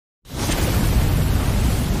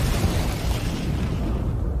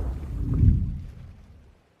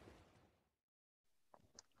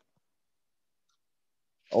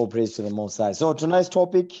All praise to the Most High. So tonight's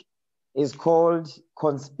topic is called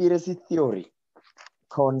conspiracy theory.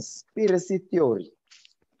 Conspiracy theory.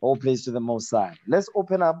 All praise to the Most High. Let's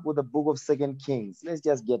open up with the book of 2 Kings. Let's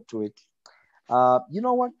just get to it. You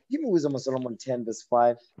know what? Give me Wisdom of Solomon 10, verse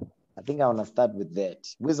 5. I think I want to start with that.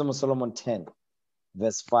 Wisdom of Solomon 10,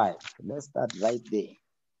 verse 5. Let's start right there.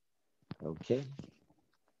 Okay.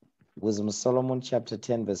 Wisdom of Solomon chapter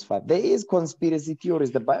 10, verse 5. There is conspiracy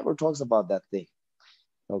theories. The Bible talks about that thing.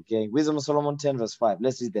 Okay. Wisdom of Solomon 10, verse 5.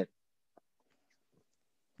 Let's read that.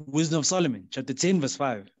 Wisdom of Solomon, chapter 10, verse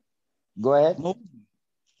 5. Go ahead.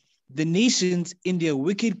 The nations in their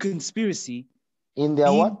wicked conspiracy. In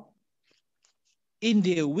their what? In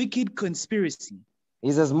their wicked conspiracy.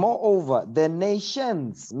 He says, moreover, the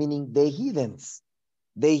nations, meaning the heathens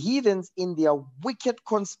in their wicked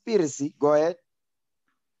conspiracy. Go ahead.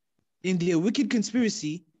 In their wicked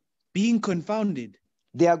conspiracy, being confounded.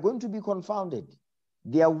 They are going to be confounded.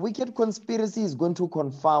 Their wicked conspiracy is going to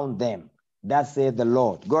confound them. That said the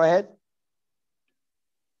Lord. Go ahead.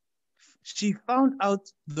 She found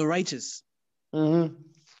out the righteous.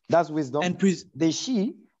 That's wisdom. And the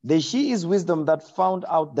she is wisdom that found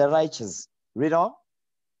out the righteous. Read on.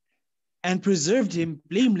 And preserved him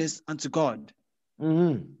blameless unto God.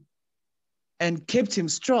 And kept him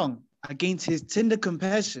strong against his tender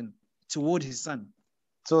compassion toward his son.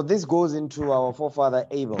 So this goes into our forefather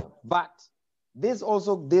Abel. But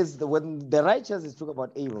when the righteous is talking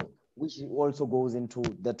about Abel, which also goes into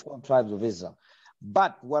the 12 tribes of Israel.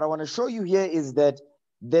 But what I want to show you here is that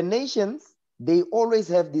the nations, they always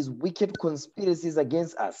have these wicked conspiracies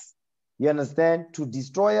against us. You understand? To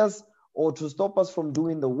destroy us or to stop us from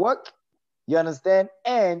doing the work. You understand?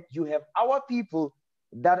 And you have our people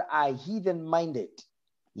that are heathen-minded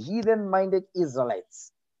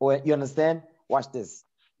Israelites. Or you understand? Watch this.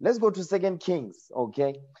 Let's go to 2 Kings,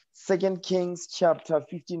 okay? 2 Kings chapter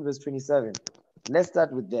 15, verse 27. Let's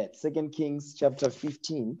start with that. 2 Kings chapter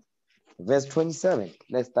 15, verse 27.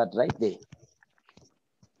 Let's start right there.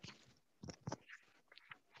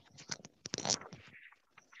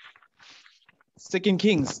 Second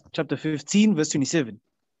Kings chapter 15, verse 27.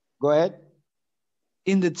 Go ahead.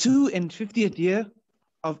 In the 52nd year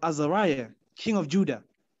of Azariah, king of Judah,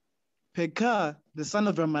 Pekah, the son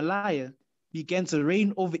of Remaliah, began to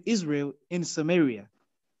reign over Israel in Samaria,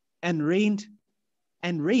 and reigned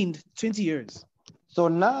 20 years. So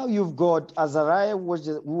now you've got Azariah, who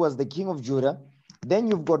was the king of Judah. Then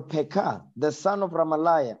you've got Pekah, the son of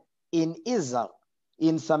Remaliah, in Israel,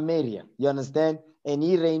 in Samaria. You understand? And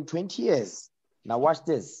he reigned 20 years. Now watch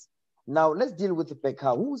this. Now let's deal with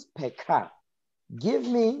Pekah. Who's Pekah?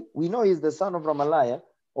 We know he's the son of Remaliah.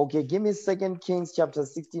 Okay, give me 2 Kings chapter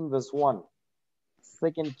 16, verse 1.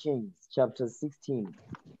 2 Kings chapter 16,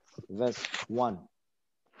 verse 1.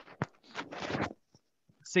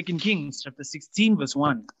 2 Kings chapter 16, verse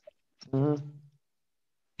 1.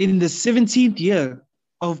 In the 17th year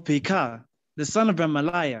of Pekah, the son of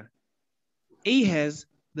Remaliah, Ahaz,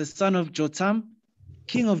 the son of Jotham,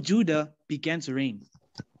 king of Judah, began to reign.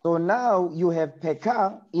 So now you have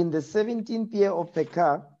Pekah in the 17th year of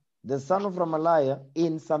Pekah, the son of Remaliah,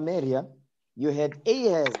 in Samaria. You had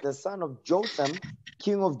Ahaz, the son of Jotham,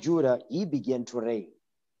 king of Judah. He began to reign,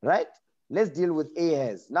 right? Let's deal with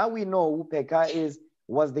Ahaz. Now we know who Pekah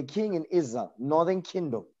was the king in Israel, northern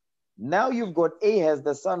kingdom. Now you've got Ahaz,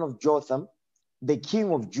 the son of Jotham, the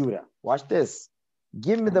king of Judah. Watch this.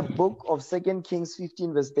 Give me the book of 2 Kings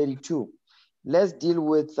 15, verse 32. Let's deal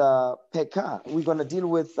with Pekah. We're going to deal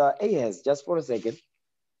with Ahaz just for a second.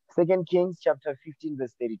 2 Kings chapter 15,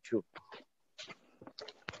 verse 32.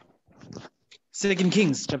 2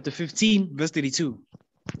 Kings chapter 15, verse 32.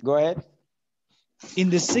 Go ahead. In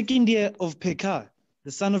the 2nd year of Pekah,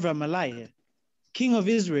 the son of Remaliah, king of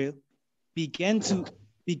Israel, began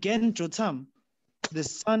Jotham, the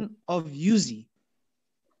son of Uzziah.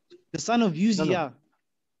 The son of Uzziah.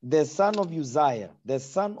 The son of Uzziah. The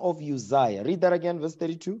son of Uzziah. Read that again, verse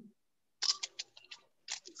 32.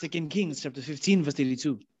 2 Kings chapter 15, verse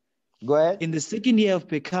 32. Go ahead. In the 2nd year of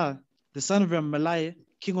Pekah, the son of Remaliah,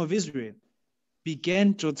 king of Israel,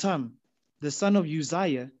 began Jotham, the son of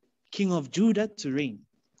Uzziah, king of Judah, to reign.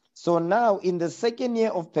 So now in the 2nd year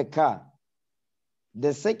of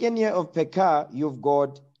Pekah, you've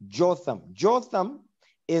got Jotham. Jotham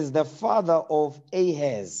is the father of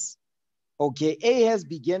Ahaz. Okay, Ahaz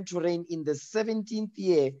began to reign in the 17th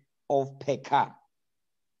year of Pekah.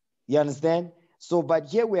 You understand? So, but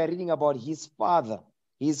here we are reading about his father.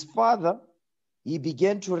 His father, he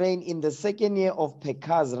began to reign in the 2nd year of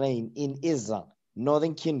Pekah's reign in Israel,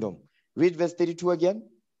 northern kingdom. Read verse 32 again.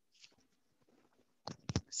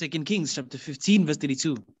 2 Kings chapter 15, verse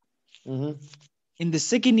 32. In the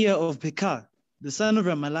second year of Pekah, the son of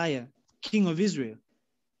Remaliah, king of Israel,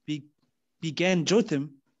 began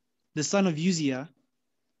Jotham, the son of Uzziah,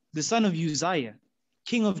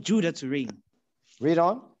 king of Judah, to reign. Read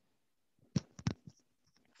on.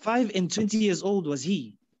 25 years old was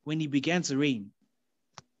he when he began to reign,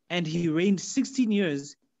 and he reigned 16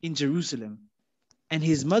 years in Jerusalem. And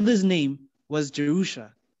his mother's name was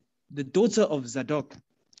Jerusha, the daughter of Zadok.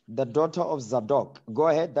 The daughter of Zadok. Go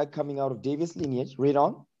ahead. That coming out of David's lineage. Read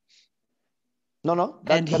on. No.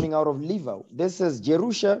 That coming out of Levi. This is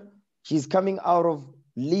Jerusha. She's coming out of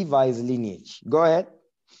Levi's lineage. Go ahead.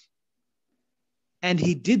 And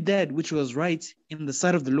he did that which was right in the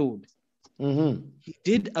sight of the Lord. He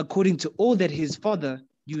did according to all that his father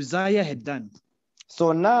Uzziah had done.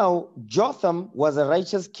 So now Jotham was a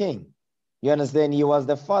righteous king. You understand? He was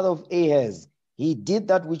the father of Ahaz. He did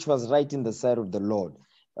that which was right in the sight of the Lord.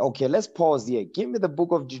 Okay, let's pause here. Give me the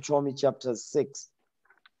book of Deuteronomy chapter 6.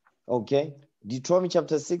 Okay, Deuteronomy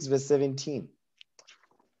chapter 6 verse 17.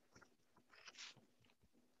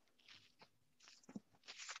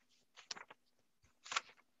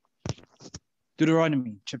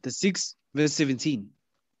 Deuteronomy chapter 6 verse 17.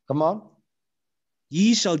 Come on.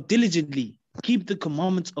 Ye shall diligently keep the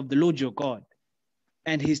commandments of the Lord your God,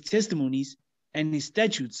 and his testimonies and his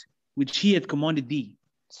statutes which he hath commanded thee.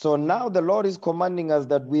 So now the Lord is commanding us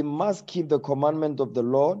that we must keep the commandment of the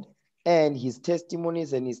Lord and his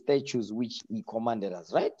testimonies and his statutes which he commanded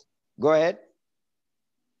us, right? Go ahead.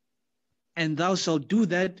 And thou shalt do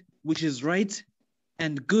that which is right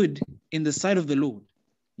and good in the sight of the Lord.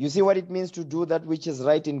 You see what it means to do that which is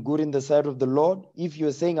right and good in the sight of the Lord? If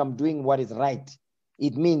you're saying I'm doing what is right,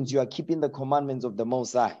 it means you are keeping the commandments of the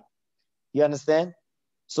Most High. You understand?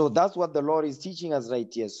 So that's what the Lord is teaching us right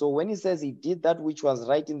here. So when he says he did that which was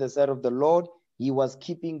right in the sight of the Lord, he was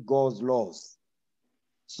keeping God's laws.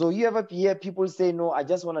 So you ever hear people say, no, I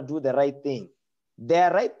just want to do the right thing.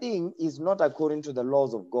 Their right thing is not according to the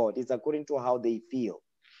laws of God. It's according to how they feel.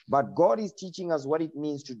 But God is teaching us what it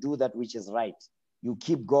means to do that which is right. You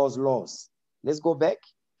keep God's laws. Let's go back.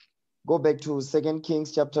 Go back to 2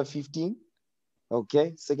 Kings chapter 15.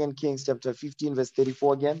 Okay, 2 Kings chapter 15 verse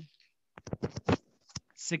 34 again.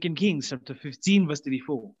 2 Kings chapter 15 verse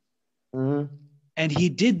 34. And he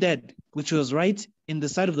did that which was right in the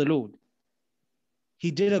sight of the Lord.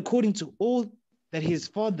 He did according to all that his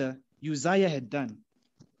father Uzziah had done.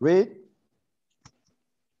 Read.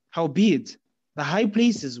 Howbeit, the high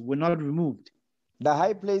places were not removed. The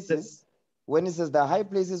high places, when it says the high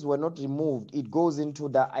places were not removed, it goes into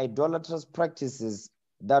the idolatrous practices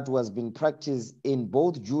that was being practiced in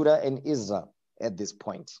both Judah and Israel at this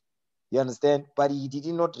point. You understand? But he did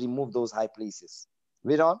not remove those high places.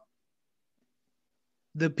 Read on.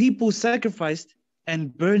 The people sacrificed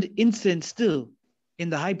and burned incense still in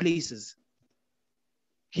the high places.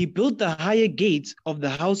 He built the higher gate of the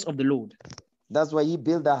house of the Lord. That's why he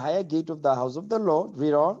built the higher gate of the house of the Lord.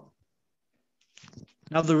 Read on.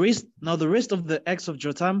 Now the rest of the acts of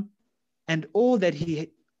Jotham and all that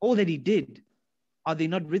he did, are they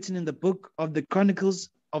not written in the book of the Chronicles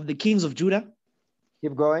of the kings of Judah?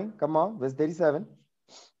 Keep going. Come on. Verse 37.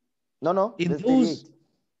 No. In verse those, 38.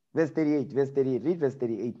 Verse 38. Verse 38. Read verse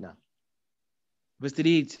 38 now. Verse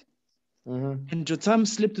 38. And Jotham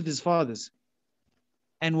slept with his fathers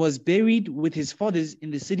and was buried with his fathers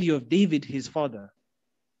in the city of David his father.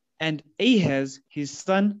 And Ahaz his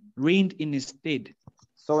son reigned in his stead.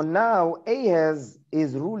 So now Ahaz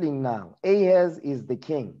is ruling now. Ahaz is the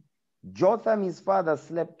king. Jotham, his father,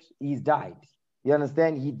 slept, he died. You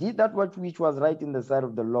understand? He did that which was right in the sight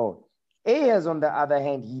of the Lord. Ahaz, on the other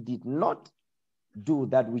hand, he did not do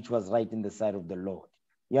that which was right in the sight of the Lord.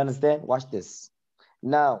 You understand? Watch this.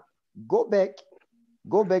 Now, go back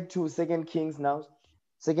to 2 Kings now.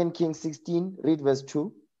 2 Kings 16, read verse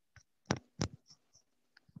 2.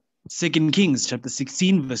 2 Kings chapter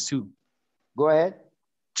 16, verse 2. Go ahead.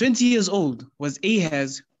 20 years old was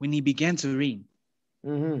Ahaz when he began to reign,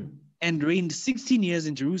 and reigned 16 years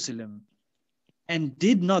in Jerusalem, and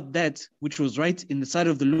did not that which was right in the sight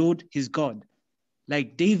of the Lord his God,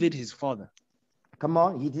 like David his father. Come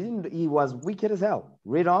on, he was wicked as hell.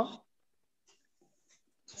 Read on.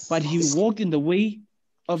 But he walked in the way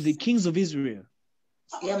of the kings of Israel,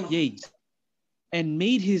 yea, and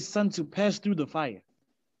made his son to pass through the fire,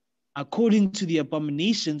 according to the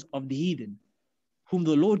abominations of the heathen, whom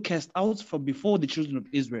the Lord cast out from before the children of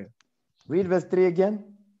Israel. Read verse 3 again,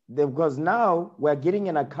 because now we're getting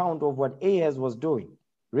an account of what Ahaz was doing.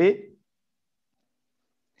 Read.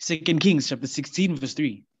 2 Kings chapter 16, verse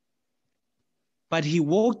 3. But he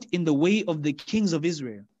walked in the way of the kings of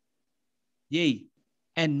Israel, yea,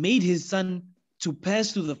 and made his son to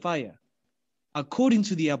pass through the fire, according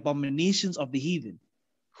to the abominations of the heathen,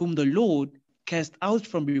 whom the Lord cast out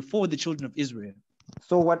from before the children of Israel.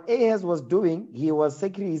 So what Ahaz was doing, he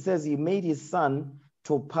says he made his son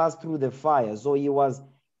to pass through the fire. So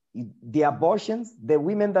the abortions, the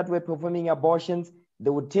women that were performing abortions, they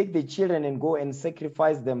would take the children and go and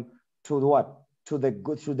sacrifice them to what? To the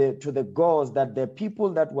gods that the people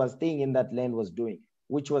that were staying in that land was doing,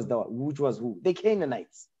 which was who? The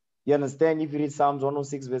Canaanites. You understand? If you read Psalms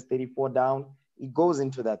 106 verse 34 down, it goes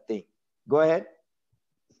into that thing. Go ahead.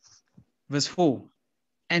 Verse 4.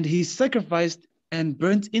 And he sacrificed and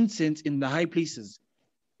burnt incense in the high places,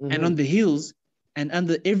 and on the hills, and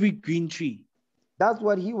under every green tree. That's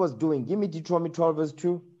what he was doing. Give me Deuteronomy 12 verse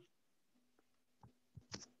 2.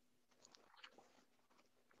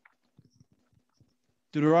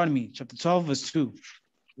 Deuteronomy chapter 12 verse 2.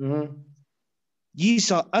 Ye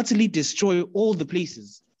shall utterly destroy all the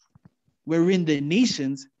places wherein the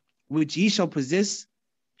nations which ye shall possess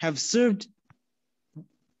have served,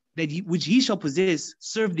 which ye shall possess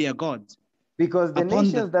serve their gods. Because the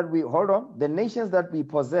nations that we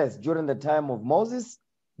possessed during the time of Moses,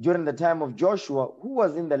 during the time of Joshua, who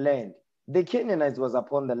was in the land? The Canaanites was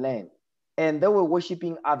upon the land, and they were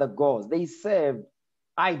worshiping other gods. They served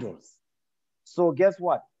idols. So guess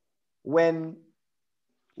what? When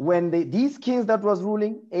these kings that was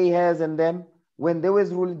ruling, Ahaz and them, when they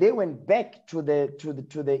was ruling, they went back to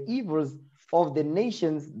the evils of the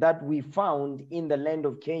nations that we found in the land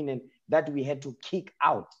of Canaan that we had to kick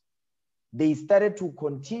out. They started to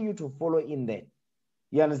continue to follow in that.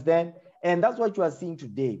 You understand? And that's what you are seeing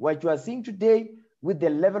today. What you are seeing today with the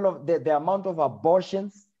level of the amount of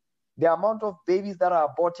abortions, the amount of babies that are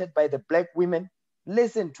aborted by the black women.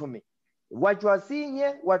 Listen to me. What you are seeing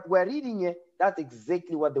here, what we're reading here, that's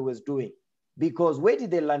exactly what they was doing. Because where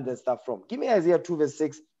did they learn that stuff from? Give me Isaiah 2 verse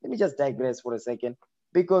 6. Let me just digress for a second.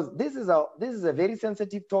 Because this is a very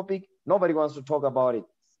sensitive topic. Nobody wants to talk about it.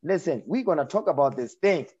 Listen, we're going to talk about this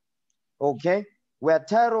thing. Okay? We're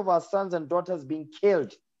tired of our sons and daughters being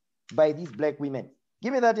killed by these black women.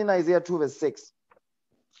 Give me that in Isaiah 2 verse 6.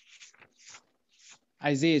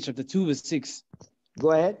 Isaiah chapter 2 verse 6.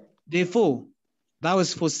 Go ahead. Therefore, thou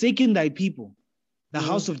hast forsaken thy people, the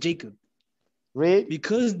house of Jacob. Read.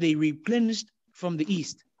 Because they replenished from the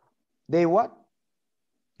east. They what?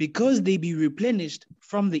 Because they be replenished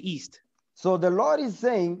from the east. So the Lord is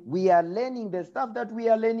saying, we are learning the stuff that we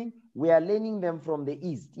are learning them from the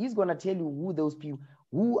east. He's going to tell you who those people,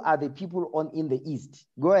 who are the people in the east.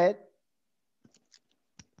 Go ahead.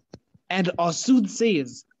 And are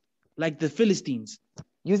soothsayers like the Philistines.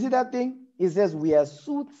 You see that thing? It says we are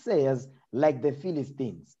soothsayers like the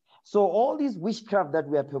Philistines. So all this witchcraft that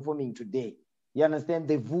we are performing today, you understand,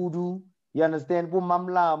 the voodoo, you understand,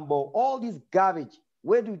 Mamlambo, all this garbage,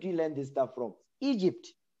 where did we learn this stuff from? Egypt.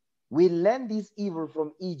 We learned this evil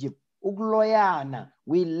from Egypt. Ugloyana.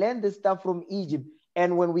 We learned this stuff from Egypt.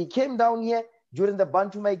 And when we came down here during the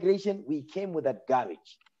Bantu migration, we came with that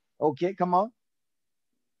garbage. Okay, come on.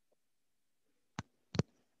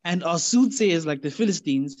 And are soothsayers like the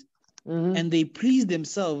Philistines, and they please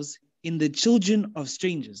themselves in the children of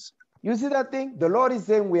strangers. You see that thing? The Lord is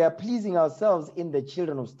saying we are pleasing ourselves in the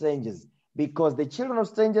children of strangers, because the children of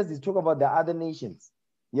strangers is talking about the other nations.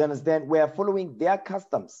 You understand? We are following their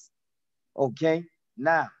customs. Okay?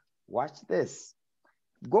 Now, watch this.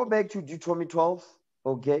 Go back to Deuteronomy 12.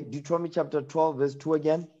 Okay? Deuteronomy chapter 12, verse 2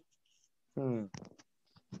 again.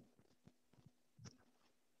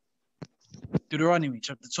 Deuteronomy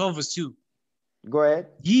chapter 12, verse 2. Go ahead.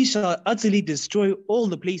 Ye shall utterly destroy all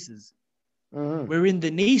the places wherein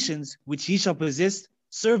the nations which ye shall possess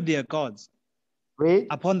serve their gods. Read.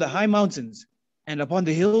 Upon the high mountains and upon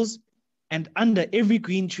the hills and under every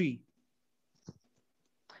green tree.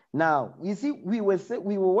 Now, you see, we were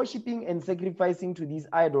worshiping and sacrificing to these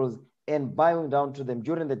idols and bowing down to them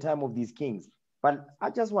during the time of these kings. But I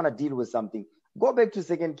just want to deal with something. Go back to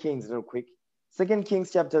 2 Kings real quick. 2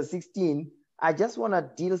 Kings chapter 16. I just want to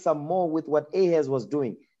deal some more with what Ahaz was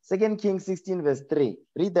doing. 2 Kings 16 verse 3.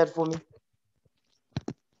 Read that for me.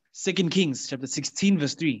 2 Kings chapter 16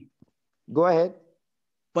 verse 3. Go ahead.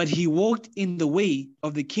 But he walked in the way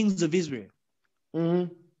of the kings of Israel.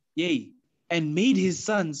 Yea, and made his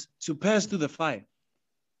sons to pass through the fire.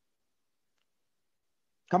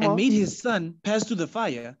 And made his son pass through the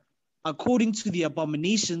fire according to the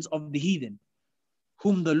abominations of the heathen,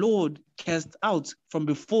 whom the Lord cast out from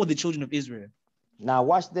before the children of Israel. Now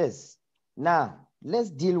watch this. Now let's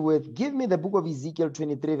deal with, give me the book of Ezekiel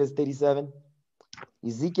 23 verse 37.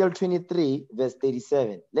 Ezekiel 23 verse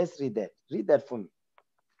 37. Let's read that. Read that for me.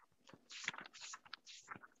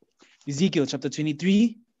 Ezekiel chapter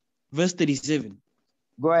 23 verse 37.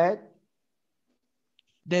 Go ahead.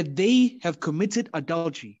 that they have committed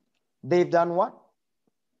adultery. They've done what?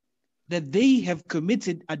 That they have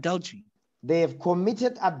committed adultery. They have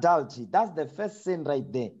committed adultery. That's the first sin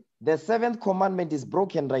right there. The seventh commandment is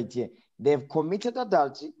broken right here. They have committed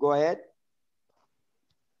adultery. Go ahead.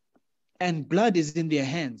 And blood is in their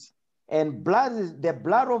hands. And blood is the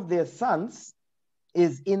blood of their sons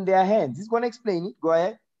is in their hands. He's going to explain it. Go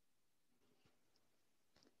ahead.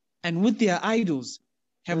 And with their idols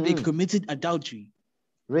have they committed adultery.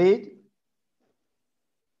 Read.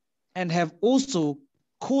 And have also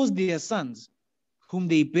caused their sons, whom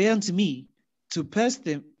they bear unto me, to pass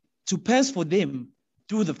for them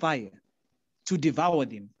through the fire, to devour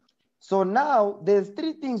them. So now there's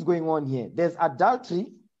three things going on here. There's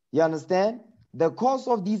adultery. You understand? The cause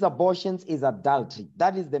of these abortions is adultery.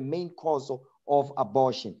 That is the main cause of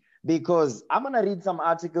abortion. Because I'm going to read some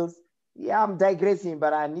articles. Yeah, I'm digressing,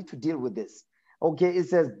 but I need to deal with this. Okay, it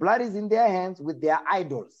says blood is in their hands with their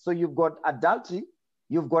idols. So you've got adultery,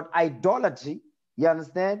 you've got idolatry. You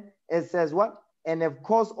understand? It says what? And of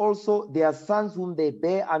course also their sons whom they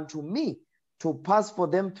bear unto me, to pass for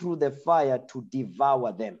them through the fire to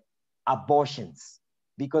devour them. Abortions.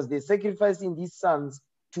 Because they're sacrificing these sons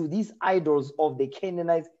to these idols of the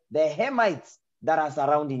Canaanites, the Hamites that are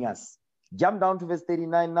surrounding us. Jump down to verse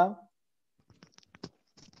 39 now.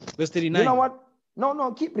 Verse 39. You know what?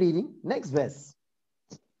 No, keep reading. Next verse.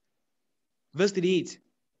 Verse 38.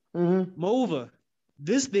 Moreover,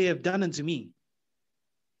 this they have done unto me.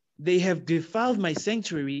 They have defiled my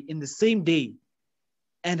sanctuary in the same day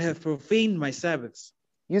and have profaned my Sabbaths.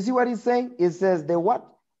 You see what he's saying? It says they what?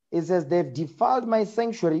 It says they've defiled my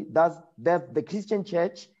sanctuary, that's the Christian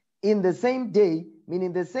church, in the same day,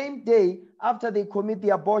 meaning the same day after they commit the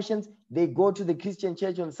abortions, they go to the Christian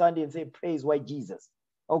church on Sunday and say, praise white Jesus.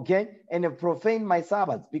 Okay? And have profaned my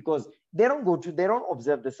Sabbaths because they don't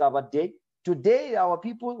observe the Sabbath day. Today, our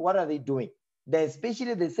people, what are they doing? They're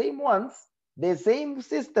especially the same ones, the same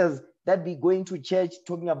sisters that be going to church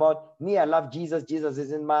talking about, me, I love Jesus, Jesus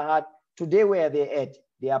is in my heart. Today, where are they at?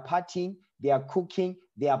 They are partying, they are cooking,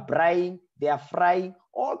 they are braaiing, they are frying,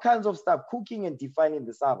 all kinds of stuff, cooking and defining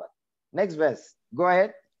the Sabbath. Next verse. Go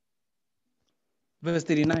ahead. Verse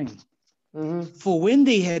 39. For when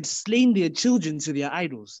they had slain their children to their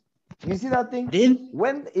idols. You see that thing?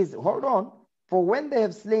 Hold on. For when they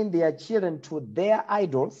have slain their children to their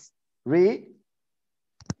idols, read.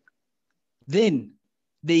 Then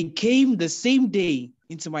they came the same day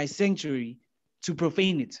into my sanctuary to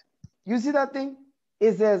profane it. You see that thing?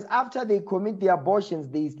 It says after they commit the abortions,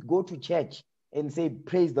 they go to church and say,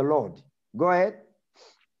 praise the Lord. Go ahead.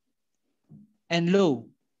 And lo,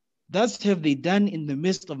 thus have they done in the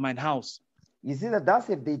midst of mine house. You see that thus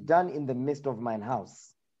have they done in the midst of mine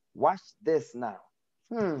house. Watch this now.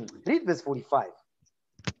 Read verse 45.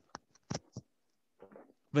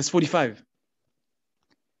 Verse 45.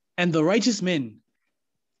 And the righteous men,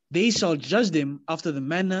 they shall judge them after the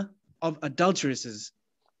manner of adulteresses.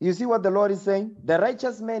 You see what the Lord is saying? The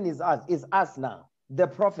righteous man is us now, the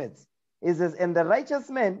prophets. It says, and the righteous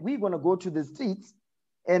men, we're going to go to the streets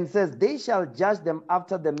and says, they shall judge them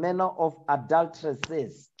after the manner of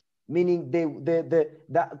adulteresses. Meaning,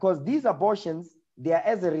 because these abortions, they are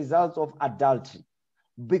as a result of adultery.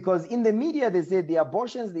 Because in the media, they say the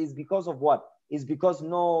abortions is because of what? It's because,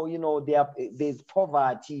 there's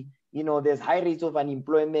poverty, there's high rates of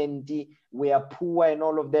unemployment, we are poor and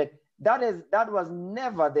all of that. That was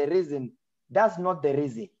never the reason. That's not the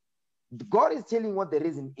reason. God is telling what the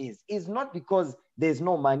reason is. It's not because there's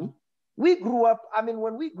no money. We grew up,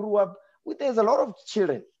 when we grew up, there's a lot of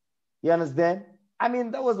children. You understand?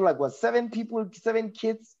 That was like, 7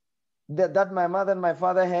 kids that my mother and my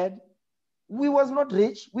father had. We was not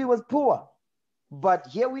rich. We was poor. But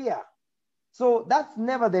here we are. So that's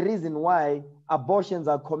never the reason why abortions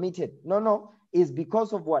are committed. No. It's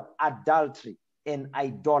because of what? Adultery and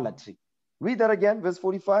idolatry. Read that again, verse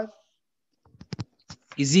 45.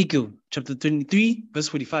 Ezekiel chapter 23, verse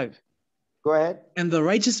 45. Go ahead. And the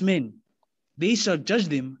righteous men, they shall judge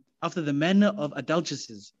them after the manner of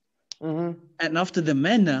adulteresses, and after the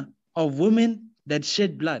manner of women that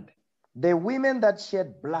shed blood. The women that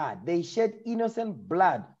shed blood, they shed innocent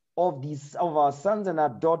blood of our sons and our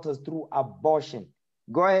daughters through abortion.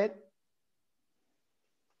 Go ahead.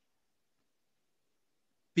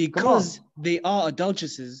 Because they are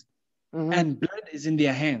adulteresses, and blood is in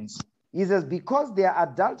their hands. He says, because they are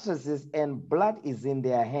adulteresses and blood is in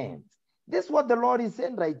their hands. This is what the Lord is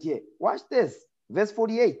saying right here. Watch this. Verse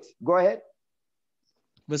 48. Go ahead.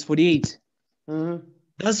 Verse 48.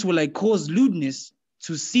 Thus will I cause lewdness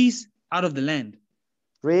to cease out of the land.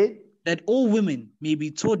 Read. That all women may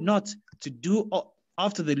be taught not to do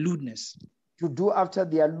after the lewdness. to do after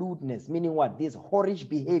their lewdness, meaning what? This whorish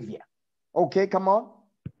behavior. Okay, come on.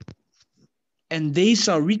 And they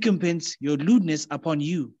shall recompense your lewdness upon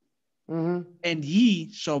you. And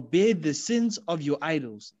ye shall bear the sins of your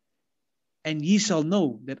idols. And ye shall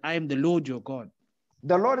know that I am the Lord your God.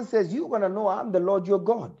 The Lord says, you're going to know I'm the Lord your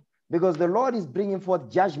God, because the Lord is bringing forth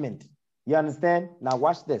judgment. You understand? Now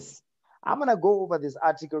watch this. I'm going to go over this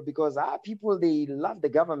article because our people, they love the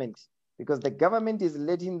government, because the government is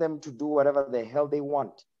letting them to do whatever the hell they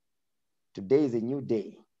want. Today is a new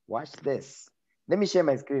day. Watch this. Let me share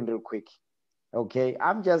my screen real quick. Okay,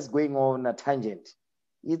 I'm just going on a tangent.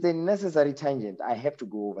 It's a necessary tangent. I have to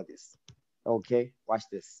go over this. Okay, watch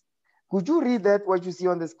this. Could you read that, what you see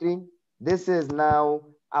on the screen? This is now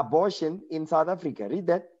abortion in South Africa. Read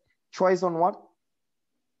that. Choice on what?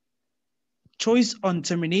 Choice on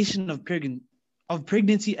termination of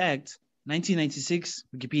Pregnancy Act, 1996,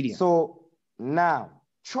 Wikipedia. So now,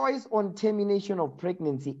 choice on termination of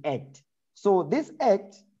pregnancy act. So this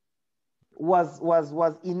act was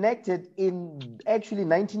enacted in actually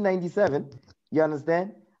 1997. You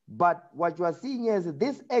understand? But what you are seeing here is that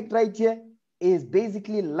this act right here is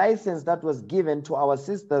basically license that was given to our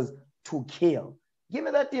sisters to kill. Give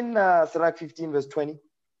me that in Sirach 15 verse 20.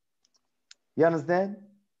 You understand?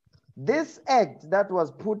 This act that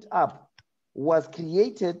was put up was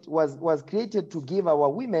created to give our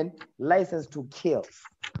women license to kill.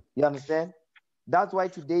 You understand? That's why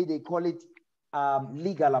today they call it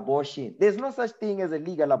legal abortion. There's no such thing as a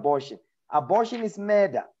legal abortion. Abortion is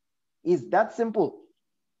murder. It's that simple.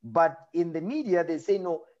 But in the media, they say,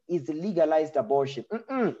 no, it's legalized abortion.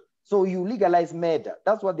 So you legalize murder.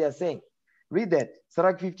 That's what they're saying. Read that.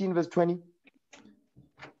 Sirach 15 verse 20.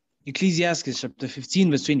 Ecclesiastes chapter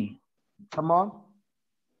 15 verse 20. Come on.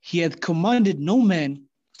 He hath commanded no man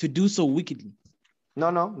to do so wickedly.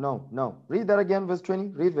 No. Read that again, verse 20.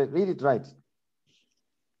 Read it right.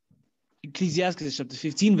 Ecclesiastes chapter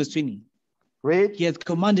 15 verse 20. Read. He hath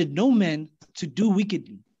commanded no man to do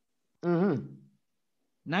wickedly.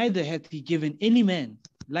 Neither hath he given any man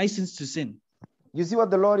license to sin. You see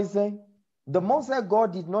what the Lord is saying? The Most High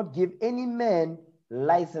God did not give any man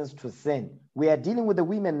license to sin. We are dealing with the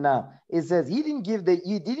women now. It says he didn't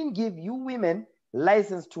give you women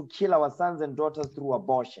license to kill our sons and daughters through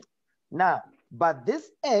abortion. Now, but this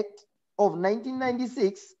act of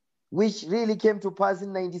 1996, which really came to pass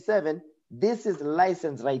in 97, this is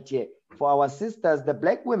license right here for our sisters, the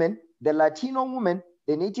black women, the Latino women,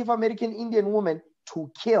 the Native American Indian women,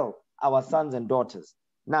 to kill our sons and daughters.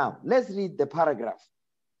 Now, let's read the paragraph.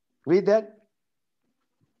 Read that.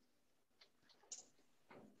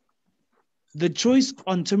 The Choice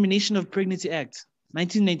on Termination of Pregnancy Act,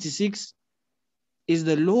 1996, is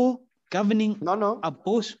the law governing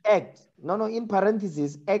abortion. Act. In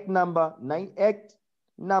parentheses, Act number 92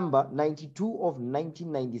 of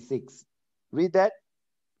 1996. Read that.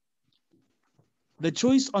 The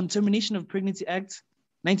Choice on Termination of Pregnancy Act,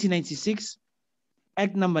 1996,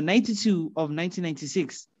 Act number 92 of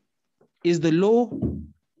 1996, is the law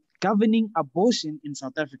governing abortion in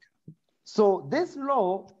South Africa. So this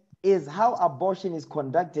law is how abortion is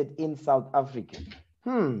conducted in South Africa.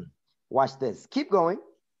 Watch this. Keep going.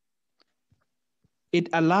 It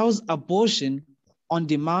allows abortion on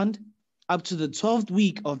demand up to the 12th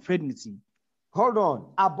week of pregnancy. Hold on.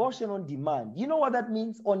 Abortion on demand. You know what that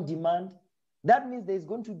means, on demand? That means there's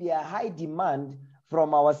going to be a high demand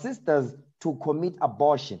from our sisters to commit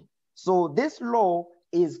abortion. So this law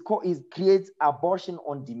creates abortion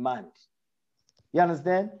on demand. You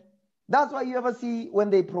understand? That's why you ever see when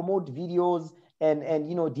they promote videos and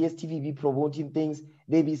DSTV be promoting things,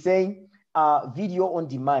 they be saying video on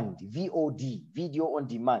demand, VOD, video on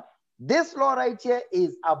demand. This law right here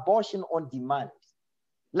is abortion on demand.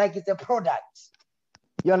 Like it's a product.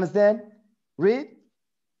 You understand? Read.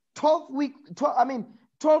 12 week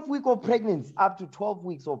of pregnancy, up to 12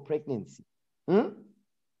 weeks of pregnancy.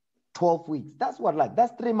 12 weeks. That's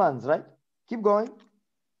 3 months, right? Keep going.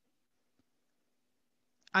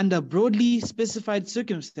 Under broadly specified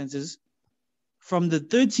circumstances, from the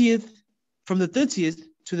 30th to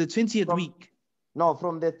the 20th week. No,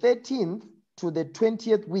 from the 13th to the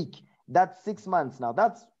 20th week. That's 6 months now.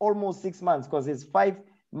 That's almost 6 months because it's 5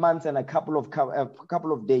 months and a couple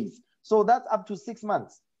of days. So that's up to 6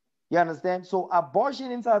 months. You understand? So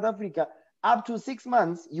abortion in South Africa, up to 6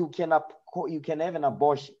 months, you can have an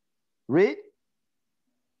abortion. Read.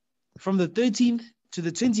 From the 13th to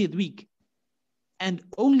the 20th week, and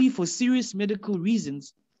only for serious medical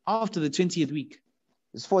reasons after the 20th week.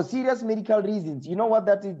 It's for serious medical reasons. You know what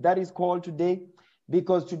that is called today?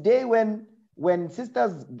 Because today when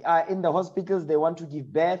sisters are in the hospitals, they want to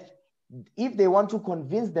give birth, if they want to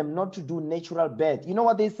convince them not to do natural birth, you know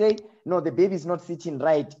what they say? No, the baby is not sitting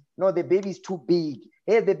right. No, the baby is too big.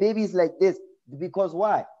 Hey, the baby is like this. Because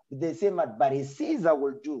why? They say, but a Caesar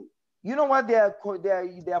will do. You know what they are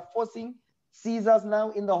forcing Caesars now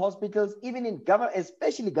in the hospitals, even in government,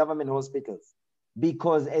 especially government hospitals,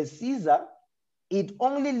 because a Caesar, it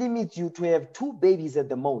only limits you to have 2 babies at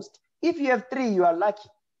the most. If you have 3, you are lucky.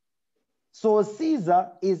 So Caesar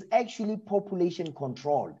is actually population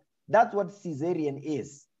control. That's what cesarean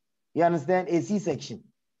is. You understand? A C-section.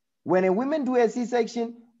 When a woman do a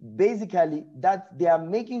C-section, basically that they are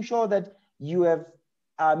making sure that you have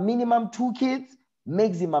a minimum 2 kids,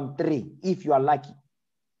 maximum 3 if you are lucky.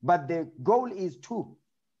 But the goal is 2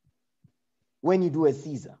 when you do a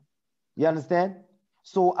Caesar. You understand?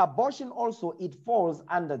 So abortion also, it falls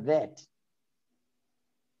under that.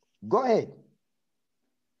 Go ahead.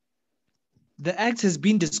 The act has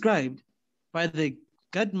been described by the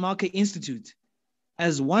Guttmacher Institute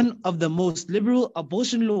as one of the most liberal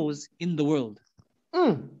abortion laws in the world.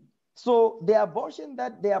 So the abortion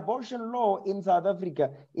law in South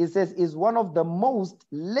Africa, it says, is one of the most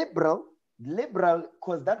liberal,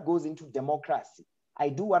 because that goes into democracy. I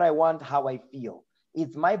do what I want, how I feel.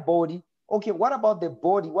 It's my body. Okay, what about the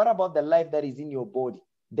body? What about the life that is in your body?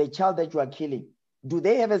 The child that you are killing. Do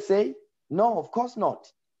they have a say? No, of course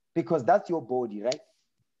not, because that's your body, right?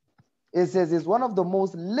 It says it's one of the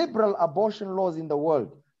most liberal abortion laws in the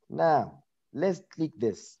world. Now, let's click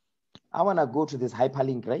this. I want to go to this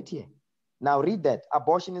hyperlink right here. Now read that.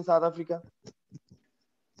 Abortion in South Africa.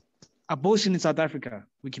 Abortion in South Africa,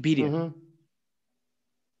 Wikipedia.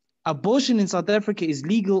 Abortion in South Africa is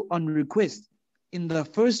legal on request in the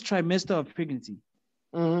first trimester of pregnancy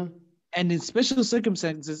and in special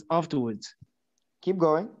circumstances afterwards. Keep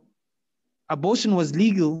going. Abortion was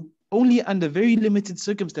legal only under very limited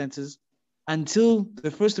circumstances until the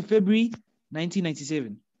 1st of February,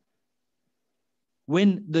 1997,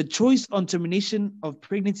 when the Choice on Termination of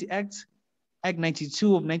Pregnancy Act 92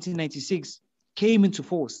 of 1996, came into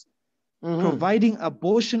force, providing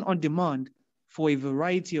abortion on demand for a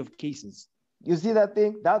variety of cases. You see that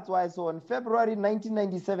thing? That's why. So in February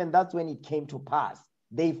 1997, that's when it came to pass.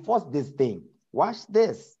 They forced this thing. Watch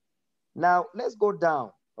this. Now, let's go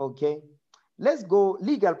down, okay? Let's go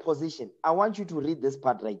legal position. I want you to read this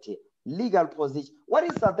part right here. Legal position. What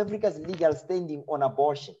is South Africa's legal standing on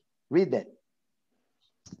abortion? Read that.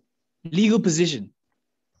 Legal position.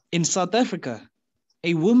 In South Africa,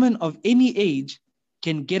 a woman of any age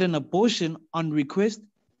can get an abortion on request.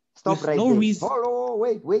 Stop right there. Reason. Oh,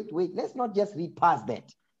 wait. Let's not just read past that.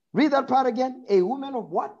 Read that part again. A woman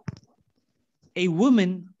of what? A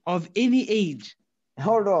woman of any age.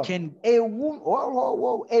 Hold on. A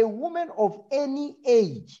woman of any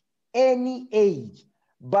age.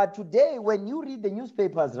 But today, when you read the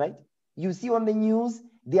newspapers, right, you see on the news,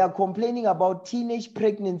 they are complaining about teenage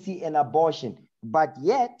pregnancy and abortion. But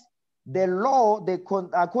yet, the law,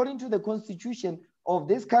 according to the constitution of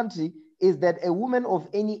this country, is that a woman of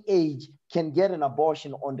any age can get an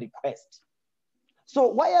abortion on request. So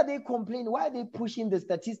why are they complaining? Why are they pushing the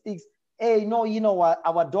statistics? Hey, no, you know what?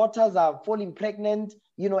 Our daughters are falling pregnant,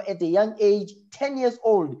 you know, at a young age, 10 years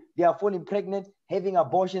old, they are falling pregnant, having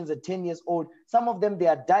abortions at 10 years old. Some of them, they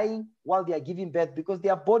are dying while they are giving birth because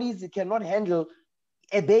their bodies cannot handle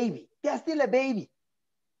a baby. They are still a baby.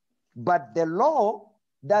 But the law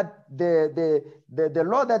that, the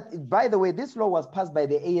law that, by the way, this law was passed by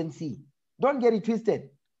the ANC. Don't get it twisted.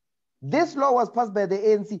 This law was passed by the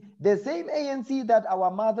ANC. The same ANC that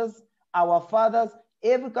our mothers, our fathers,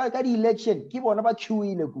 every election, keep on about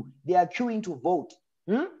queuing. They are queuing to vote.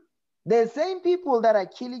 The same people that are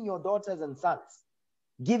killing your daughters and sons,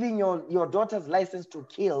 giving your daughters license to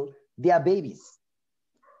kill their babies.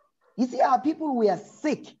 You see, our people, we are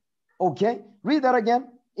sick. Okay? Read that again.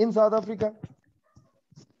 In South Africa.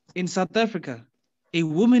 In South Africa, a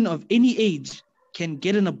woman of any age can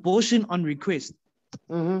get an abortion on request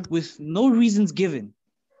with no reasons given.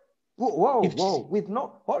 Whoa. With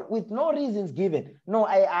no reasons given. No,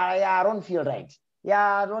 I don't feel right.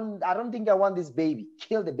 Yeah, I don't think I want this baby.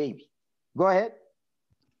 Kill the baby. Go ahead.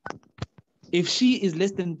 If she is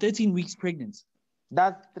less than 13 weeks pregnant.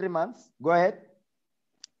 That's 3 months. Go ahead.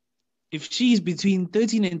 If she is between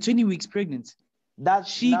 13 and 20 weeks pregnant, that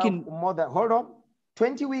she can more than, hold on,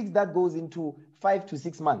 20 weeks, that goes into 5 to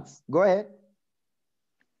 6 months. Go ahead.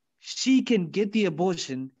 She can get the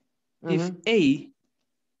abortion if A,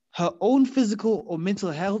 her own physical or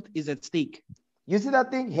mental health is at stake. You see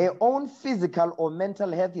that thing? Her own physical or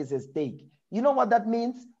mental health is at stake. You know what that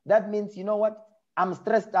means? That means, you know what? I'm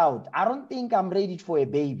stressed out. I don't think I'm ready for a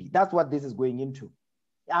baby. That's what this is going into.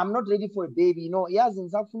 I'm not ready for a baby. Yes,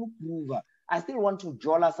 I still want to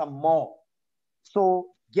jola some more. So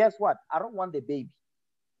guess what? I don't want the baby.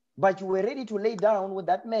 But you were ready to lay down with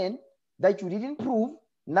that man that you didn't prove.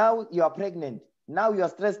 Now you are pregnant. Now you are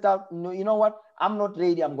stressed out. No, you know what? I'm not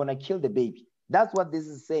ready. I'm going to kill the baby. That's what this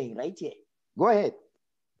is saying right here. Go ahead.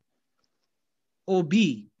 Or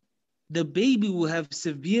B, the baby will have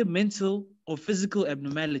severe mental or physical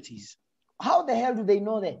abnormalities. How the hell do they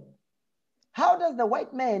know that? How does the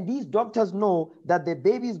white man, these doctors, know that the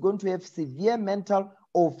baby is going to have severe mental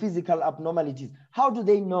or physical abnormalities? How do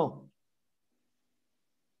they know?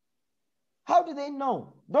 How do they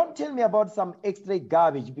know? Don't tell me about some extra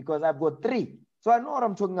garbage, because I've got 3. So I know what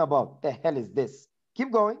I'm talking about. The hell is this?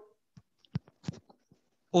 Keep going.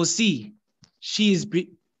 Or C, she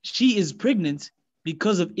is pregnant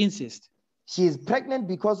because of incest. She is pregnant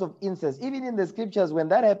because of incest. Even in the scriptures, when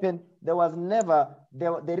that happened, the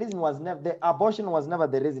abortion was never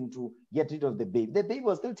the reason to get rid of the baby. The baby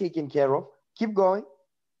was still taken care of. Keep going.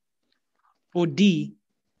 Or D,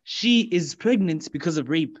 she is pregnant because of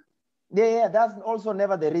rape. Yeah, that's also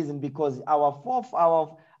never the reason, because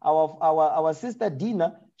our sister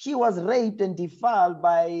Dina, she was raped and defiled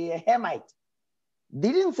by a Hamite.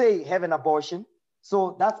 They didn't say have an abortion,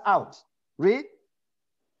 so that's out. Read.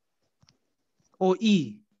 Or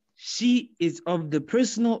E, she is of the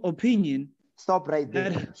personal opinion. Stop right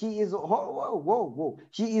there. She is, whoa.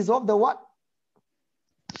 She is of the what?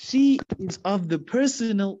 She is of the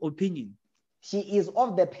personal opinion. She is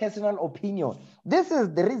of the personal opinion. This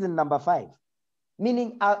is the reason number 5.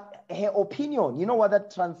 Meaning her opinion, you know what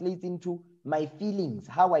that translates into? My feelings,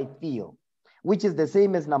 how I feel, which is the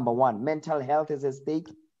same as number 1. Mental health is at stake.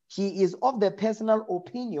 She is of the personal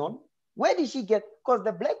opinion. Where did she get? Because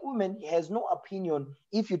the black woman has no opinion.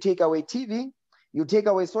 If you take away TV, you take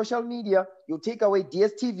away social media, you take away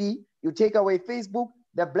DSTV, you take away Facebook,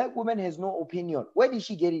 the black woman has no opinion. Where is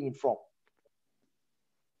she getting it from?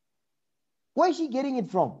 Where is she getting it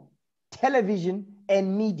from? Television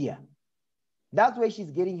and media. That's where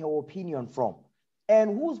she's getting her opinion from.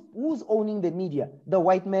 And who's owning the media? The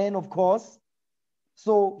white man, of course.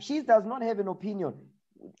 So she does not have an opinion.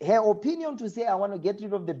 Her opinion to say, I want to get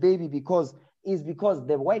rid of the baby because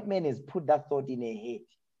the white man has put that thought in her head.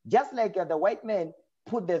 Just like the white man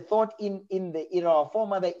put the thought in our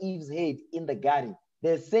foremother Eve's head in the garden.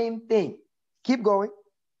 The same thing. Keep going.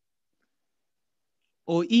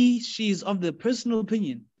 Or E, she is of the personal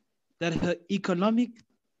opinion that her economic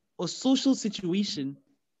or social situation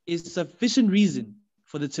is sufficient reason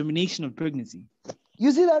for the termination of pregnancy.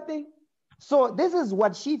 You see that thing? So this is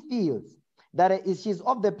what she feels, that she's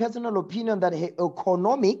of the personal opinion that her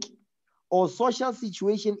economic or social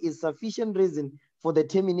situation is sufficient reason for the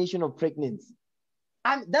termination of pregnancy.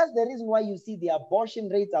 And that's the reason why you see the abortion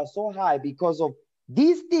rates are so high, because of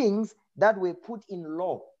these things that were put in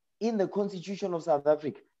law in the Constitution of South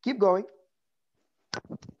Africa. Keep going.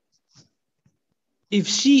 If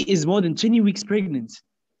she is more than 20 weeks pregnant,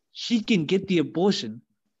 she can get the abortion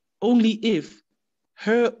only if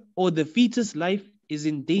her or the fetus life is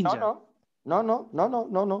in danger.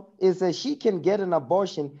 No. It says she can get an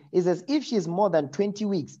abortion. It says if she's more than 20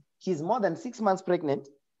 weeks, she's more than 6 months pregnant.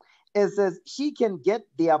 It says she can get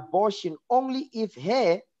the abortion only if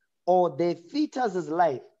her or the fetus's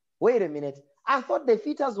life. Wait a minute. I thought the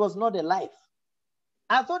fetus was not alive.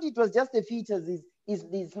 I thought it was just the fetus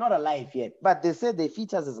is not alive yet. But they said the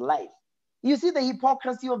fetus is alive. You see the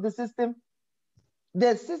hypocrisy of the system?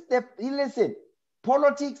 The system, listen,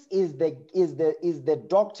 politics is the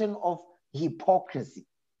doctrine of hypocrisy.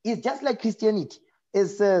 It's just like Christianity. It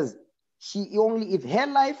says she only if her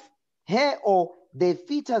life, her or the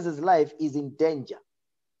fetus's life is in danger.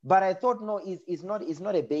 But I thought no, it's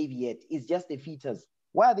not a baby yet. It's just a fetus.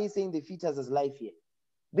 Why are they saying the fetus is life here?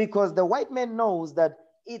 Because the white man knows that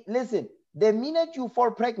listen, the minute you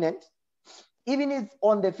fall pregnant, even if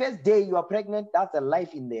on the first day you are pregnant, that's a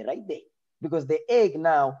life in there right there. Because the egg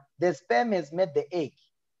now, the sperm has met the egg.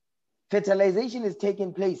 Fertilization is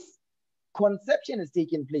taking place. Conception is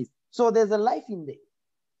taking place. So there's a life in there.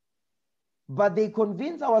 But they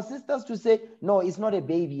convince our sisters to say, no, it's not a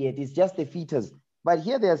baby yet. It's just a fetus. But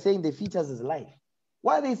here they are saying the fetus is life.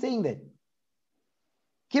 Why are they saying that?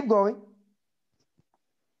 Keep going.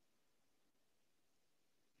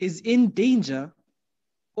 Is in danger,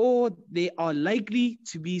 or they are likely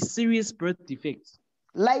to be serious birth defects.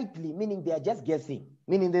 Likely, meaning they are just guessing.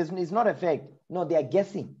 Meaning it's not a fact. No, they are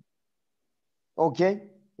guessing. Okay,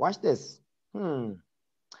 watch this.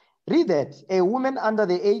 Read that. A woman under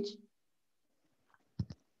the age?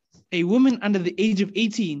 A woman under the age of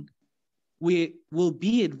 18 will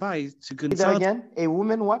be advised to consult. Read that again. A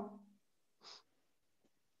woman what?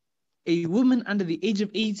 A woman under the age of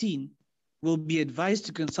 18 will be advised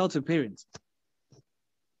to consult her parents,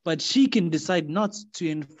 but she can decide not to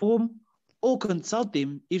inform or consult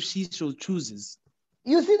them if she so chooses.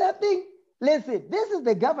 You see that thing? Listen, this is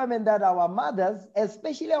the government that our mothers,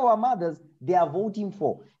 especially our mothers, they are voting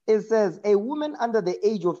for. It says a woman under the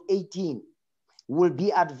age of 18 will be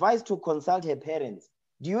advised to consult her parents.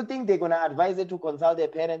 Do you think they're going to advise her to consult their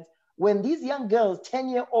parents? When these young girls,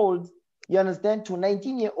 10-year-olds, you understand, to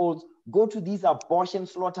 19-year-olds, go to these abortion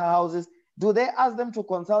slaughterhouses, do they ask them to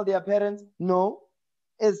consult their parents? No.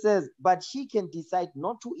 It says, but she can decide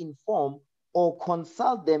not to inform or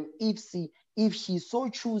consult them if she so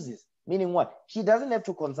chooses. Meaning what? She doesn't have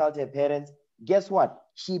to consult her parents. Guess what?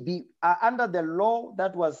 She be under the law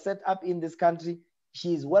that was set up in this country,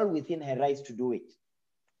 she is well within her rights to do it.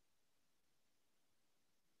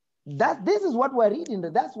 This is what we're reading.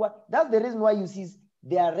 That's the reason why you see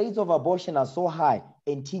their rates of abortion are so high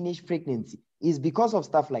and teenage pregnancy is because of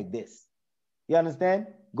stuff like this. You understand?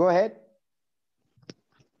 Go ahead.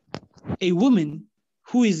 A woman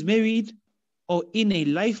who is married or in a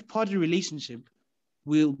life partner relationship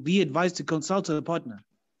will be advised to consult her partner.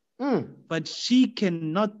 But she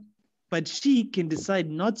can decide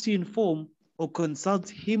not to inform or consult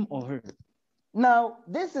him or her. Now,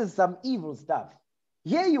 this is some evil stuff.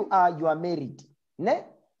 Here you are married. Ne?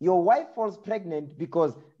 Your wife falls pregnant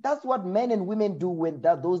because that's what men and women do when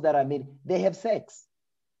those that are married, they have sex.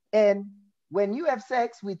 And when you have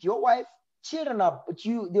sex with your wife, children are, but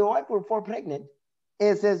your wife will fall pregnant.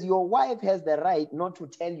 It says your wife has the right not to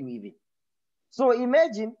tell you even. So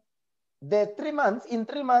imagine the 3 months, in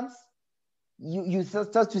 3 months, you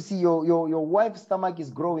start to see your wife's stomach is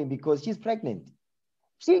growing because she's pregnant.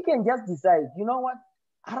 She can just decide, you know what?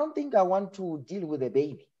 I don't think I want to deal with a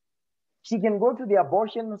baby. She can go to the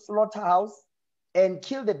abortion slaughterhouse and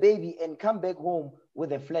kill the baby and come back home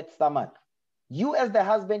with a flat stomach. You as the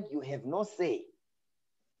husband, you have no say.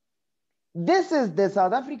 This is the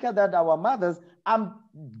South Africa that our mothers, I'm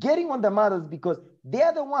getting on the mothers because they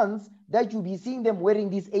are the ones that you'll be seeing them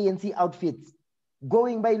wearing these ANC outfits,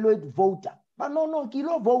 going by Lloyd voter. But no,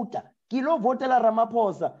 kilo voter la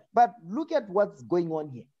Ramaphosa. But look at what's going on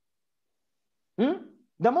here.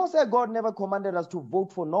 The Most High God never commanded us to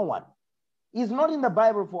vote for no one. It's not in the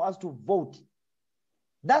Bible for us to vote.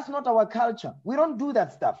 That's not our culture. We don't do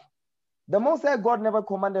that stuff. The Most High God never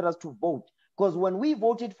commanded us to vote. Because when we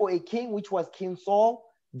voted for a king, which was King Saul,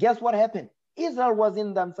 guess what happened? Israel was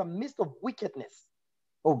in some midst of wickedness.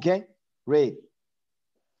 Okay? Read.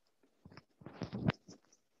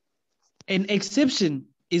 An exception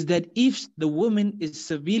is that if the woman is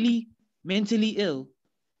severely mentally ill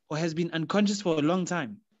or has been unconscious for a long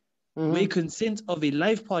time, where consent of a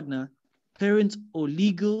life partner, parent, or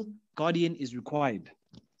legal guardian is required.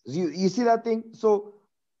 You see that thing? So,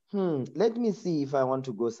 let me see if I want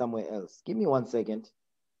to go somewhere else. Give me 1 second.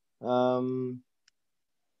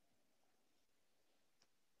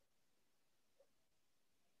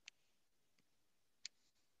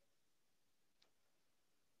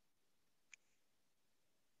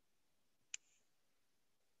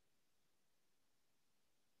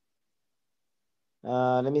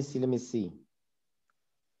 Let me see.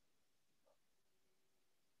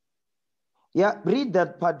 Yeah, read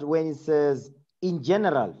that part when it says, in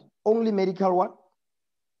general, only medical what?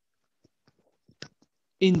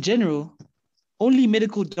 In general, only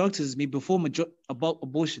medical doctors may perform about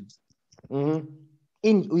abortions.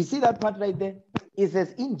 We see that part right there? It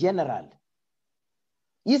says, in general.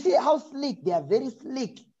 You see how slick? They are very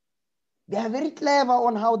slick. They are very clever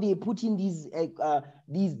on how they put in these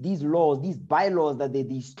laws, these bylaws,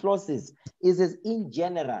 these clauses. It says, in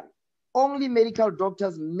general, only medical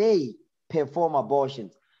doctors may perform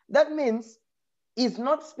abortions. That means it's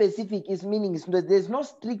not specific. It's meaning there's no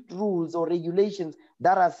strict rules or regulations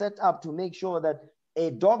that are set up to make sure that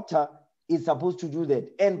a doctor is supposed to do that.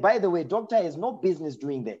 And by the way, doctor has no business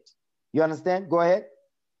doing that. You understand? Go ahead.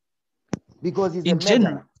 Because he's a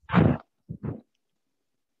murderer.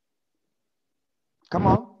 Come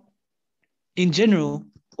on. In general,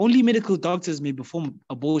 only medical doctors may perform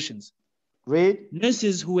abortions. Read.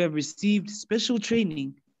 Nurses who have received special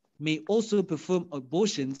training may also perform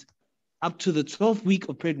abortions up to the 12th week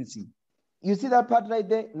of pregnancy. You see that part right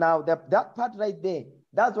there? Now, that part right there,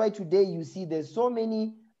 that's why today you see there's so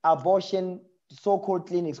many abortion so-called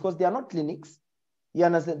clinics, because they are not clinics. You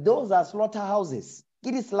understand? Those are slaughterhouses.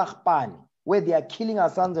 It is where they are killing our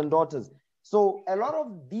sons and daughters. So a lot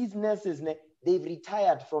of these nurses, they've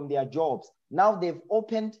retired from their jobs. Now they've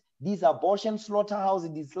opened these abortion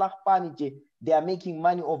slaughterhouses, these they are making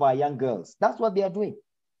money over our young girls. That's what they are doing.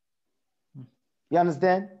 You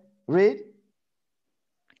understand? Read.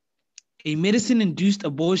 A medicine-induced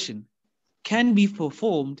abortion can be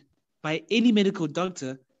performed by any medical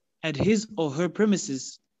doctor at his or her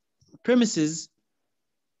premises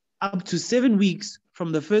up to 7 weeks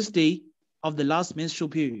from the first day of the last menstrual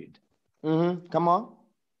period. Come on.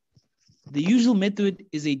 The usual method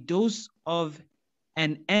is a dose of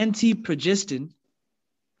an anti-progestin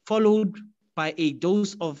followed by a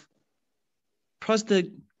dose of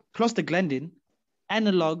prostaglandin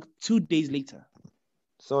analog 2 days later.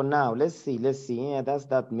 So now let's see. Yeah, that's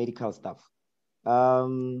that medical stuff.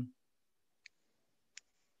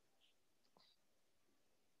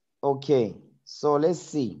 Okay, so let's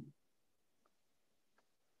see.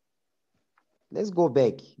 Let's go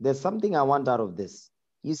back. There's something I want out of this.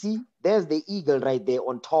 You see, there's the eagle right there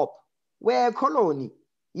on top. Where colony?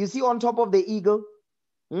 You see on top of the eagle?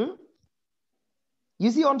 You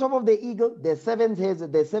see on top of the eagle, the seven heads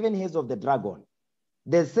of the dragon.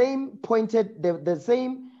 The same pointed, the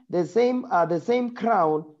same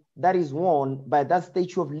crown that is worn by that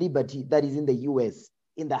Statue of Liberty that is in the US,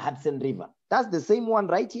 in the Hudson River. That's the same one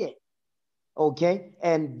right here. Okay,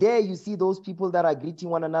 and there you see those people that are greeting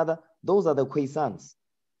one another. Those are the Khoisans,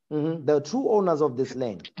 the true owners of this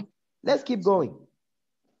land. Let's keep going.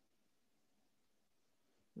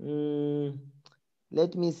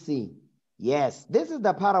 Let me see. Yes, this is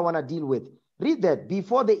the part I want to deal with. Read that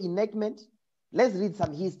before the enactment. Let's read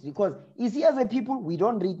some history, because you see, as a people, we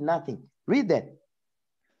don't read nothing. Read that.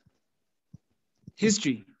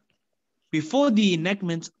 History. Before the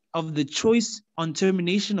enactment of the Choice on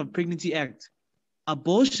Termination of Pregnancy Act,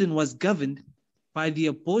 abortion was governed by the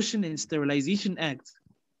Abortion and Sterilization Act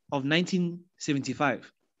of 1975.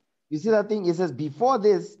 You see that thing? It says before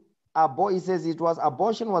this, it says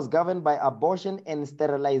abortion was governed by Abortion and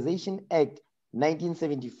Sterilization Act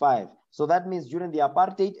 1975. So that means during the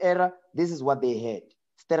apartheid era, this is what they had.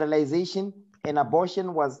 Sterilization and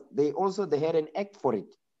abortion they had an act for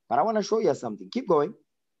it. But I want to show you something. Keep going.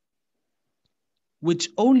 Which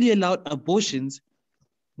only allowed abortions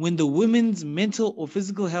when the woman's mental or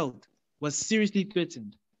physical health was seriously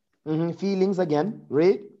threatened. Feelings again.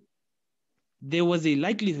 Read. There was a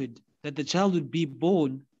likelihood that the child would be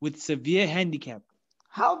born with severe handicap.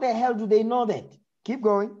 How the hell do they know that? Keep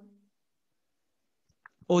going.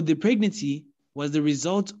 Or the pregnancy was the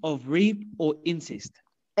result of rape or incest.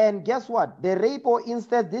 And guess what? The rape or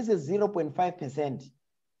incest, this is 0.5%.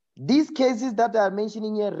 These cases that are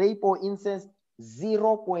mentioning here, rape or incest,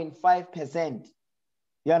 0.5%.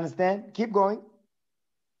 You understand? Keep going.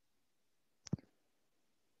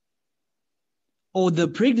 Or the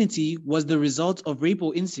pregnancy was the result of rape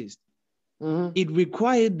or incest. It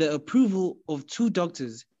required the approval of 2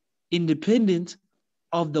 doctors, independent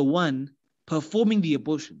of the one performing the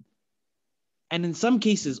abortion, and in some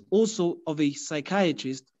cases also of a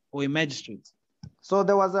psychiatrist or a magistrate. So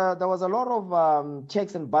there was a lot of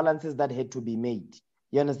checks and balances that had to be made.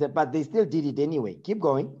 You understand? But they still did it anyway. Keep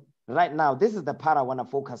going. Right now, this is the part I want to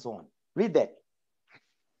focus on. Read that.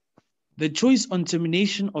 The Choice on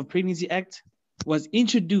Termination of Pregnancy Act was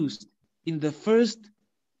introduced in the first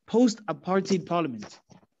post-apartheid parliament.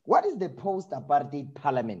 What is the post-apartheid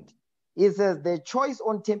parliament? It says the choice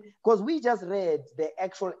on because we just read the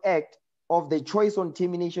actual act of the Choice on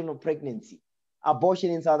Termination of Pregnancy,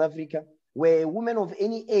 abortion in South Africa, where women of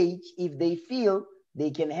any age, if they feel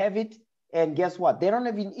they can have it, and guess what? They don't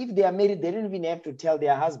even, if they are married, they don't even have to tell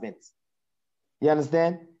their husbands. You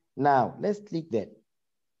understand? Now, let's click that.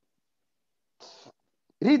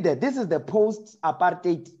 Read that. This is the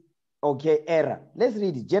post-apartheid, era. Let's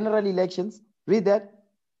read it. General elections. Read that.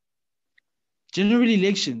 General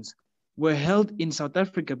elections were held in South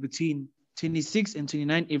Africa between 26 and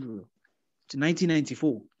 29 April to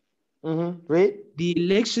 1994. Read. The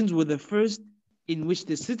elections were the first in which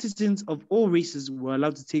the citizens of all races were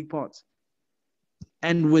allowed to take part,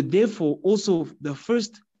 and were therefore also the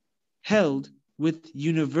first held with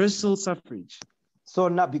universal suffrage. So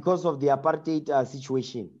now, because of the apartheid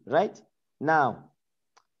situation, right? Now,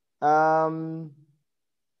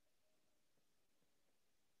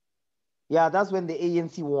 yeah, that's when the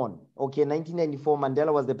ANC won. Okay, 1994,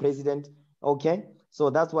 Mandela was the president. Okay, so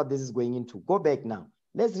that's what this is going into. Go back now.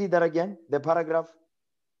 Let's read that again, the paragraph.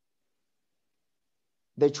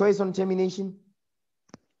 The Choice on Termination.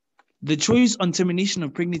 The Choice on Termination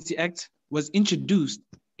of Pregnancy Act was introduced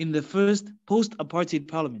in the first post-apartheid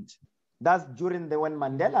parliament. That's during when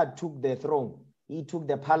Mandela took the throne. He took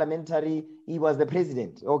the parliamentary, he was the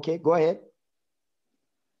president. Okay, go ahead.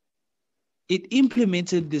 It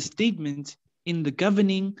implemented the statement in the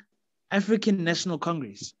governing African National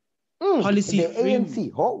Congress. Policy the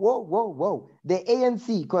ANC. Whoa. The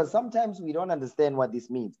ANC, because sometimes we don't understand what this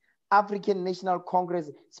means. African National Congress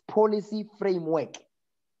policy framework.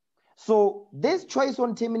 So this Choice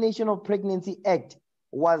on Termination of Pregnancy Act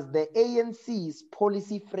was the ANC's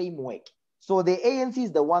policy framework. So the ANC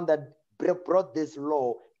is the one that brought this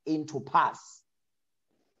law into pass.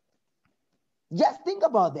 Just think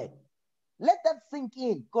about that. Let that sink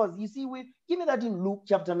in, because you see, give me that in Luke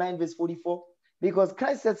chapter 9, verse 44, because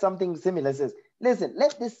Christ said something similar. He says, listen,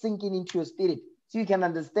 let this sink in into your spirit so you can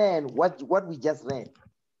understand what we just read.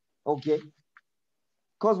 Okay?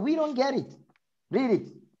 Because we don't get it. Read it.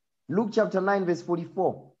 Luke chapter 9, verse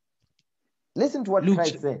 44. Listen to what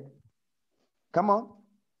Christ said. Come on.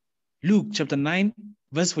 Luke chapter 9,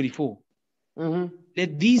 verse 44.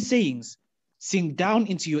 Let these sayings sink down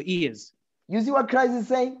into your ears. You see what Christ is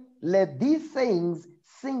saying? Let these sayings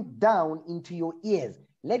sink down into your ears.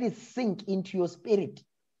 Let it sink into your spirit.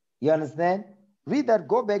 You understand? Read that.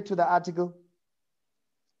 Go back to the article.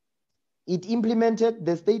 It implemented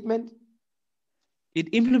the statement. It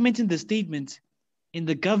implemented the statement in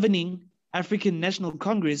the governing African National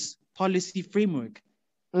Congress policy framework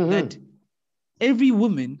that every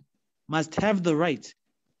woman must have the right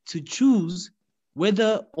to choose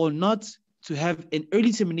whether or not to have an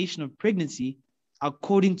early termination of pregnancy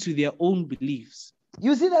according to their own beliefs.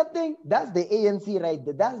 You see that thing? That's the ANC right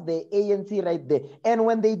there. That's the ANC right there. And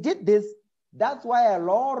when they did this, that's why a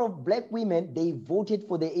lot of black women, they voted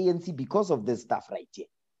for the ANC because of this stuff right here.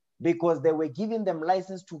 Because they were giving them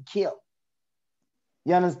license to kill.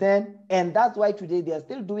 You understand? And that's why today they are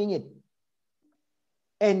still doing it.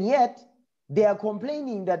 And yet, they are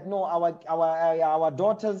complaining that, no, our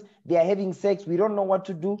daughters, they are having sex. We don't know what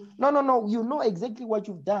to do. No. You know exactly what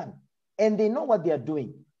you've done. And they know what they are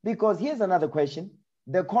doing. Because here's another question.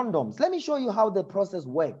 The condoms. Let me show you how the process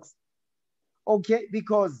works. Okay?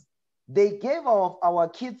 Because they gave our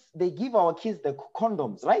kids, give our kids the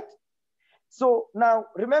condoms, right? So now,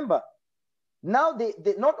 remember, now they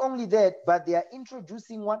not only that, but they are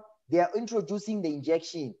introducing what? They are introducing the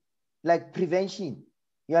injection, like prevention.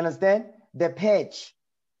 You understand? The patch,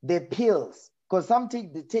 the pills. Because some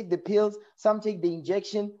take the pills, some take the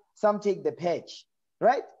injection, some take the patch,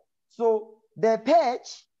 right? So the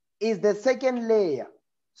patch is the second layer.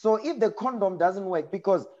 So if the condom doesn't work,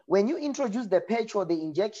 because when you introduce the patch or the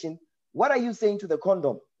injection, what are you saying to the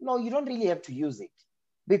condom? No, you don't really have to use it.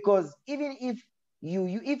 Because even if you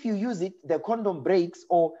use it, the condom breaks,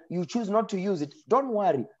 or you choose not to use it, don't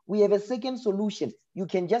worry. We have a second solution. You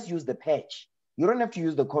can just use the patch. You don't have to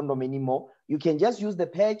use the condom anymore. You can just use the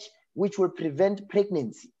patch, which will prevent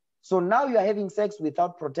pregnancy. So now you're having sex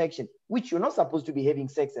without protection, which you're not supposed to be having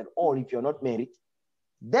sex at all if you're not married.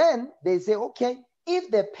 Then they say, okay,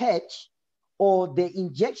 if the patch or the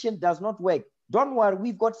injection does not work, don't worry,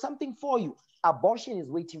 we've got something for you. Abortion is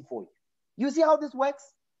waiting for you. You see how this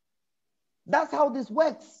works? That's how this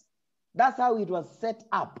works. That's how it was set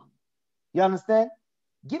up. You understand?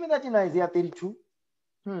 Give me that in Isaiah 32.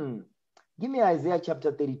 Give me Isaiah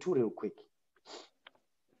chapter 32 real quick.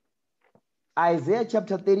 Isaiah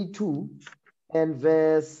chapter 32 and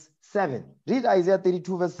verse 7. Read Isaiah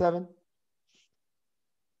 32 verse 7.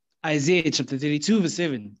 Isaiah chapter 32 verse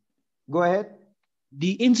 7. Go ahead.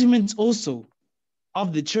 The instruments also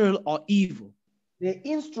of the churl are evil. The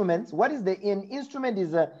instruments, what is the instrument?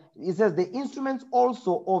 It says the instruments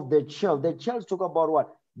also of the churl. The churl talk about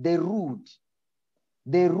what? The root.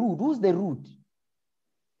 The root. Who's the root?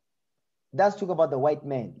 That's talk about the white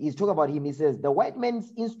man. He's talking about him. He says the white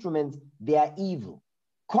man's instruments, they are evil.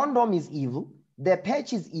 Condom is evil. The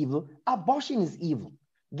patch is evil. Abortion is evil.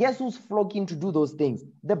 Guess who's flocking to do those things?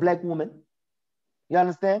 The black woman. You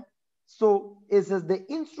understand? So it says the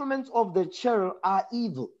instruments of the churl are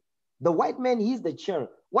evil. The white man, he's the churl.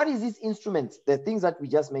 What is his instruments? The things that we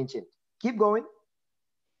just mentioned. Keep going.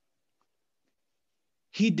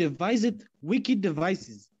 He deviseth wicked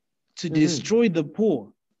devices to destroy the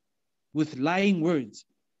poor with lying words.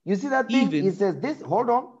 You see that thing? He says this, hold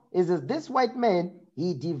on. It says this white man,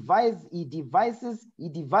 he devises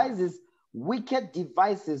wicked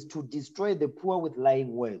devices to destroy the poor with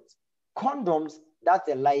lying words. Condoms, that's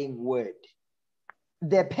a lying word.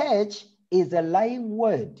 The patch is a lying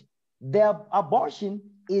word. The abortion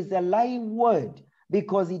is a lying word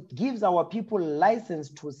because it gives our people license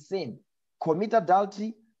to sin, commit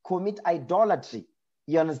adultery, commit idolatry,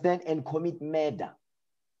 you understand, and commit murder.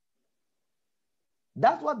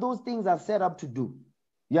 That's what those things are set up to do.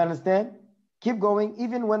 You understand? Keep going.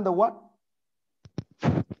 Even when the what?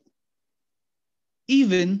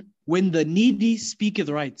 Even when the needy speaketh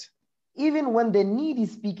right. Even when the needy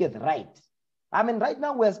speaketh right. I mean, right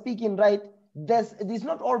now we're speaking right. There's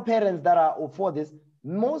not all parents that are for this.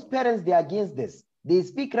 Most parents, they're against this. They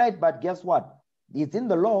speak right, but guess what? It's in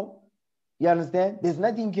the law. You understand? There's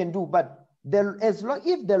nothing you can do. But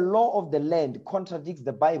if the law of the land contradicts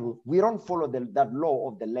the Bible, we don't follow that law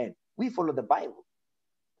of the land. We follow the Bible.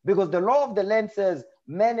 Because the law of the land says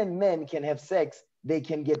men and men can have sex, they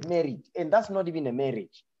can get married. And that's not even a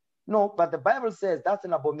marriage. No, but the Bible says that's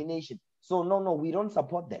an abomination. So no, we don't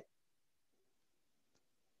support that.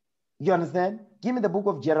 You understand? Give me the book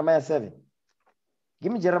of Jeremiah 7.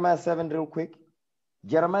 Give me Jeremiah 7 real quick.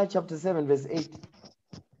 Jeremiah chapter 7, verse 8.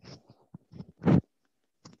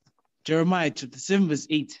 Jeremiah chapter 7, verse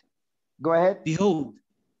 8. Go ahead. Behold,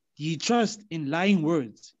 ye trust in lying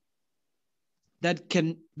words that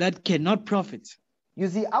cannot profit. You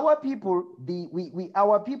see, our people,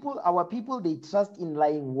 our people, they trust in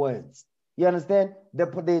lying words. You understand?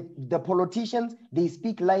 The politicians, they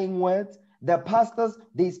speak lying words. The pastors,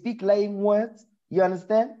 they speak lying words. You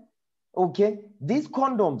understand? Okay. These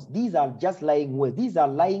condoms, these are just lying words. These are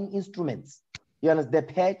lying instruments. You understand?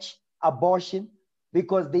 The patch, abortion,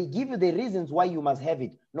 because they give you the reasons why you must have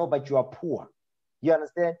it. No, but you are poor. You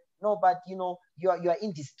understand? No, but you are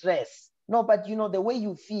in distress. No, but the way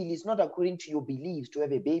you feel is not according to your beliefs to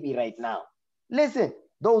have a baby right now. Listen,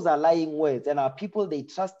 those are lying words, and our people, they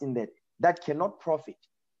trust in that cannot profit.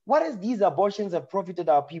 What has these abortions have profited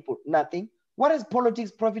our people? Nothing. What has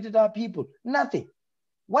politics profited our people? Nothing.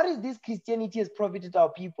 What is this Christianity has profited our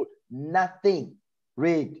people? Nothing.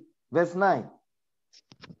 Read verse 9.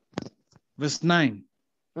 Verse 9.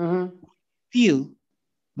 Steal,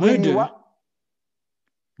 murder.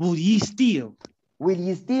 Will ye steal? Will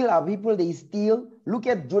ye steal? Our people, they steal. Look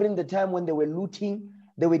at during the time when they were looting,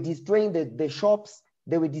 they were destroying the shops,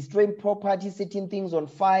 they were destroying property, setting things on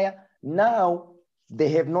fire. Now, they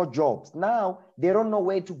have no jobs. Now, they don't know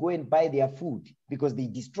where to go and buy their food because they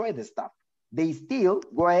destroy the stuff. They steal.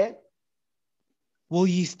 Go ahead. Will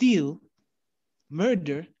ye steal,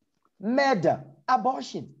 murder? Murder,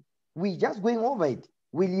 abortion. We just going over it.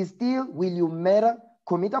 Will you steal? Will you murder?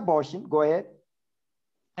 Commit abortion. Go ahead.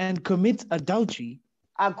 And commit adultery.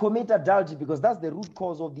 And commit adultery, because that's the root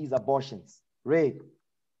cause of these abortions. Read.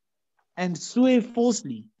 And swear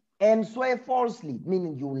falsely. And swear falsely,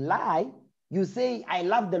 meaning you lie. You say, I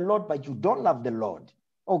love the Lord, but you don't love the Lord.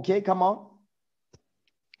 Okay, come on.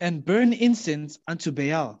 And burn incense unto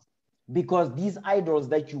Baal. Because these idols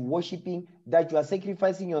that you're worshiping, that you are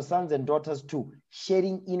sacrificing your sons and daughters to,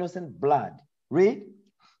 shedding innocent blood. Read.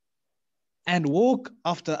 And walk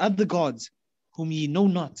after other gods whom ye know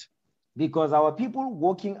not. Because our people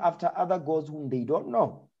walking after other gods whom they don't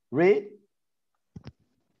know. Read.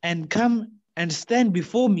 And come and stand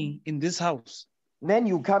before me in this house. Then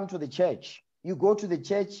you come to the church. You go to the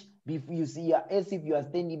church, you see as if you are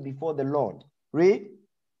standing before the Lord. Read.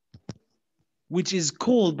 Which is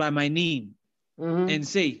called by my name, and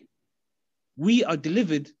say, we are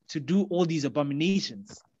delivered to do all these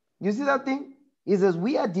abominations. You see that thing? It says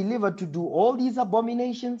we are delivered to do all these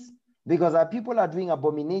abominations because our people are doing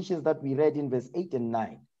abominations that we read in verse 8 and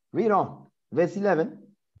 9. Read on. Verse 11.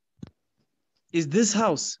 Is this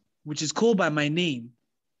house, which is called by my name,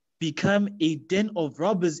 become a den of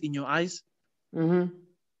robbers in your eyes?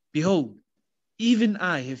 Behold, even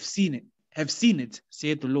I have seen it,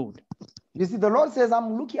 saith the Lord. You see, the Lord says,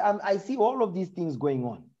 I see all of these things going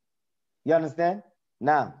on. You understand?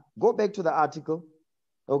 Now, go back to the article.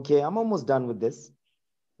 Okay, I'm almost done with this.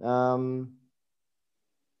 Yeah,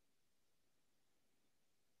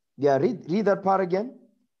 read that part again.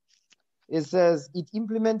 It says, it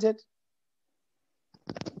implemented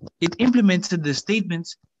the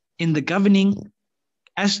statements in the governing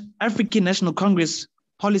African National Congress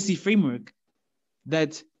policy framework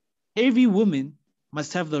that every woman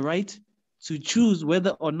must have the right to choose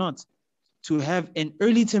whether or not to have an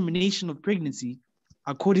early termination of pregnancy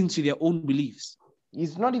according to their own beliefs.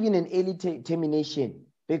 It's not even an early termination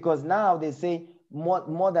because now they say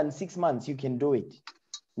more than 6 months you can do it.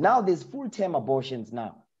 Now there's full-term abortions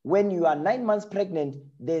now. When you are 9 months pregnant,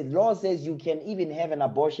 the law says you can even have an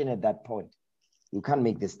abortion at that point. You can't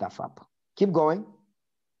make this stuff up. Keep going.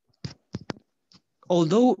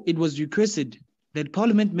 Although it was requested that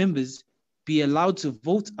parliament members be allowed to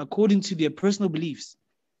vote according to their personal beliefs,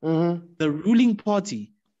 the ruling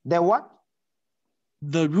party... The what?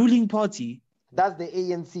 The ruling party... That's the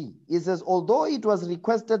ANC. It says, although it was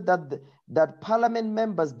requested that parliament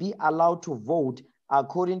members be allowed to vote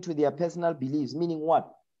according to their personal beliefs, meaning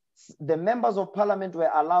what? The members of parliament were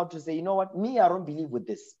allowed to say, you know what, me, I don't believe with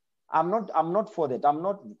this. I'm not for that. I'm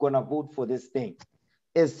not going to vote for this thing.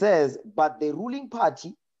 It says, but the ruling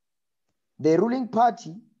party, that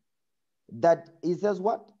it says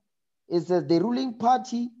what? It says the ruling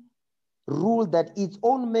party ruled that its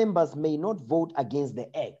own members may not vote against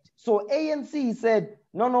the act. So ANC said,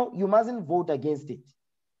 no, no, you mustn't vote against it.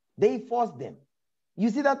 They forced them.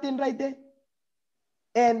 You see that thing right there?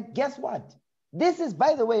 And guess what? This is,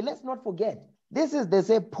 by the way, let's not forget, this is, they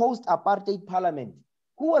say, post-apartheid parliament.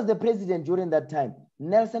 Who was the president during that time?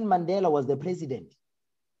 Nelson Mandela was the president.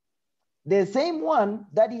 The same one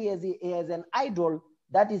that he has an idol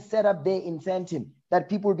that is set up there in Sandton that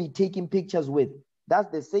people be taking pictures with.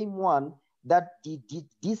 That's the same one that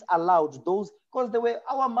disallowed those, because there were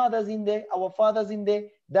our mothers in there, our fathers in there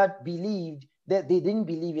that believed that they didn't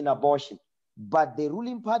believe in abortion. But the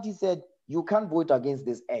ruling party said, you can't vote against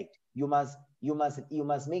this act. You must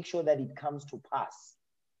make sure that it comes to pass.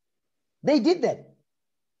 They did that.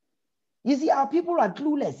 You see, our people are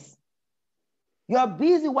clueless. You are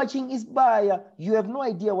busy watching Isbaya. You have no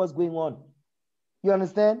idea what's going on. You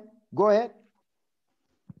understand? Go ahead.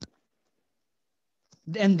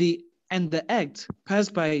 And the act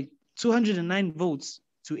passed by 209 votes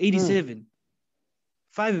to 87.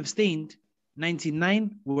 5 abstained,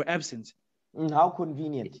 99 were absent. How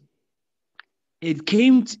convenient. It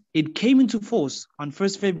came into force on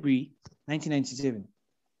 1st February 1997.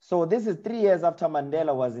 So this is 3 years after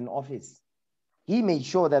Mandela was in office. He made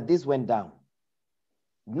sure that this went down.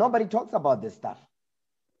 Nobody talks about this stuff.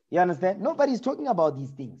 You understand? Nobody's talking about these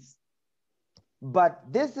things. But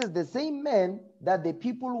this is the same man that the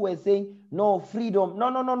people were saying, no freedom.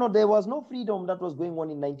 No. There was no freedom that was going on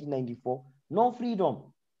in 1994. No freedom.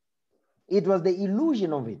 It was the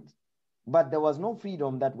illusion of it. But there was no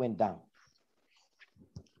freedom that went down.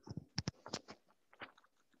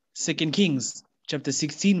 2 Kings chapter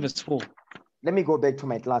 16 verse 4. Let me go back to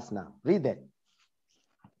my class now. Read that.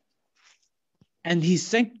 And he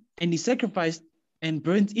sacrificed and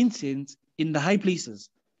burnt incense in the high places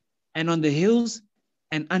and on the hills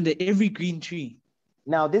and under every green tree.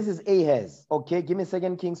 Now this is Ahaz. Okay, give me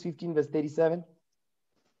 2 Kings 15 verse 37.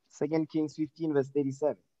 2 Kings 15 verse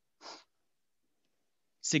 37.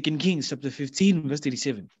 2 Kings chapter 15 verse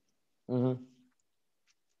 37. Mm-hmm.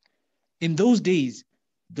 In those days,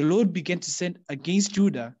 the Lord began to send against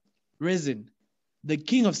Judah Rezin, the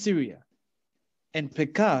king of Syria, and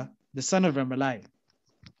Pekah, the son of Remaliah.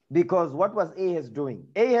 Because what was Ahaz doing?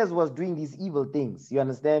 Ahaz was doing these evil things. You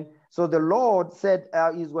understand? So the Lord said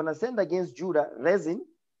he's going to send against Judah Rezin,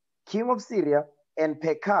 king of Syria, and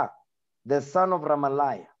Pekah, the son of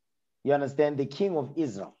Remaliah. You understand? The king of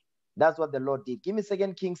Israel. That's what the Lord did. Give me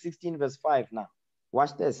 2 Kings 16 verse 5 now.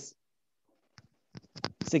 Watch this.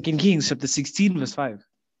 2 Kings chapter 16 verse 5.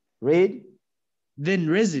 Read. Then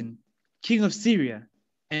Rezin, king of Syria,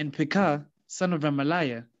 and Pekah, son of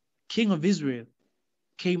Remaliah, king of Israel,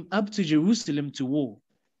 came up to Jerusalem to war,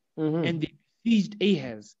 and they besieged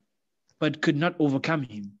Ahaz, but could not overcome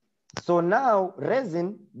him. So now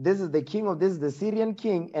Rezin, this is the Syrian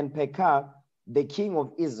king, and Pekah, the king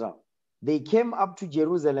of Israel. They came up to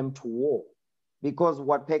Jerusalem to war, because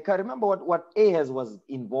what Pekah, remember what Ahaz was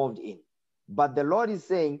involved in. But the Lord is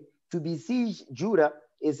saying to besiege Judah,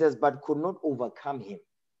 it says, but could not overcome him.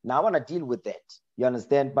 Now I want to deal with that. You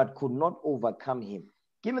understand? But could not overcome him.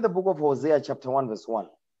 Give me the book of Hosea chapter 1 verse 1.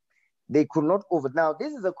 They could not Now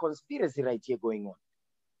this is a conspiracy right here going on.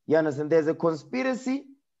 You understand? There's a conspiracy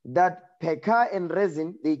that Pekah and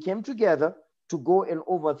Rezin, they came together to go and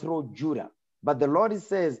overthrow Judah. But the Lord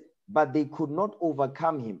says, but they could not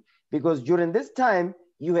overcome him. Because during this time,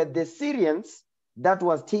 you had the Syrians that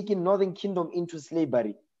was taking Northern Kingdom into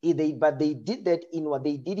slavery. But they did that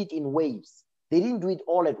they did it in waves. They didn't do it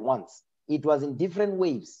all at once. It was in different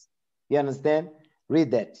waves. You understand? Read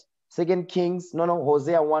that. 2 Kings,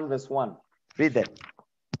 Hosea 1 verse 1. Read that.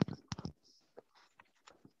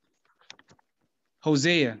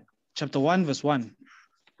 Hosea chapter 1 verse 1.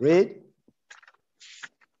 Read.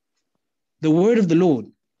 The word of the Lord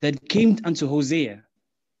that came unto Hosea,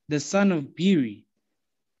 the son of Beeri,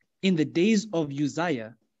 in the days of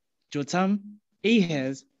Uzziah, Jotham,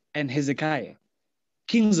 Ahaz, and Hezekiah,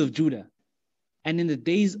 kings of Judah, and in the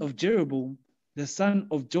days of Jeroboam, the son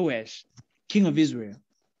of Joash, king of Israel.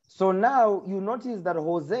 So now you notice that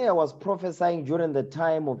Hosea was prophesying during the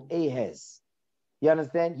time of Ahaz. You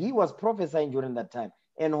understand? He was prophesying during that time.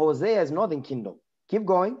 And Hosea is northern kingdom. Keep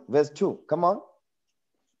going. Verse 2. Come on.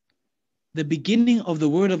 The beginning of the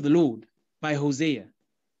word of the Lord by Hosea.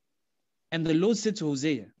 And the Lord said to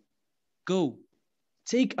Hosea, Go,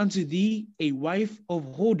 take unto thee a wife of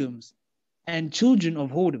whoredoms and children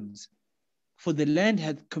of whoredoms, for the land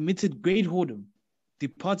hath committed great whoredom,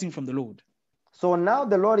 departing from the Lord. So now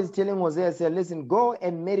the Lord is telling Hosea, say, listen, go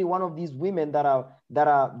and marry one of these women that are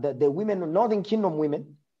the women, northern kingdom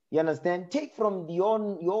women. You understand? Take from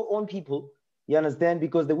your own people. You understand?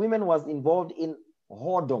 Because the women was involved in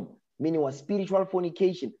whoredom, meaning was spiritual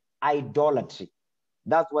fornication. idolatry.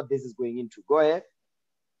 That's what this is going into. Go ahead.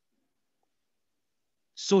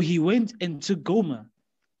 So he went and took Gomer,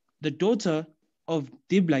 the daughter of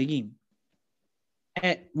Diblaim,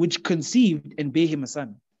 which conceived and bare him a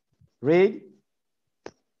son. Read.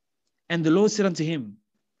 And the Lord said unto him,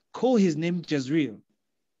 call his name Jezreel,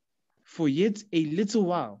 for yet a little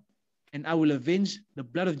while, and I will avenge the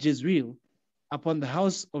blood of Jezreel upon the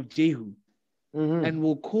house of Jehu, and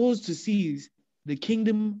will cause to cease the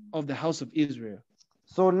kingdom of the house of Israel.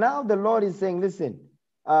 So now the Lord is saying, listen,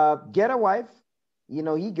 get a wife. You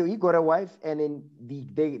know, he got a wife, and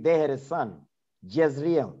they had a son,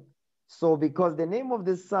 Jezreel. So because the name of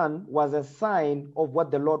this son was a sign of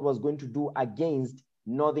what the Lord was going to do against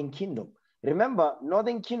Northern Kingdom. Remember,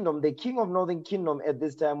 Northern Kingdom, the king of Northern Kingdom at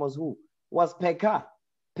this time was who? Was Pekah.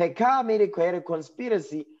 Pekah made a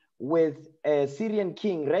conspiracy with a Syrian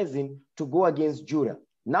king, Rezin, to go against Judah.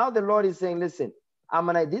 Now the Lord is saying, listen,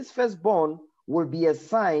 this firstborn will be a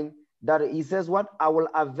sign that he says what? I will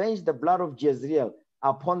avenge the blood of Jezreel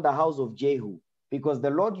upon the house of Jehu, because the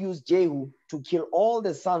Lord used Jehu to kill all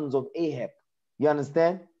the sons of Ahab. You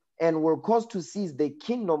understand? And will cause to cease the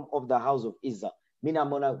kingdom of the house of Israel. Meaning,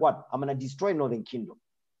 I'm gonna destroy Northern Kingdom.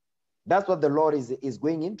 That's what the Lord is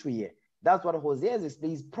going into here. That's what Hosea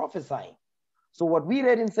is prophesying. So what we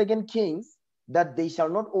read in 2 Kings, that they shall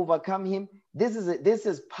not overcome him. This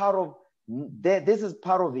is part of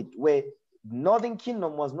it, where Northern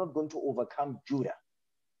Kingdom was not going to overcome Judah.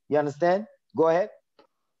 You understand? Go ahead.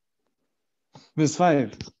 Verse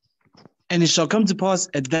 5. And it shall come to pass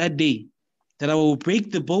at that day that I will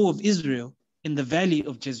break the bow of Israel in the valley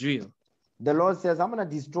of Jezreel. The Lord says, I'm going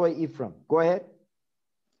to destroy Ephraim. Go ahead.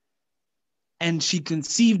 And she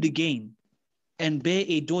conceived again and bare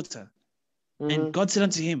a daughter. And God said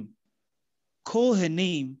unto him, call her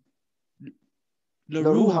name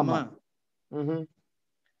Leruhamah.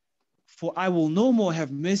 For I will no more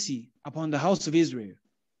have mercy upon the house of Israel,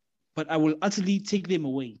 but I will utterly take them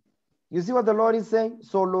away. You see what the Lord is saying?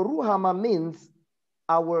 So Leruhamah means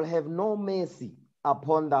I will have no mercy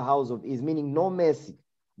upon the house of Israel, meaning no mercy,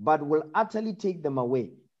 but will utterly take them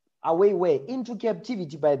away. Away where? Into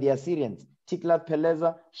captivity by the Assyrians.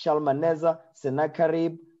 Tiglath-Pileser, Shalmaneser,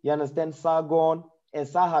 Sennacherib, you understand, Sargon, and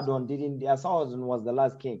Sargon was the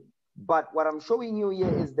last king. But what I'm showing you here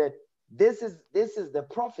is that this is the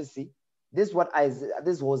prophecy. This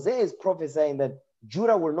Hosea is prophesying that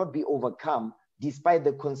Judah will not be overcome despite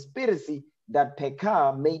the conspiracy that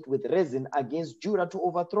Pekah made with Rezin against Judah to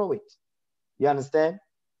overthrow it. You understand?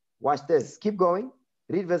 Watch this. Keep going.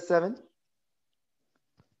 Read verse 7.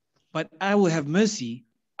 But I will have mercy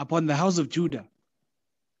upon the house of Judah,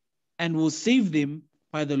 and will save them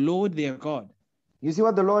by the Lord their God. You see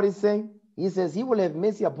what the Lord is saying? He says he will have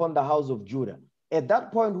mercy upon the house of Judah. At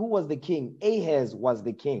that point, who was the king? Ahaz was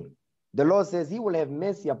the king. The Lord says he will have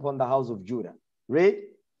mercy upon the house of Judah. Read.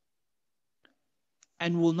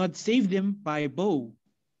 And will not save them by bow,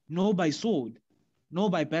 nor by sword, nor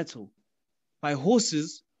by battle, by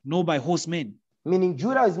horses, nor by horsemen. Meaning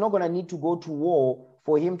Judah is not going to need to go to war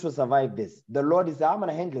for him to survive this. The Lord is, I'm going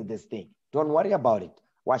to handle this thing. Don't worry about it.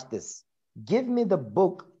 Watch this. Give me the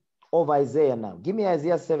book of Isaiah now. Give me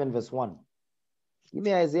Isaiah 7 verse 1. Give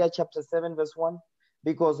me Isaiah chapter 7 verse 1.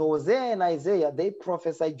 Because Hosea and Isaiah, they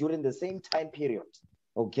prophesied during the same time period.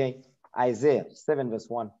 Okay? Isaiah 7 verse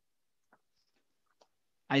 1.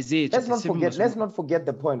 Isaiah let's not forget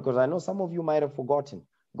the point, because I know some of you might have forgotten.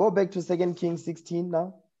 Go back to 2 Kings 16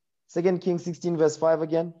 now. 2 Kings 16 verse 5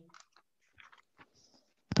 again.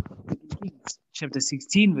 Chapter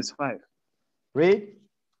 16 verse 5. Read.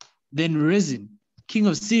 Then Rezin, king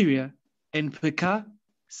of Syria, and Pekah,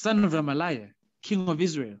 son of Remaliah, king of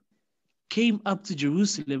Israel, came up to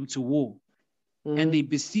Jerusalem to war, and they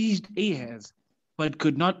besieged Ahaz, but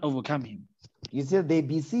could not overcome him. You see, they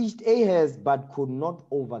besieged Ahaz, but could not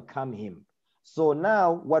overcome him. So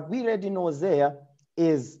now, what we read in Hosea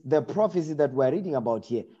is the prophecy that we're reading about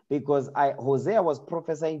here, because Hosea was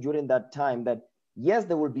prophesying during that time that, yes,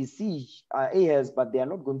 they will besiege Ahaz, but they are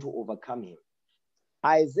not going to overcome him.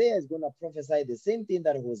 Isaiah is going to prophesy the same thing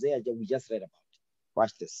that Hosea we just read about.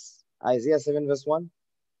 Watch this. Isaiah 7 verse 1.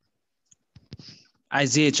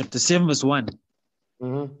 Isaiah chapter 7 verse 1.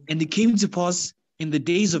 And it came to pass in the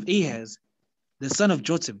days of Ahaz, the son of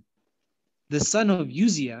Jotham, the son of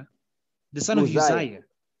Uzziah, the son of Uzziah.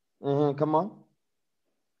 Come on.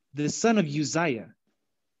 The son of Uzziah,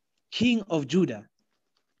 king of Judah,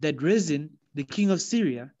 that Rezin, the king of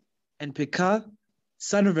Syria, and Pekah,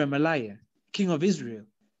 son of Remaliah, king of Israel,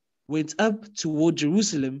 went up toward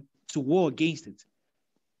Jerusalem to war against it,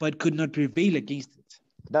 but could not prevail against it.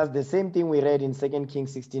 That's the same thing we read in 2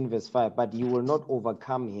 Kings 16 verse 5. But you will not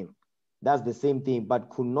overcome him. That's the same thing, but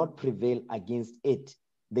could not prevail against it.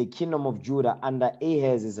 The kingdom of Judah under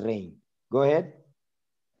Ahaz's reign. Go ahead.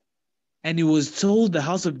 And he was told the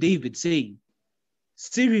house of David, saying,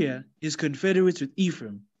 Syria is confederate with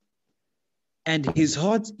Ephraim, and his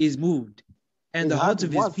heart is moved, and the heart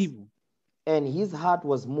of his people. And his heart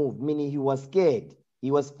was moved, meaning he was scared.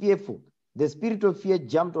 He was fearful. The spirit of fear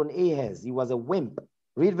jumped on Ahaz. He was a wimp.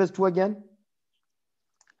 Read verse 2 again.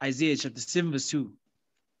 Isaiah chapter 7 verse 2.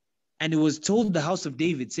 And it was told the house of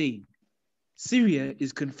David, saying, Syria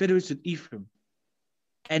is confederate with Ephraim,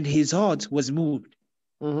 and his heart was moved,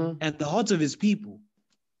 and the heart of his people,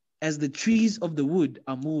 as the trees of the wood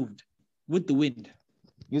are moved with the wind.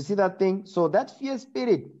 You see that thing? So that fear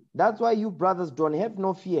spirit, that's why you brothers don't have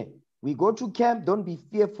no fear. We go to camp, don't be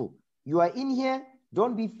fearful. You are in here,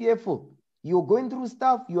 don't be fearful. You're going through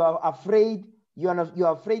stuff, you are afraid. You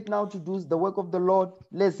are afraid now to do the work of the Lord.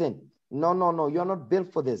 Listen, no, you're not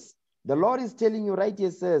built for this. The Lord is telling you right here,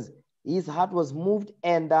 says, his heart was moved,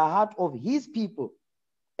 and the heart of his people,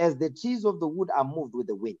 as the trees of the wood are moved with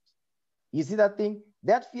the wind. You see that thing?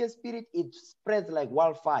 That fear spirit, it spreads like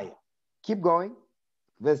wildfire. Keep going.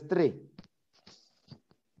 Verse 3.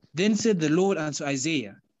 Then said the Lord unto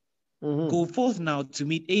Isaiah, Go forth now to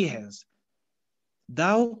meet Ahaz,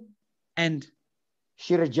 thou and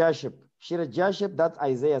Shirajashib. Shirajashib, that's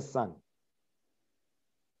Isaiah's son.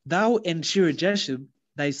 Thou and Shirajashib,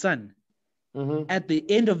 thy son, at the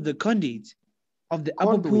end of the conduit of the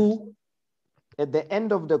upper pool. At the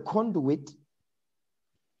end of the conduit.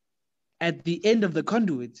 At the end of the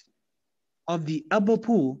conduit of the upper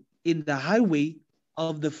pool in the highway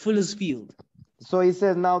of the fuller's field. So he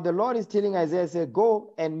says, now the Lord is telling Isaiah, said,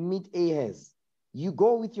 go and meet Ahaz. You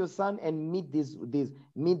go with your son and meet this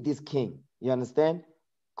king. You understand?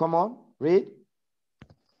 Come on, read.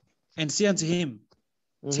 And say unto him,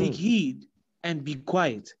 Take heed and be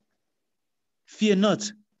quiet. Fear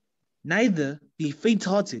not, neither be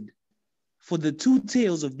faint-hearted, for the two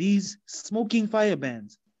tails of these smoking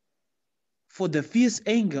firebrands, for the fierce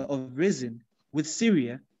anger of Rezin with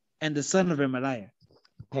Syria and the son of Remaliah.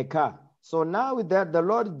 Pekah. So now with that, the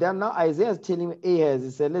Lord, then now Isaiah is telling Ahaz,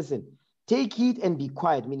 he said, listen, take heed and be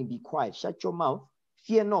quiet, meaning be quiet. Shut your mouth.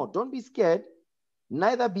 Fear not. Don't be scared.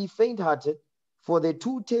 Neither be faint-hearted, for the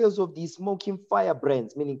two tails of these smoking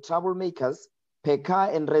firebrands, meaning troublemakers,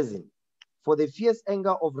 Pekah and Rezin, for the fierce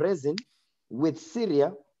anger of Rezin with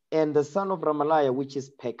Syria and the son of Remaliah, which is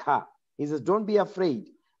Pekah. He says, don't be afraid,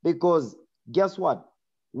 because guess what?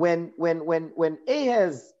 When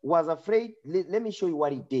Ahaz was afraid, let me show you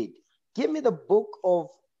what he did. Give me 2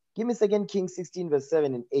 Kings 16, verse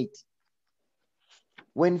 7 and 8.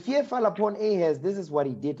 When fear fell upon Ahaz, this is what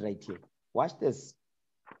he did right here. Watch this.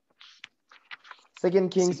 2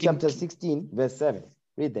 Kings chapter 16, verse 7.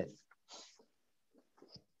 Read that.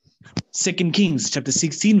 2 Kings chapter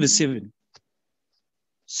 16, verse 7.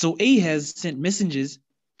 So Ahaz sent messengers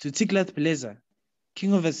to Tiglath-Pileser,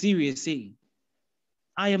 king of Assyria, saying,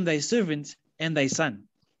 I am thy servant and thy son.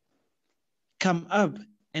 Come up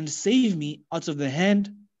and save me out of the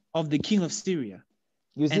hand of the king of Syria.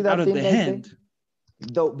 You see and that out of thing the right hand. there?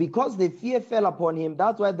 Though, because the fear fell upon him,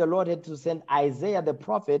 that's why the Lord had to send Isaiah the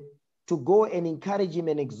prophet to go and encourage him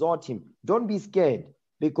and exhort him. Don't be scared,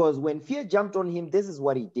 because when fear jumped on him, this is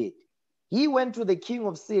what he did. He went to the king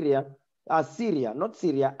of Assyria,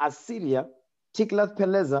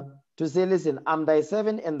 Tiglath-Pileser, to say, listen, I'm thy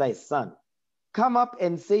servant and thy son. Come up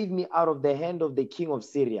and save me out of the hand of the king of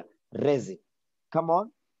Syria, Rezin. Come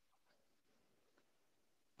on.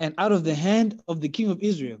 And out of the hand of the king of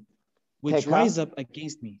Israel, which Pekah. rise up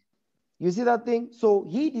against me. You see that thing? So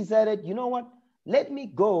he decided, you know what? Let me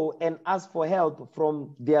go and ask for help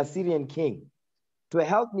from the Assyrian king to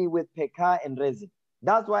help me with Pekah and Rezin.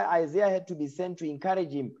 That's why Isaiah had to be sent to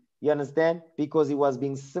encourage him. You understand? Because he was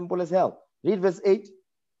being simple as hell. Read verse 8.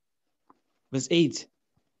 Verse 8.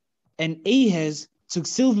 And Ahaz took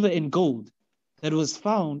silver and gold that was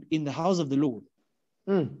found in the house of the Lord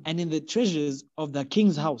and in the treasures of the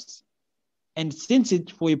king's house, and sent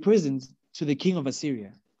it for a present to the king of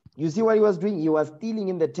Assyria. You see what he was doing? He was stealing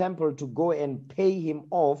in the temple to go and pay him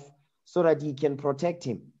off so that he can protect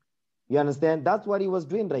him. You understand? That's what he was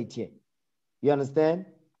doing right here. You understand?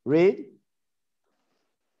 Read.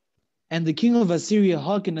 And the king of Assyria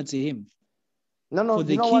hearkened unto him. No, For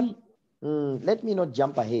the you know king... what? Let me not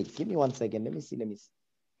jump ahead. Give me 1 second. Let me see.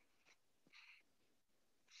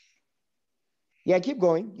 Yeah, keep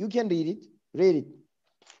going. You can read it. Read it.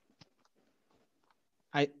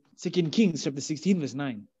 2 Kings chapter 16, verse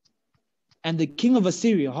 9. And the king of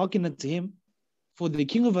Assyria hearkened unto him, for the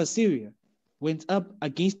king of Assyria went up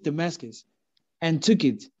against Damascus and took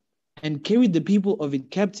it and carried the people of it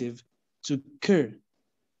captive to Kir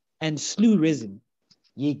and slew Rezin.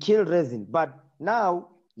 Ye killed Rezin. But now,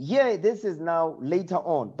 here, this is now later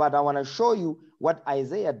on. But I want to show you what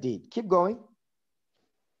Isaiah did. Keep going.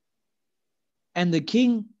 And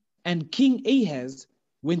King Ahaz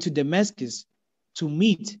went to Damascus to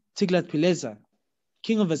meet Tiglath-Pileser,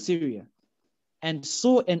 king of Assyria, and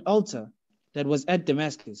saw an altar that was at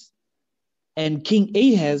Damascus. And King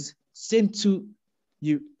Ahaz sent to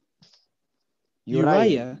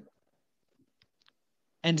Uriah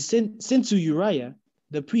and sent to Uriah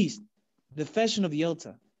the priest the fashion of the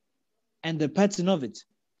altar and the pattern of it,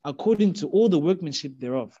 according to all the workmanship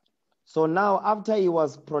thereof. So now, after he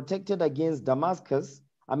was protected against Damascus,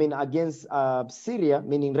 against Syria,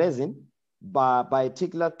 meaning Rezin, by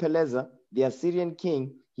Tiglath-Pileser, the Assyrian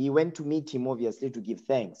king, he went to meet him, obviously, to give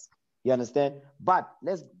thanks. You understand? But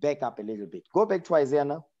let's back up a little bit. Go back to Isaiah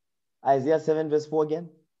now. Isaiah 7 verse 4 again.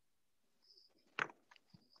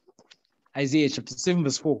 Isaiah chapter 7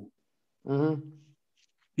 verse 4. Mm-hmm.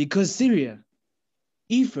 Because Syria,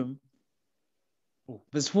 Ephraim,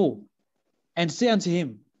 verse 4, and say unto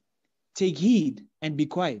him, take heed and be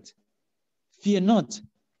quiet. Fear not,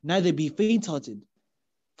 neither be faint-hearted.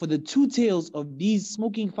 For the two tails of these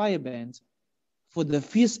smoking firebands, for the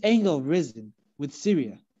fierce anger of Rezin with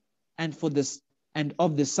Syria, and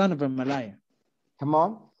of the son of Remaliah. Come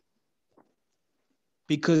on.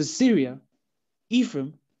 Because Syria,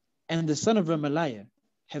 Ephraim, and the son of Remaliah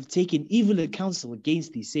have taken evil counsel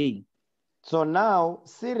against thee, saying. So now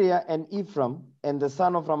Syria and Ephraim and the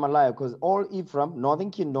son of Remaliah, because all Ephraim, northern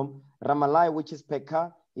kingdom, Remaliah, which is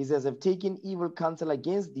Pekah, he says, have taken evil counsel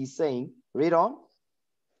against thee, saying, read on.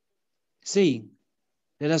 Saying,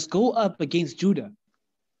 let us go up against Judah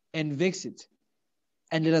and vex it,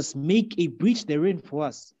 and let us make a breach therein for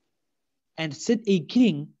us, and set a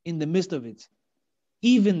king in the midst of it,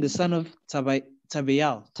 even the son of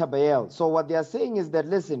Tabeal. So what they are saying is that,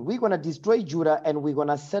 listen, we're going to destroy Judah and we're going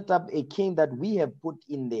to set up a king that we have put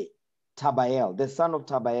in there, Tabeal, the son of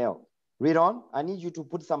Tabeal. Read on. I need you to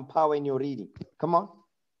put some power in your reading. Come on.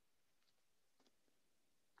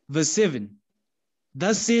 Verse 7.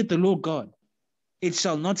 Thus saith the Lord God, it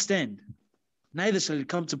shall not stand, neither shall it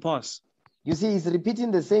come to pass. You see, he's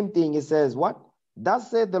repeating the same thing. He says, what?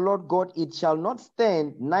 Thus saith the Lord God, it shall not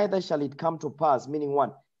stand, neither shall it come to pass. Meaning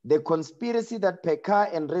what? The conspiracy that Pekah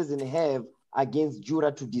and Rezin have against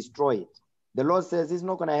Judah to destroy it. The Lord says it's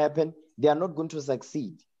not going to happen. They are not going to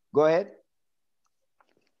succeed. Go ahead.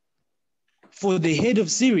 For the head of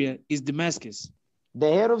Syria is Damascus. The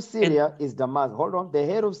head of Syria is Damascus. Hold on. The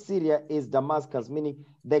head of Syria is Damascus, meaning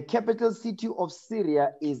the capital city of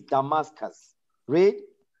Syria is Damascus. Read.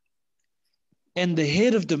 And the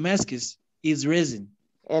head of Damascus is Rezin.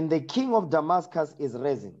 And the king of Damascus is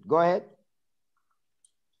Rezin. Go ahead.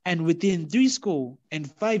 And within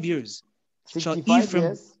 65 years, 65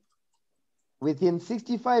 years. Within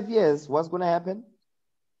 65 years, what's going to happen?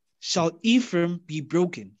 Shall Ephraim be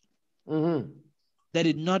broken, mm-hmm. that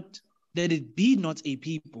it be not a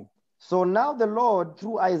people. So now the Lord,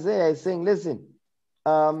 through Isaiah, is saying, listen,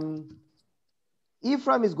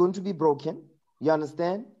 Ephraim is going to be broken, you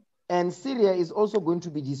understand? And Syria is also going to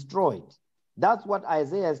be destroyed. That's what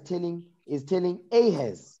Isaiah is telling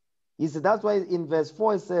Ahaz. He said, that's why in verse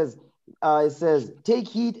 4 it says, take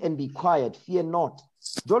heed and be quiet, fear not.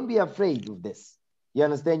 Don't be afraid of this. You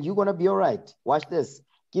understand? You're going to be all right. Watch this.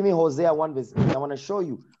 Give me Hosea 1 verse 8. I want to show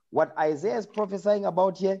you what Isaiah is prophesying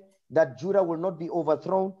about here, that Judah will not be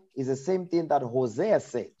overthrown, is the same thing that Hosea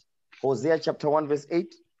said. Hosea chapter 1 verse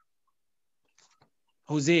 8.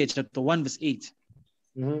 Hosea chapter 1 verse 8.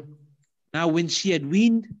 Mm-hmm. Now when she had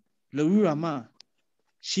weaned Lo-ruhamah,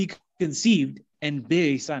 she conceived and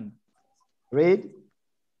bare a son. Read.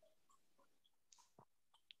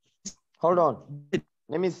 Hold on.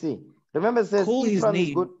 Let me see. Remember, it says Ephraim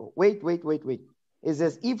is good. Wait. It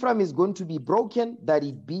says Ephraim is going to be broken, that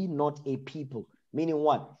it be not a people. Meaning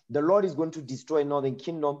what? The Lord is going to destroy northern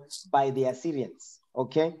kingdom by the Assyrians.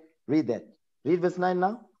 Okay? Read that. Read verse 9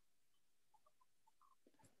 now.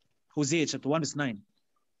 Hosea chapter 1 verse 9.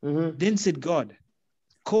 Mm-hmm. Then said God,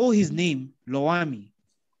 call his name Lo-ami,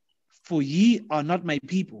 for ye are not my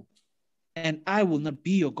people, and I will not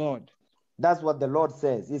be your God. That's what the Lord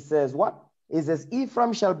says. He says what? It says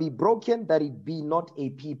Ephraim shall be broken, that it be not a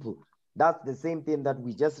people. That's the same thing that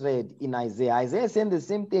we just read in Isaiah. Isaiah is saying the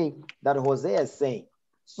same thing that Hosea is saying.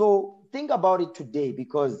 So think about it today,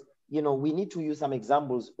 because we need to use some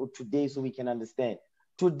examples today so we can understand.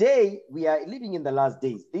 Today, we are living in the last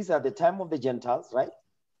days. These are the time of the Gentiles, right?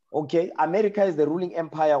 Okay, America is the ruling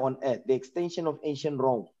empire on earth, the extension of ancient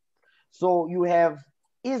Rome. So you have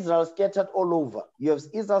Israel scattered all over. You have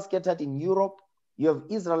Israel scattered in Europe. You have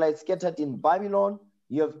Israelites scattered in Babylon.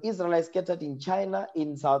 You have Israelites scattered in China,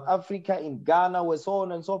 in South Africa, in Ghana, and so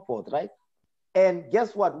on and so forth, right? And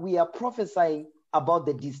guess what? We are prophesying about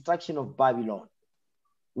the destruction of Babylon.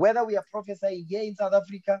 Whether we are prophesying here in South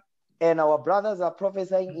Africa, and our brothers are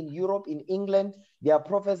prophesying in Europe, in England, they are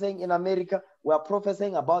prophesying in America, we are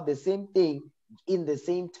prophesying about the same thing in the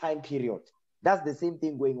same time period. That's the same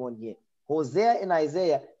thing going on here. Hosea and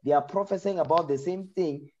Isaiah, they are prophesying about the same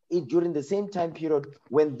thing during the same time period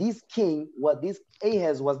when this king, this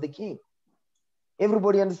Ahaz was the king.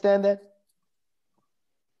 Everybody understand that?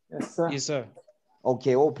 Yes, sir. Yes, sir.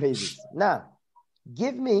 Okay, all praises. Now,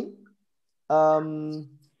 give me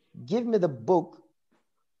the book.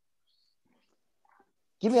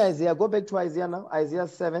 Give me Isaiah. Go back to Isaiah now. Isaiah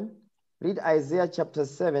 7. Read Isaiah chapter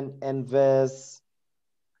 7 and verse,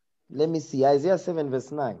 let me see, Isaiah 7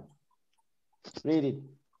 verse 9. Read it.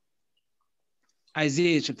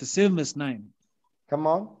 Isaiah chapter 7 verse 9. Come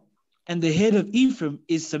on. And the head of Ephraim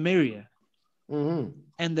is Samaria. Mm-hmm.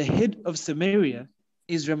 And the head of Samaria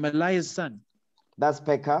is Remaliah's son. That's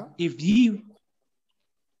Pekah. If ye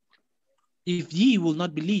will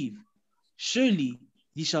not believe, surely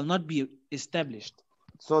ye shall not be established.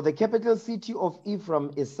 So the capital city of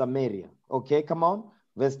Ephraim is Samaria. Okay, come on.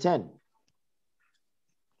 Verse 10.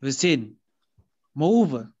 Verse 10.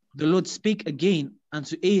 Moreover, the Lord spake again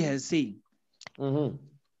unto Ahaz, saying, Mm-hmm.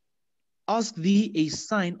 Ask thee a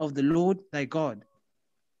sign of the Lord thy God.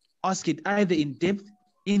 Ask it either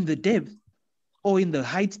in the depth, or in the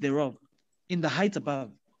height thereof, in the height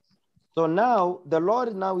above. So now the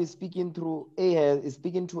Lord now is speaking through Ahaz,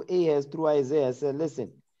 through Isaiah. Said,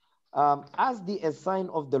 listen, ask thee a sign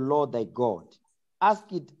of the Lord thy God.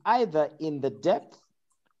 Ask it either in the depth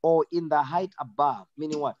or in the height above.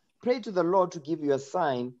 Meaning what? Pray to the Lord to give you a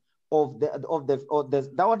sign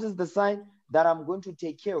what is the sign? That I'm going to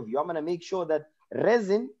take care of you. I'm going to make sure that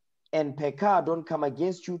Rezin and Pekah don't come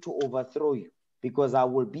against you to overthrow you, because I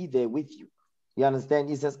will be there with you. You understand?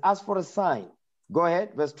 He says, ask for a sign. Go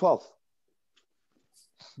ahead, verse 12.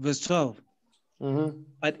 Verse 12. Mm-hmm.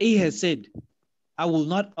 But Ahaz said, I will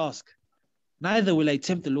not ask, neither will I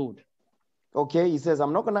tempt the Lord. Okay, he says,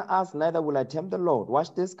 I'm not going to ask, neither will I tempt the Lord.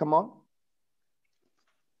 Watch this, come on.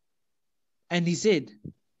 And he said,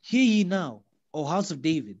 hear ye now, O house of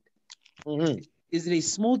David. Mm-hmm. Is it a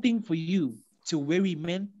small thing for you to weary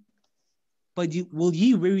men? But will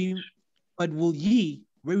ye weary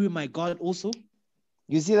my God also?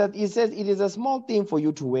 You see that he says it is a small thing for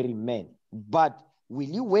you to weary men, but will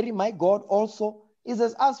you weary my God also? He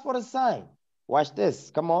says, ask for a sign. Watch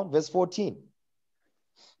this. Come on, verse 14.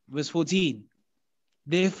 Verse 14.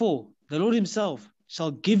 Therefore, the Lord himself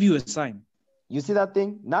shall give you a sign. You see that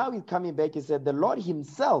thing? Now he's coming back. He said, the Lord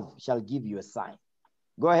himself shall give you a sign.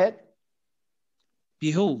 Go ahead.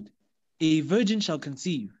 Behold, a virgin shall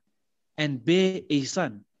conceive and bear a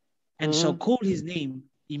son, and shall call his name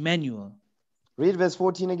Emmanuel. Read verse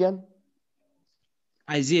 14 again.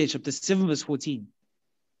 Isaiah chapter 7 verse 14.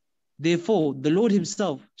 Therefore, the Lord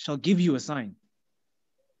himself shall give you a sign.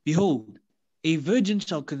 Behold, a virgin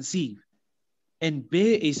shall conceive and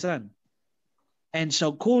bear a son, and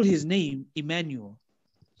shall call his name Emmanuel.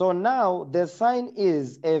 So now the sign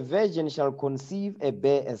is a virgin shall conceive and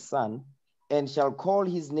bear a son, and shall call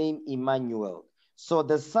his name Emmanuel. So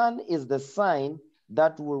the son is the sign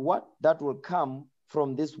that will what? That will come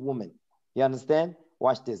from this woman. You understand?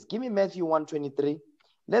 Watch this. Give me Matthew 1:23.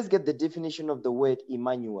 Let's get the definition of the word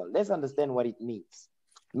Emmanuel. Let's understand what it means.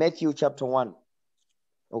 Matthew chapter 1.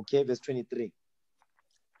 Okay, verse 23.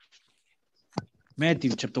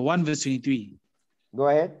 Matthew chapter 1 verse 23. Go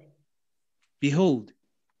ahead. Behold,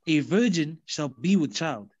 a virgin shall be with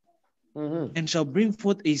child, and shall bring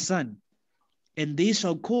forth a son, and they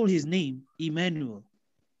shall call his name Emmanuel,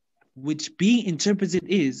 which being interpreted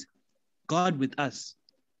is God with us.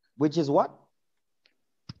 Which is what?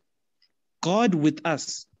 God with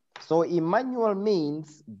us. So Emmanuel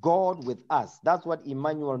means God with us. That's what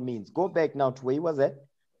Emmanuel means. Go back now to where he was at.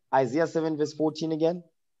 Isaiah 7 verse 14 again.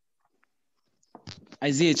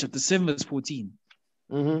 Isaiah chapter 7 verse 14.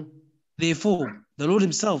 Therefore, the Lord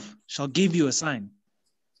himself shall give you a sign.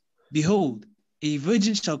 Behold, a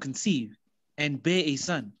virgin shall conceive and bear a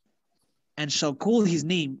son, and shall call his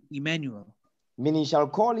name Emmanuel. Meaning shall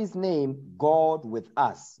call his name God with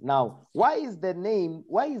us. Now, why is the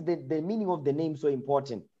meaning of the name so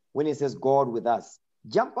important when it says God with us?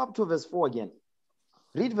 Jump up to verse 4 again.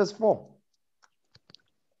 Read verse 4.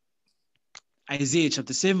 Isaiah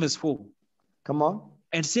chapter 7 verse 4. Come on.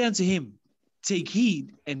 And say unto him, take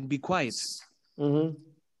heed and be quiet.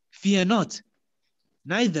 Fear not,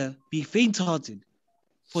 Neither be faint-hearted,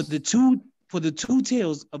 for the two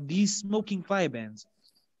tails of these smoking firebands,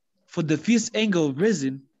 for the fierce anger of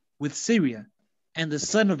Rezin with Syria and the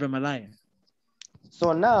son of Remaliah.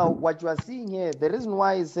 So now what you are seeing here, the reason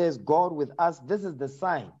why it says God with us, this is the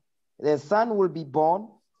sign. The son will be born,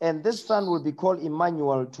 and this son will be called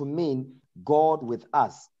Emmanuel, to mean God with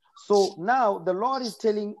us. So now the Lord is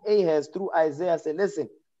telling Ahaz through Isaiah, say, listen,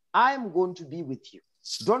 I'm going to be with you.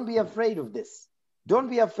 Don't be afraid of this. Don't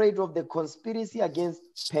be afraid of the conspiracy against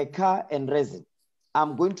Pekah and Rezin.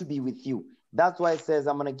 I'm going to be with you. That's why it says,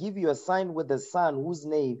 I'm going to give you a sign with the son whose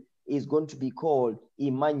name is going to be called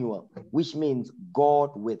Emmanuel, which means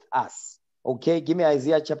God with us. Okay, give me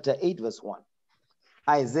Isaiah chapter 8, verse 1.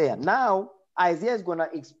 Isaiah. Now, Isaiah is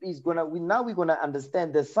now we're gonna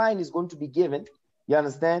understand the sign is going to be given. You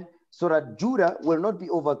understand? So that Judah will not be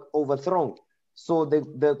overthrown. So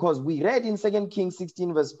because we read in 2 Kings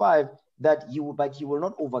 16, verse 5, that he will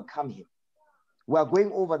not overcome him. We are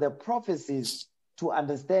going over the prophecies to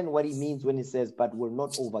understand what he means when he says, but will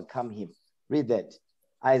not overcome him. Read that.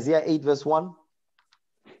 Isaiah 8, verse 1.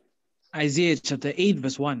 Isaiah chapter 8,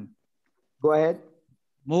 verse 1. Go ahead.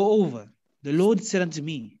 Moreover, the Lord said unto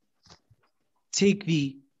me, take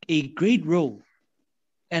thee a great roll,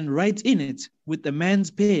 and write in it with a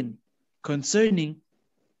man's pen concerning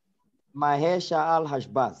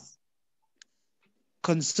Maher-Shalal-Hashbaz.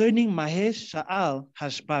 Concerning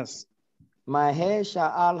Maher-Shalal-Hashbaz.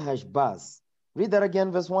 Maher-Shalal-Hashbaz. Read that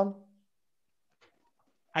again, verse 1.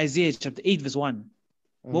 Isaiah chapter 8, verse 1.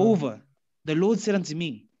 Moreover, the Lord said unto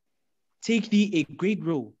me, take thee a great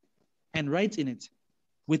roll, and write in it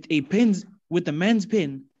with a man's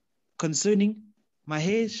pen concerning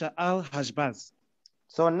Maher-Shalal-Hashbaz.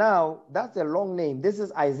 So now that's a long name. This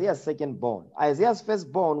is Isaiah's second born. Isaiah's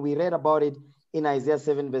first born, we read about it in Isaiah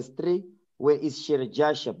 7, verse 3, where is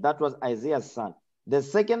Shear-Jashub. That was Isaiah's son. The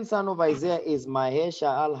second son of Isaiah is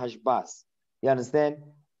Maher-Shalal-Hashbaz. You understand?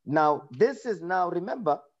 Now, this is now,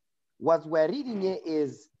 remember, what we're reading here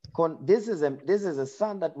is, this is a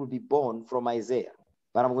son that will be born from Isaiah.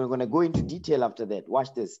 But I'm going to go into detail after that.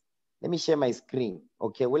 Watch this. Let me share my screen.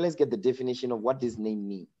 Okay, well, let's get the definition of what this name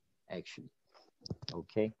means, actually.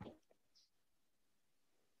 Okay.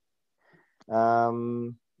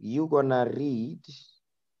 You're going to read.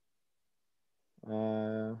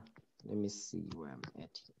 Let me see where I'm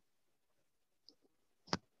at here.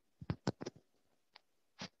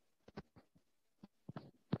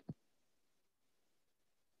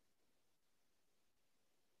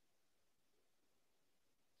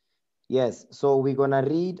 Yes, so we're gonna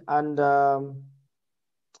read under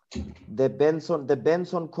the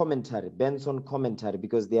Benson commentary,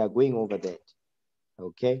 because they are going over that.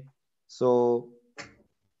 Okay, so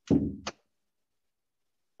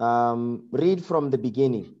read from the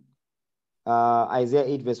beginning. Isaiah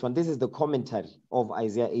 8, verse 1. This is the commentary of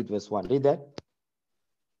Isaiah 8, verse 1. Read that.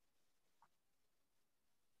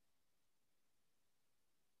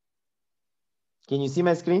 Can you see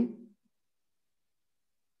my screen?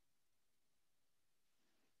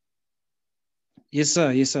 Yes,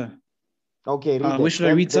 sir. Yes, sir. Okay, read that. Where should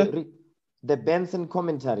I read, sir? The Benson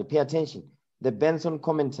commentary. Pay attention. The Benson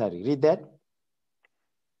commentary. Read that.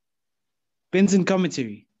 Benson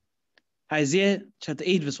commentary. Isaiah chapter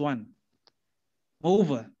 8, verse 1.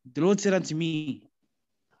 Moreover, the Lord said unto me,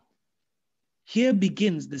 here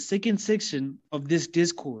begins the second section of this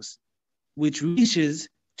discourse, which reaches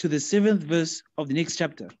to the 7th verse of the next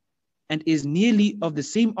chapter, and is nearly of the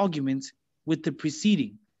same argument with the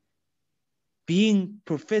preceding, being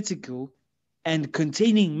prophetical and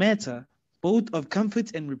containing matter both of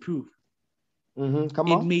comfort and reproof. Come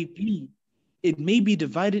on. It may be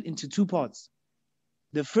divided into two parts.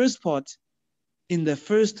 The first part, in the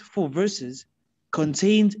first 4 verses,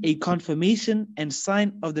 contains a confirmation and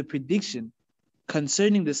sign of the prediction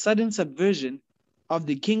concerning the sudden subversion of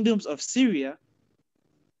the kingdoms of Syria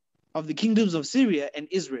and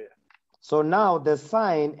Israel. So now the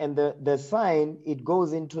sign and the sign, it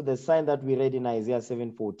goes into the sign that we read in Isaiah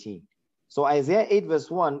 7:14. So Isaiah 8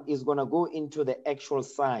 verse 1 is going to go into the actual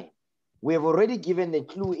sign. We have already given the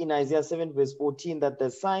clue in Isaiah 7 verse 14 that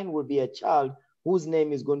the sign will be a child whose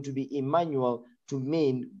name is going to be Emmanuel, to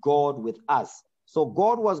mean God with us. So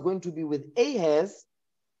God was going to be with Ahaz,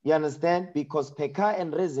 you understand, because Pekah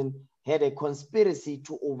and Rezin had a conspiracy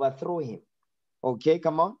to overthrow him. Okay,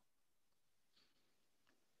 come on.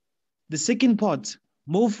 The second part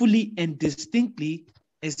more fully and distinctly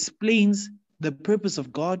explains the purpose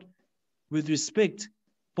of God with respect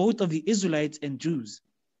both of the Israelites and Jews.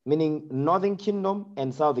 Meaning northern kingdom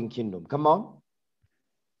and southern kingdom. Come on.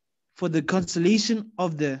 For the consolation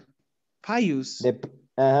of the pious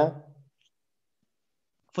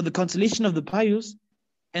for the consolation of the pious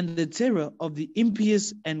and the terror of the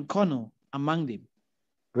impious and carnal among them.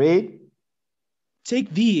 Read.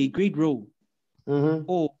 Take thee a great roll, Mm-hmm.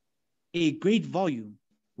 or a great volume.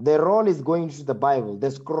 The roll is going to the Bible, the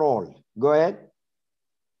scroll. Go ahead.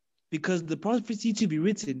 Because the prophecy to be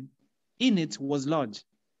written in it was large,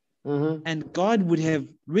 Mm-hmm. and God would have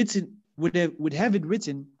it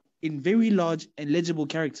written in very large and legible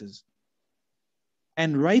characters,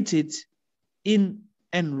 and write in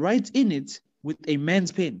it with a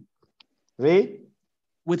man's pen. Read.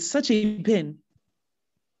 With such a pen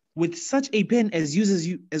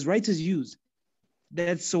as writers use,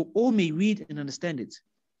 that so all may read and understand it.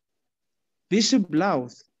 Bishop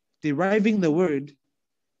Louth, deriving the word,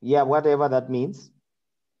 Yeah, whatever that means,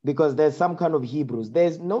 because there's some kind of Hebrews.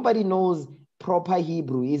 There's nobody knows proper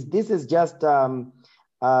Hebrew. This is just the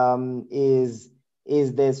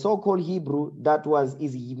so-called Hebrew that was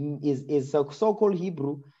is a so-called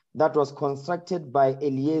Hebrew that was constructed by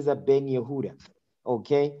Eliezer ben Yehuda.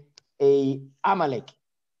 Okay, a Amalek.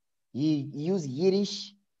 He used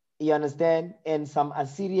Yiddish, you understand, and some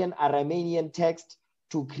Assyrian Aramean text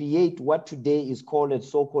to create what today is called a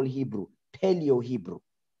so-called Hebrew, Paleo Hebrew.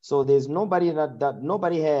 So there's nobody that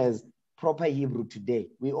nobody has proper Hebrew today.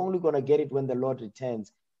 We're only going to get it when the Lord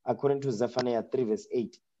returns, according to Zephaniah 3 verse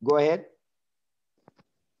 8. Go ahead.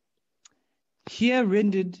 Here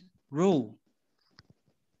rendered roll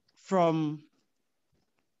from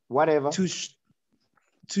whatever to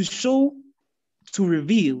show, to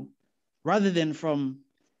reveal, rather than from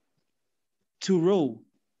to roll.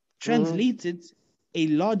 Translated a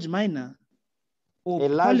large minor or a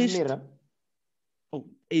large mirror.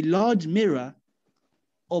 A large mirror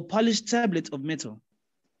or polished tablet of metal,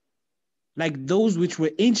 like those which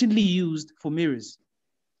were anciently used for mirrors,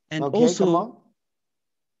 and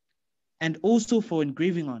also for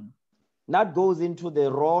engraving on. That goes into the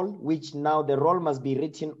roll, which now the roll must be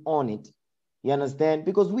written on it. You understand?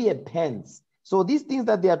 Because we have pens. So these things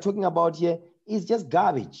that they are talking about here is just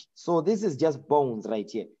garbage. So this is just bones right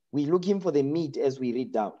here. We're looking for the meat as we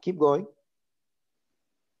read down. Keep going.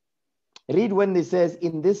 Read when it says,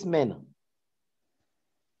 in this manner.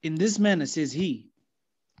 In this manner, says he,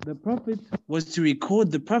 the prophet was to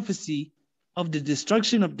record the prophecy of the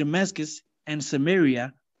destruction of Damascus and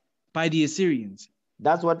Samaria by the Assyrians.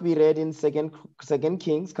 That's what we read in Second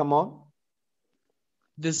Kings. Come on.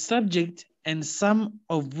 The subject and sum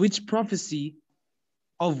of which prophecy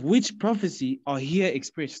are here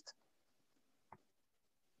expressed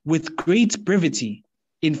with great brevity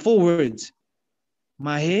in 4 words: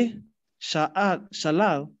 Maheh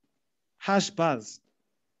Shalal Hashbaz.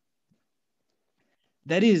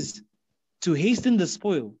 That is, to hasten the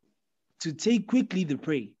spoil, to take quickly the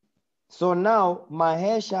prey. So now,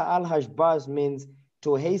 Maheh Sha'al Hashbaz means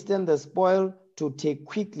to hasten the spoil, to take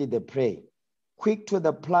quickly the prey. Quick to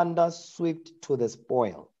the plunder, swift to the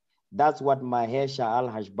spoil. That's what Maheh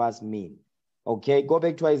Sha'al Hashbaz mean. Okay, go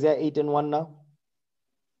back to Isaiah 8:1 now.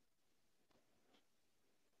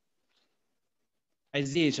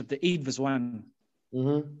 Isaiah chapter 8 verse 1.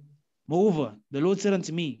 Moreover, the Lord said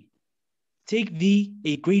unto me, take thee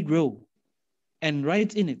a great roll, and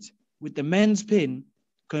write in it with the man's pen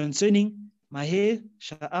concerning Maheh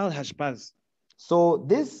Sha'al Hashbaz. So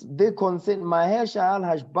the concern Maheh Sha'al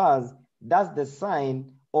Hashbaz, that's the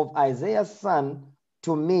sign of Isaiah's son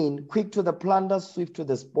to mean quick to the plunder, swift to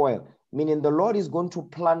the spoil. Meaning the Lord is going to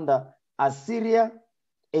plunder Assyria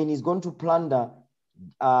and he's going to plunder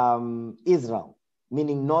Israel,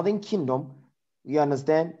 meaning northern kingdom. You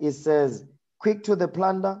understand? It says quick to the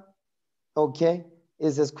plunder. Okay.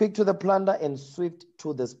 It says quick to the plunder and swift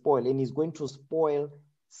to the spoil. And he's going to spoil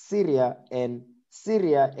Syria and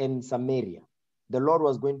Samaria. The Lord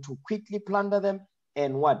was going to quickly plunder them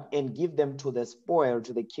and what? And give them to the spoil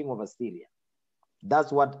to the king of Assyria.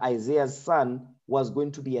 That's what Isaiah's son was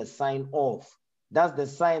going to be a sign of. That's the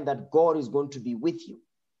sign that God is going to be with you.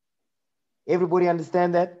 Everybody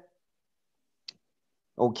understand that?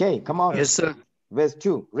 Okay, come on. Yes, sir. Verse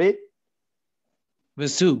 2, read.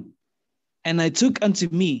 Verse 2. And I took unto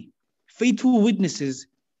me faithful witnesses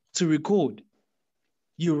to record,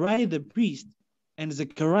 Uriah the priest and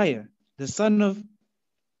Zechariah the son of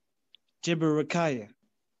Jeberechiah.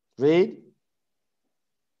 Read.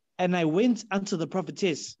 And I went unto the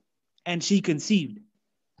prophetess, and she conceived,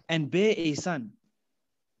 and bare a son.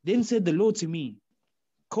 Then said the Lord to me,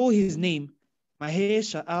 call his name Maheh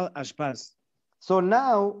Sha'al Hashbaz. So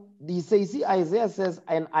now, Isaiah says,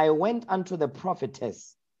 and I went unto the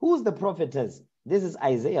prophetess. Who's the prophetess? This is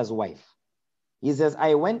Isaiah's wife. He says,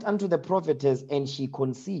 I went unto the prophetess, and she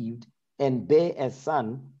conceived, and bare a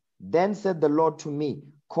son. Then said the Lord to me,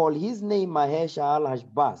 call his name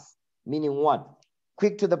Maher-Shalal-Hashbaz, meaning what?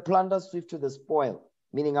 Quick to the plunder, swift to the spoil.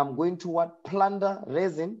 Meaning I'm going to what? Plunder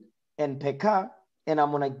Rezin and Pekah, and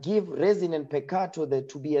I'm going to give Rezin and Pekah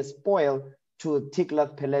to be a spoil to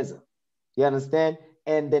Tiglath-Pileser. You understand?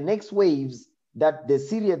 And the next waves that the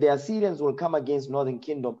Assyrians will come against Northern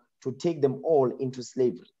Kingdom to take them all into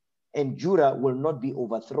slavery. And Judah will not be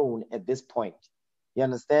overthrown at this point. You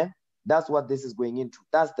understand? That's what this is going into.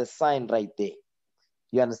 That's the sign right there.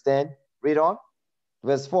 You understand? Read on.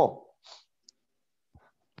 Verse 4.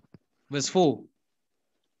 Verse 4.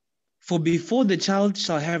 For before the child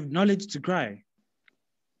shall have knowledge to cry,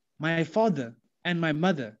 my father and my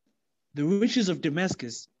mother, the riches of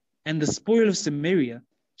Damascus and the spoil of Samaria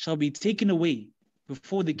shall be taken away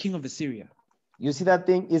before the king of Assyria. You see that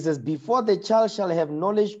thing? It says, before the child shall have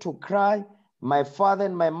knowledge to cry, my father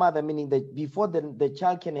and my mother, meaning that before the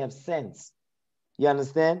child can have sense. You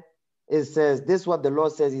understand? It says, this is what the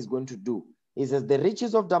Lord says he's going to do. He says, the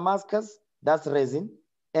riches of Damascus, that's Rezin,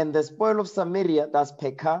 and the spoil of Samaria, that's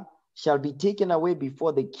Pekah, shall be taken away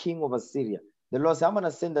before the king of Assyria. The Lord said, I'm going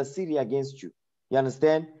to send Assyria against you. You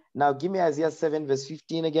understand? Now give me Isaiah 7 verse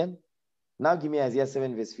 15 again. Now give me Isaiah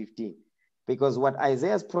 7 verse 15. Because what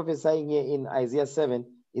Isaiah is prophesying here in Isaiah 7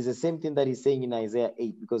 is the same thing that he's saying in Isaiah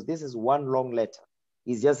 8. Because this is one long letter.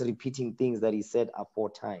 He's just repeating things that he said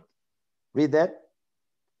aforetime. Read that.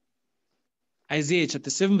 Isaiah chapter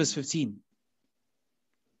 7 verse 15.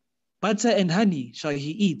 Butter and honey shall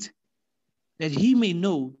he eat, that he may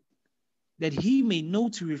know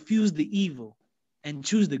to refuse the evil and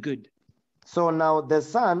choose the good. So now the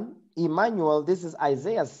son, Emmanuel, this is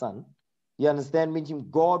Isaiah's son. You understand, meaning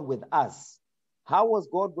God with us. How was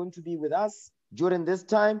God going to be with us during this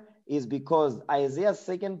time? Is because Isaiah's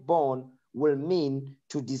second born will mean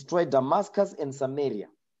to destroy Damascus and Samaria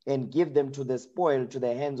and give them to the spoil to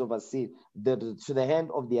the hands of Assyria, to the hand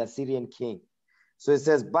of the Assyrian king. So it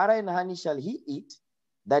says, butter and honey shall he eat,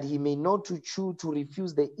 that he may know to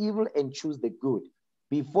refuse the evil and choose the good.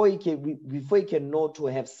 Before he can know to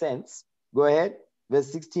have sense. Go ahead,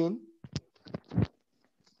 verse 16.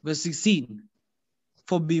 Verse 16.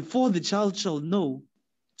 For before the child shall know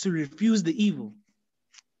to refuse the evil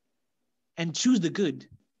and choose the good,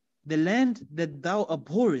 the land that thou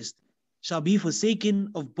abhorrest shall be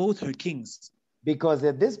forsaken of both her kings. Because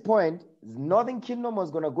at this point, Northern Kingdom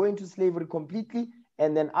was going to go into slavery completely,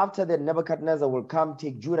 and then after that, Nebuchadnezzar will come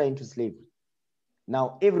take Judah into slavery.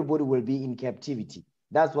 Now everybody will be in captivity.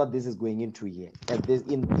 That's what this is going into here at this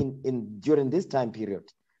during this time period.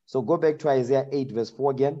 So go back to Isaiah 8 verse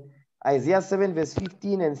 4 again. Isaiah 7 verse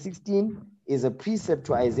 15 and 16 is a precept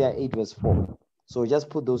to Isaiah 8 verse 4. So just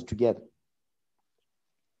put those together.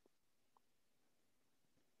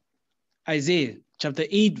 Isaiah chapter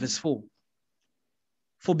 8 verse 4.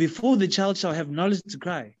 For before the child shall have knowledge to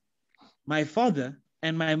cry, my father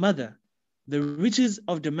and my mother, the riches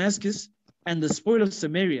of Damascus and the spoil of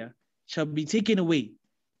Samaria shall be taken away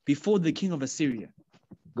before the king of Assyria.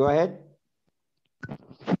 Go ahead.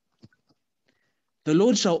 The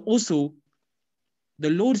Lord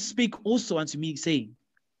spake also unto me, saying,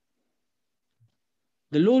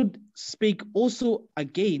 the Lord spake also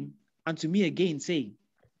again unto me again, saying,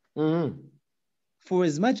 for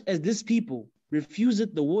as much as this people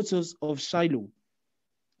refuseth the waters of Shiloh,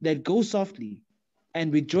 that go softly,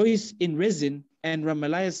 and rejoice in Rezin and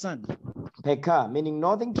Remaliah's son. Pekah, meaning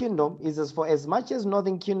Northern Kingdom, is as for as much as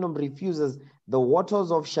Northern Kingdom refuses the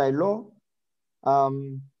waters of Shiloh,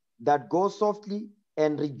 that go softly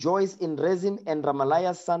and rejoice in Rezin and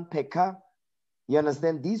Remaliah's son Pekah. You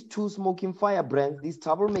understand? These two smoking firebrands, these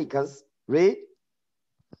troublemakers, read.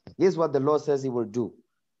 Here's what the Lord says he will do.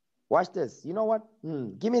 Watch this. You know what?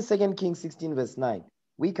 Give me 2 Kings 16 verse 9.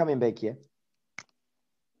 We coming back here.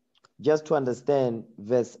 Just to understand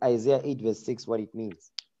Isaiah 8 verse 6, what it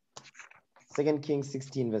means. 2 Kings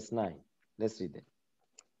 16 verse 9. Let's read that.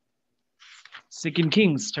 2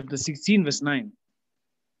 Kings chapter 16 verse 9.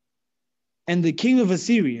 And the king of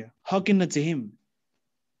Assyria hearkened unto him.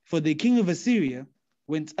 For the king of Assyria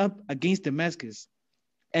went up against Damascus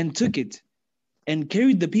and took it and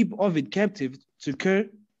carried the people of it captive to Kir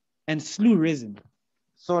and slew Rezin.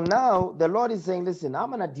 So now the Lord is saying, listen, I'm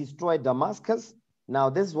going to destroy Damascus. Now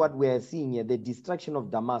this is what we are seeing here, the destruction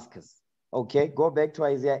of Damascus. Okay, go back to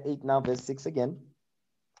Isaiah 8 now, verse 6 again.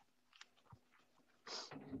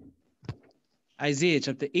 Isaiah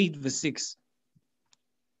chapter 8 verse 6.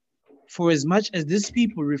 For as much as this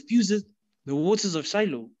people refuseth the waters of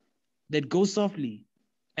Shiloh, that go softly,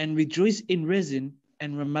 and rejoice in Rezin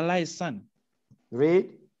and Remaliah's son. Read.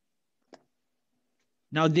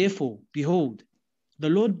 Now therefore, behold, the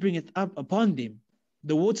Lord bringeth up upon them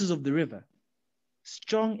the waters of the river,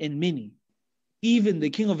 strong and many, even the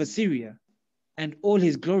king of Assyria, and all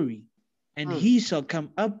his glory, and he shall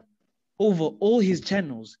come up over all his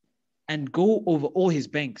channels and go over all his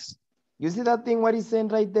banks. You see that thing, what he's saying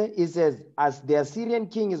right there? He says, as the Assyrian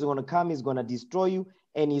king is going to come, he's going to destroy you,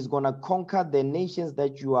 and he's going to conquer the nations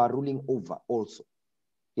that you are ruling over also.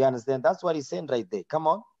 You understand? That's what he's saying right there. Come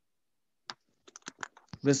on.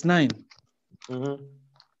 Verse 9. No,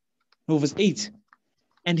 verse 8.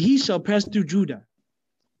 And he shall pass through Judah.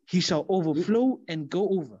 He shall overflow and go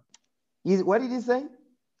over. What did he say?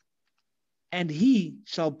 And he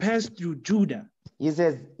shall pass through Judah. He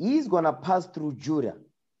says he's going to pass through Judah.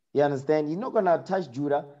 You understand? He's not going to touch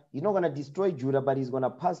Judah. He's not going to destroy Judah, but he's going to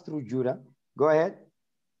pass through Judah. Go ahead.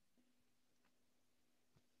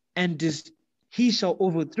 And he shall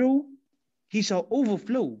overflow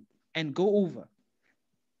and go over.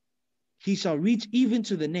 He shall reach even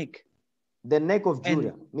to the neck. The neck of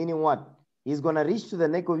Judah, meaning what? He's going to reach to the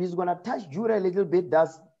neck of, he's going to touch Judah a little bit.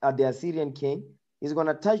 That's the Assyrian king. He's going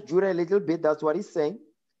to touch Judah a little bit. That's what he's saying.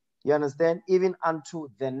 You understand? Even unto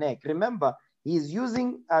the neck. Remember, he's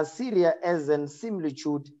using Assyria as a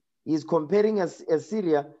similitude. He's comparing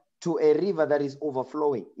Assyria to a river that is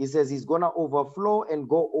overflowing. He says he's going to overflow and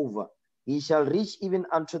go over. He shall reach even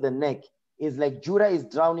unto the neck. It's like Judah is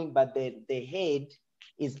drowning, but the head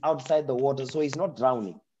is outside the water, so he's not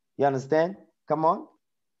drowning. You understand? Come on.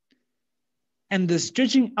 And the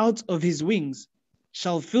stretching out of his wings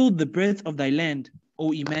shall fill the breadth of thy land,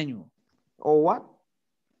 O Emmanuel. O what?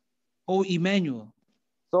 O Emmanuel.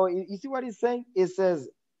 So you see what he's saying? It says,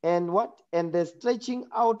 and what? And the stretching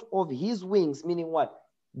out of his wings, meaning what?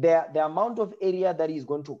 The amount of area that he's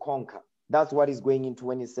going to conquer. That's what he's going into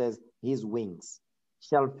when he says his wings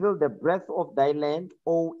shall fill the breadth of thy land,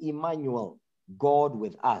 O Emmanuel, God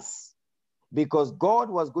with us. Because God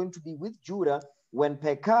was going to be with Judah when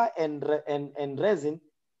Pekah and Rezin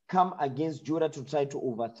come against Judah to try to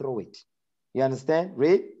overthrow it. You understand?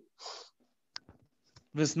 Read.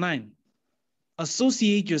 Verse 9.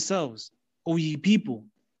 Associate yourselves, O ye people,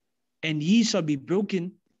 and ye shall be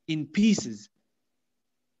broken in pieces.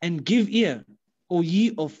 And give ear, O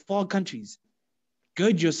ye of far countries.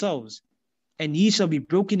 Gird yourselves, and ye shall be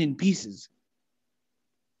broken in pieces.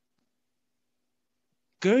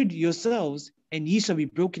 Gird yourselves, and ye shall be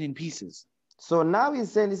broken in pieces. So now he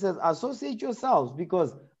says, associate yourselves,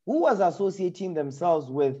 because who was associating themselves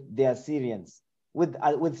with the Assyrians,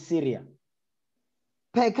 with Syria?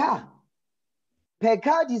 Pekah.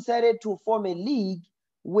 Pekah decided to form a league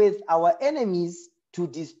with our enemies to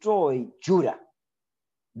destroy Judah.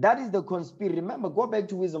 That is the conspiracy. Remember, go back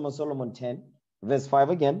to Wisdom of Solomon 10, verse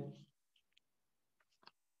 5 again.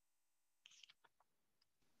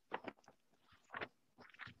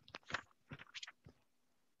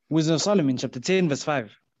 Wisdom of Solomon, chapter 10, verse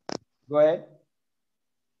 5. Go ahead.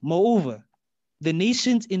 Moreover, the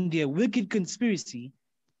nations in their wicked conspiracy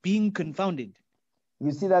being confounded.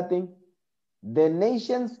 You see that thing? The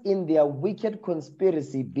nations in their wicked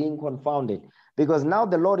conspiracy being confounded. Because now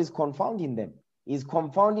the Lord is confounding them. He's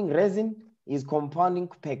confounding Rezin, he's confounding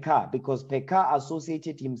Pekah, because Pekah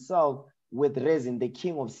associated himself with Rezin, the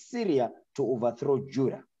king of Syria, to overthrow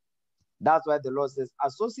Judah. That's why the Lord says,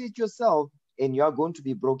 associate yourself, and you are going to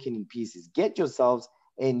be broken in pieces. Get yourselves,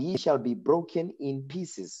 and ye shall be broken in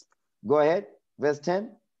pieces. Go ahead, verse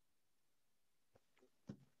 10.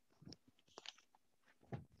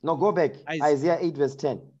 No, go back. Isaiah 8, verse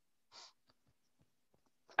 10.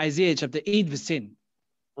 Isaiah chapter 8, verse 10.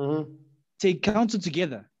 Take counsel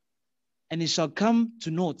together, and it shall come to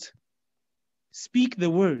naught. Speak the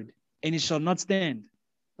word, and it shall not stand.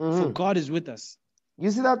 For God is with us. You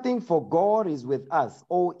see that thing? For God is with us.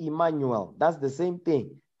 Oh, Emmanuel. That's the same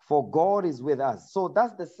thing. For God is with us. So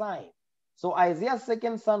that's the sign. So Isaiah's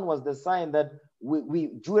second son was the sign that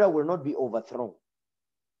Judah will not be overthrown.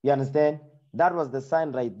 You understand? That was the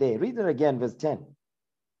sign right there. Read it again, verse 10.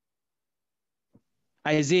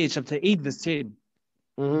 Isaiah chapter 8, verse 10.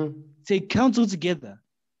 Take counsel together,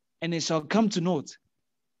 and it shall come to naught.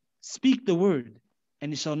 Speak the word,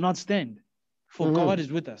 and it shall not stand. For God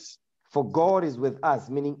is with us. For God is with us,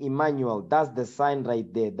 meaning Emmanuel. That's the sign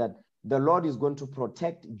right there, that the Lord is going to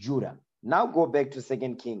protect Judah. Now go back to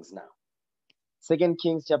 2 Kings now. 2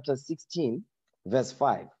 Kings chapter 16, verse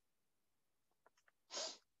 5.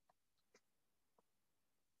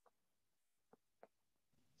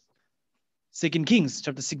 Second Kings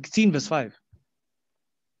chapter 16, verse 5.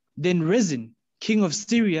 Then Rezin, king of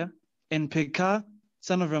Syria, and Pekah,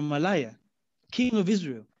 son of Remaliah, king of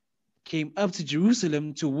Israel, came up to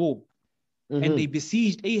Jerusalem to war, and they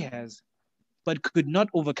besieged Ahaz, but could not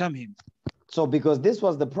overcome him. So because this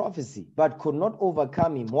was the prophecy, but could not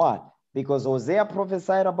overcome him, what? because Hosea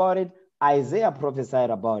prophesied about it, Isaiah prophesied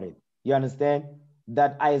about it. You understand?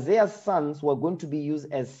 That Isaiah's sons were going to be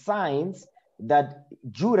used as signs that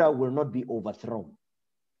Judah will not be overthrown.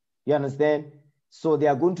 You understand? So they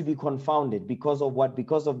are going to be confounded because of what?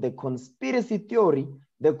 Because of the conspiracy theory,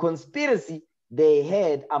 the conspiracy they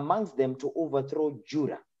had amongst them to overthrow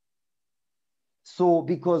Judah. So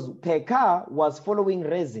because Pekah was following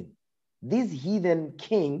Rezin, this heathen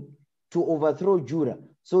king, to overthrow Judah.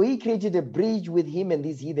 So he created a bridge with him and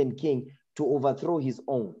this heathen king to overthrow his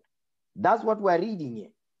own. That's what we're reading here.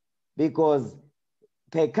 Because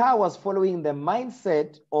Pekah was following the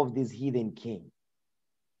mindset of this heathen king.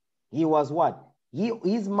 He was what?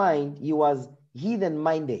 His mind, he was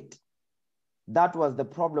heathen-minded. That was the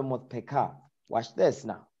problem with Pekah. Watch this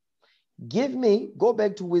now. Go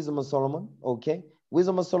back to Wisdom of Solomon, okay?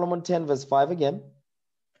 Wisdom of Solomon 10 verse 5 again.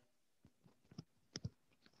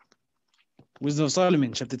 Wisdom of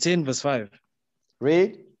Solomon, chapter 10, verse 5.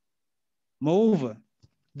 Read. Moreover,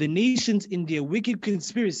 the nations in their wicked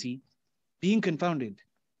conspiracy being confounded,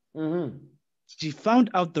 she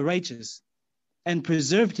found out the righteous and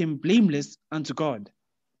preserved him blameless unto God.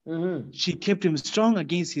 She kept him strong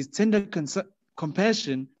against his tender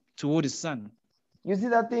compassion toward his son. You see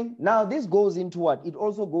that thing? Now this goes into what? It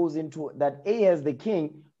also goes into that Ahaz the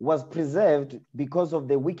king was preserved because of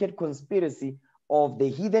the wicked conspiracy of the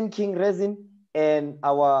heathen king Rezin and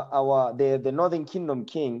the northern kingdom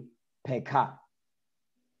king Pekah.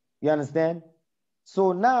 You understand?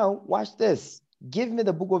 So now watch this. Give me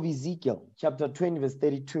the book of Ezekiel, chapter 20, verse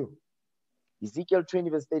 32. Ezekiel 20,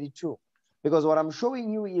 verse 32. Because what I'm showing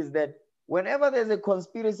you is that whenever there's a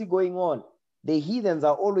conspiracy going on, the heathens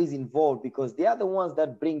are always involved because they are the ones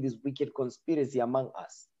that bring this wicked conspiracy among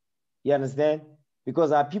us. You understand?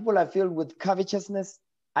 Because our people are filled with covetousness,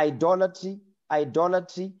 idolatry,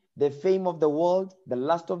 the fame of the world, the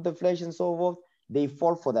lust of the flesh and so forth. They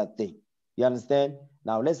fall for that thing. You understand?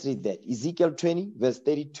 Now let's read that. Ezekiel 20, verse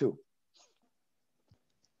 32.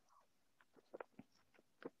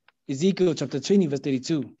 Ezekiel chapter 20, verse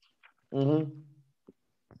 32.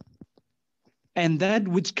 And that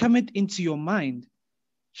which cometh into your mind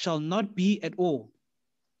shall not be at all,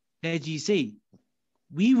 that ye say,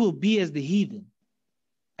 we will be as the heathen,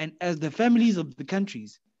 and as the families of the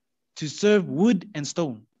countries, to serve wood and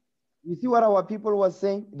stone. You see what our people were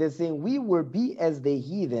saying? They're saying, we will be as the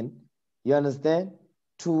heathen, you understand?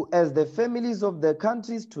 As the families of the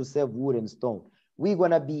countries to serve wood and stone. We're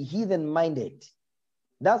going to be heathen-minded.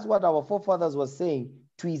 That's what our forefathers were saying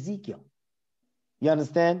to Ezekiel. You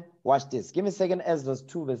understand? Watch this. Give me 2 Ezra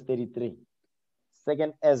 2 verse 33.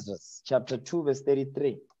 2 Ezra chapter 2 verse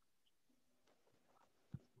 33.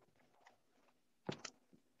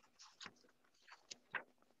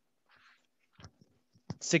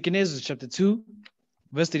 Second Ezra chapter 2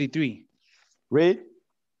 verse 33. Read.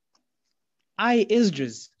 I,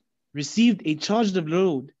 Esdras, received a charge of the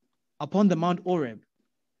Lord upon the Mount Oreb,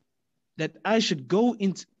 that I should go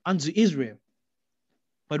unto Israel.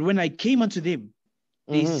 But when I came unto them,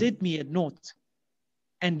 they set me at naught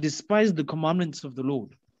and despised the commandments of the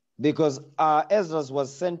Lord. Because Ezra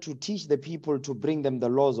was sent to teach the people to bring them the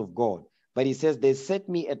laws of God. But he says, they set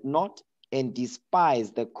me at naught and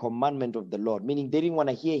despised the commandment of the Lord. Meaning they didn't want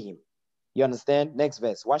to hear him. You understand? Next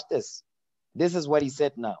verse. Watch this. This is what he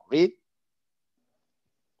said now. Read.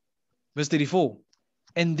 Verse 34.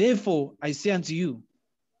 And therefore I say unto you,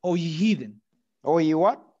 O ye heathen. O ye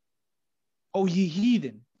what? O ye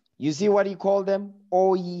heathen. You see what he called them?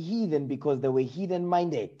 O ye heathen, because they were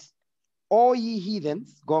heathen-minded. O ye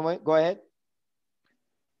heathens, go ahead.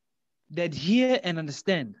 That hear and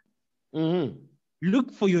understand.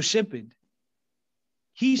 Look for your shepherd.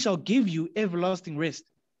 He shall give you everlasting rest.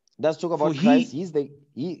 Let's talk about Christ.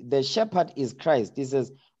 The shepherd is Christ. He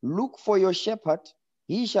says, look for your shepherd.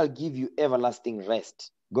 He shall give you everlasting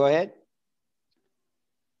rest. Go ahead.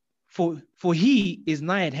 For he is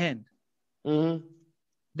nigh at hand.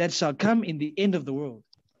 That shall come in the end of the world.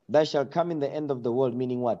 That shall come in the end of the world,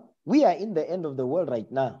 meaning what? We are in the end of the world right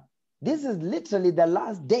now. This is literally the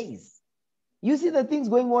last days. You see the things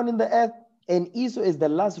going on in the earth, and Esau is the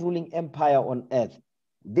last ruling empire on earth.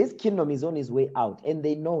 This kingdom is on its way out, and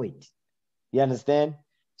they know it. You understand?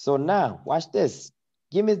 So now, watch this.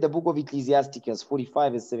 Give me the book of Ecclesiasticus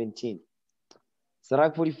 45 verse 17.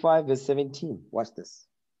 Sirach 45 verse 17. Watch this.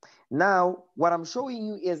 Now, what I'm showing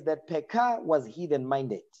you is that Pekah was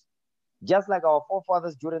heathen-minded. Just like our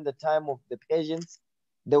forefathers during the time of the Persians,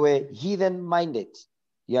 they were heathen-minded.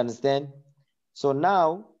 You understand? So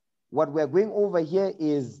now, what we're going over here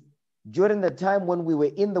is during the time when we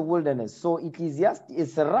were in the wilderness. So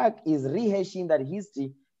Sirach is rehashing that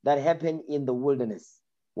history that happened in the wilderness.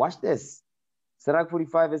 Watch this. Sirach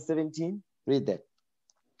 45 verse 17. Read that.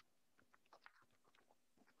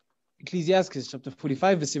 Ecclesiastes chapter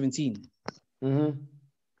 45 verse 17. Mm-hmm.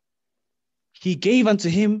 He gave unto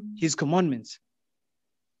him his commandments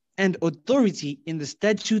and authority in the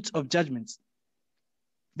statutes of judgments,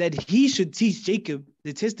 that he should teach Jacob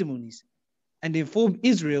the testimonies and inform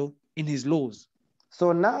Israel in his laws.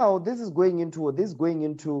 So now this is going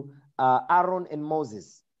into Aaron and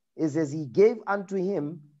Moses. It says he gave unto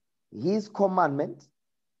him his commandment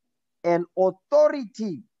and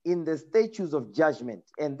authority in the statutes of judgment.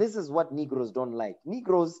 And this is what Negroes don't like.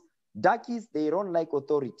 Negroes, darkies, they don't like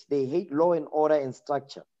authority. They hate law and order and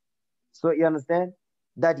structure. So you understand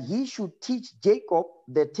that he should teach Jacob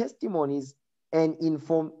the testimonies and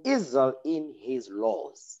inform Israel in his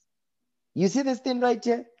laws. You see this thing right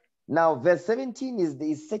here? Now, verse 17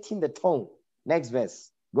 is setting the tone. Next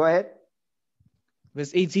verse. Go ahead.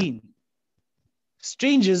 Verse 18.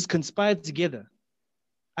 Strangers conspired together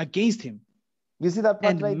against him. You see that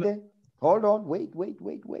part right there? Hold on. Wait.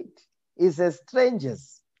 It says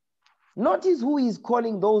strangers. Notice who is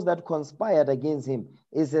calling those that conspired against him.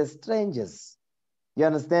 It says strangers. You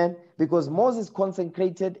understand? Because Moses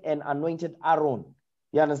consecrated and anointed Aaron.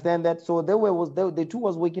 You understand that? So the two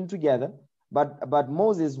was working together, but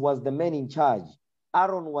Moses was the man in charge.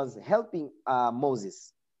 Aaron was helping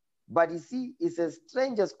Moses. But you see, it says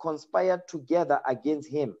strangers conspired together against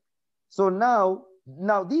him. So now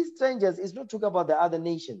these strangers is not talking about the other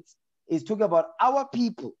nations. It's talking about our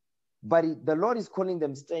people. But the Lord is calling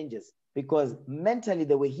them strangers because mentally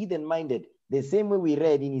they were heathen-minded, the same way we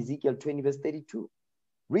read in Ezekiel 20 verse 32.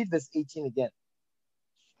 Read verse 18 again.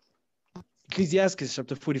 Ecclesiastes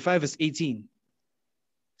chapter 45 verse 18.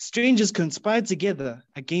 Strangers conspired together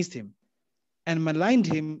against him and maligned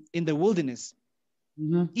him in the wilderness.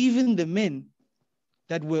 Mm-hmm. Even the men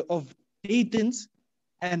that were of Dathan's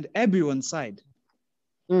and Abiron's side.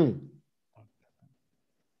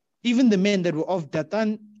 Even the men that were of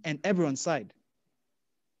Dathan and Abiron's side.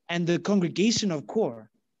 And the congregation of Korah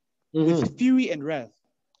with fury and wrath.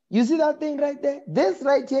 You see that thing right there? This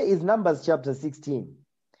right here is Numbers chapter 16.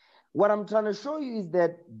 What I'm trying to show you is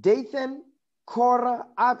that Dathan, Korah,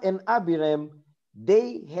 and Abiram,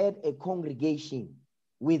 they had a congregation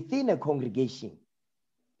within a congregation.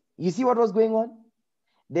 You see what was going on?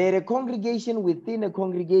 They had a congregation within a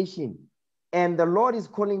congregation. And the Lord is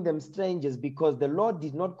calling them strangers because the Lord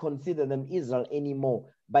did not consider them Israel anymore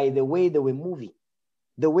by the way they were moving,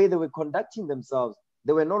 the way they were conducting themselves.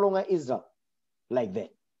 They were no longer Israel like that.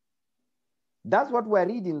 That's what we're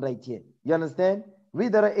reading right here. You understand?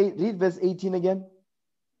 Read verse 18 again.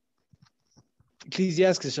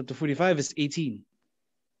 Ecclesiastes chapter 45 verse 18.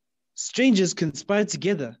 Strangers conspired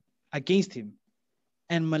together against him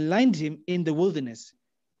and maligned him in the wilderness.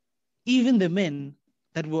 Even the men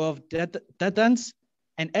that were of Dathan's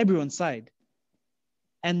and Abiron's side,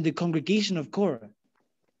 and the congregation of Korah,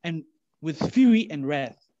 and with fury and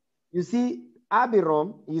wrath. You see,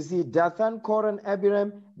 Dathan, Korah, and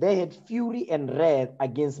Abiram, they had fury and wrath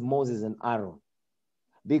against Moses and Aaron.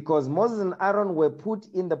 Because Moses and Aaron were put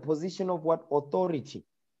in the position of what? Authority.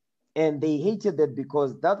 And they hated that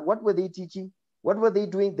because what were they teaching? What were they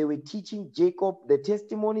doing? They were teaching Jacob the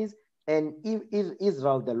testimonies and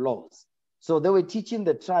Israel the laws. So they were teaching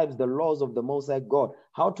the tribes the laws of the Most High God,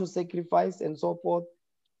 how to sacrifice and so forth.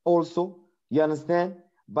 Also, you understand?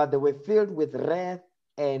 But they were filled with wrath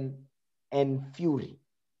and fury.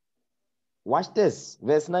 Watch this,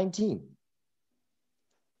 verse 19.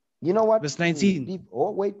 You know what? Verse 19.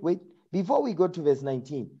 Wait. Before we go to verse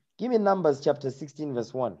 19, give me Numbers chapter 16,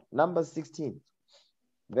 verse 1. Numbers 16,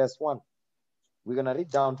 verse 1. We're going to read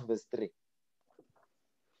down to verse 3.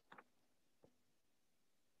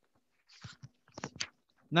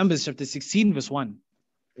 Numbers chapter 16, verse 1.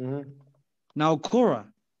 Now Korah,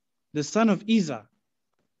 the son of Izhar,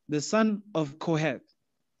 the son of Kohath,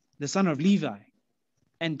 the son of Levi,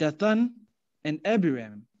 and Dathan and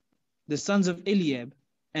Abiram, the sons of Eliab,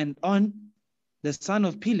 and On, the son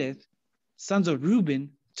of Peleth, sons of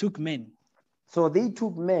Reuben, took men. So they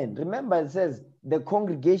took men. Remember, it says the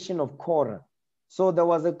congregation of Korah. So there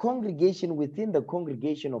was a congregation within the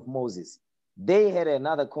congregation of Moses. They had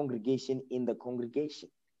another congregation in the congregation.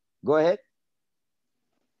 Go ahead.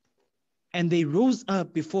 And they rose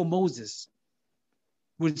up before Moses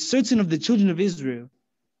with certain of the children of Israel,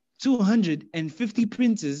 250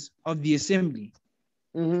 princes of the assembly,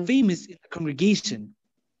 famous in the congregation,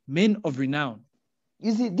 men of renown.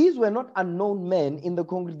 You see, these were not unknown men in the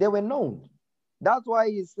congregation. They were known. That's why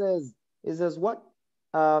he says what?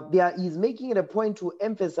 He's making it a point to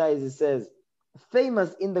emphasize, it says,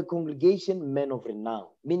 famous in the congregation, men of renown,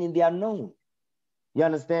 meaning they are known. You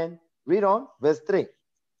understand? Read on, verse 3.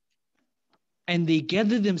 And they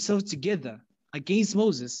gathered themselves together against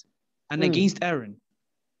Moses and against Aaron,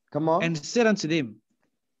 Come on. and said unto them,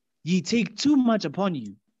 Ye take too much upon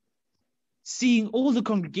you, seeing all the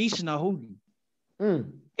congregation are holy,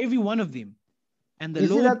 every one of them, and the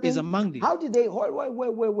Lord is among them. How did they,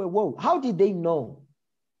 whoa. How did they know?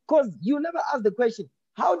 Because you never asked the question,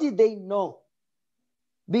 how did they know?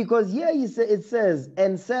 Because here it says,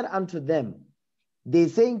 and said unto them, they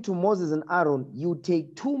saying to Moses and Aaron, you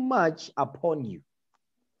take too much upon you.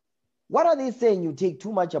 What are they saying? You take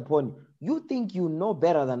too much upon you. You think you know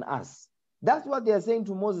better than us. That's what they are saying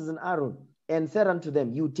to Moses and Aaron, and said unto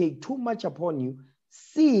them, you take too much upon you,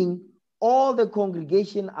 seeing all the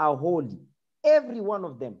congregation are holy, every one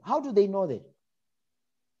of them. How do they know that?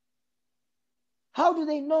 How do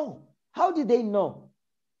they know? How did they know?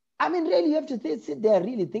 I mean, really, you have to sit there and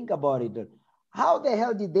really think about it. How the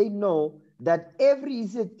hell did they know that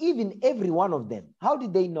even every one of them? How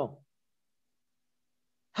did they know?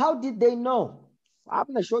 How did they know? I'm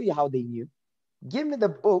going to show you how they knew. Give me the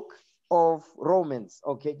book of Romans,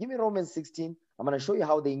 okay? Give me Romans 16. I'm going to show you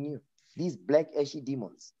how they knew. These black ashy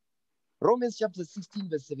demons. Romans chapter 16,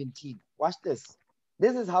 verse 17. Watch this.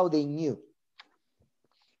 This is how they knew.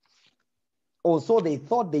 Also, they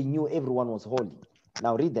thought they knew everyone was holy.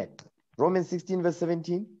 Now read that. Romans 16, verse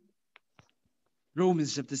 17.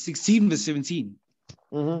 Romans chapter 16, verse 17.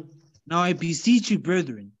 Now I beseech you,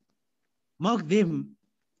 brethren, mark them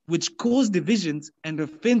which cause divisions and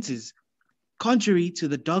offenses contrary to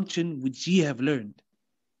the doctrine which ye have learned,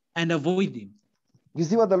 and avoid them. You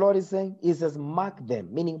see what the Lord is saying? He says, mark them,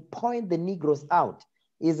 meaning point the Negroes out.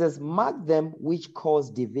 He says, mark them which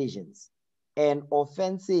cause divisions and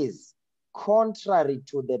offenses contrary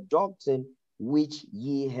to the doctrine which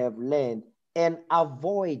ye have learned, and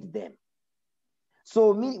avoid them.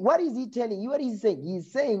 So what is he telling you? What is he saying?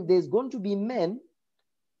 He's saying there's going to be men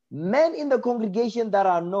in the congregation that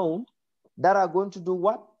are known, that are going to do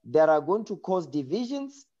what? That are going to cause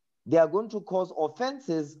divisions. They are going to cause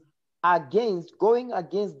offenses going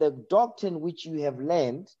against the doctrine which you have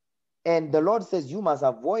learned. And the Lord says you must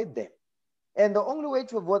avoid them. And the only way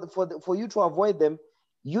to avoid, for you to avoid them,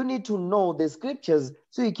 you need to know the scriptures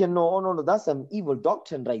so you can know, oh, no, that's some evil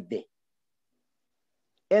doctrine right there.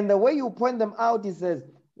 And the way you point them out, he says,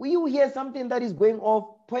 will you hear something that is going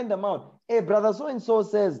off? Point them out. Hey, brother so-and-so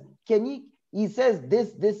says, he says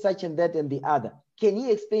this, such and that and the other. Can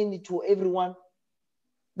he explain it to everyone?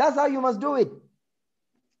 That's how you must do it.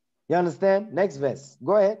 You understand? Next verse.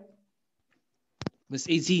 Go ahead. Verse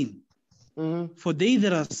 18. For they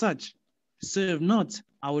that are such serve not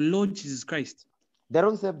our Lord Jesus Christ. They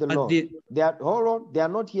don't serve the Lord. They are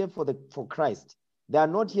not here for Christ. They are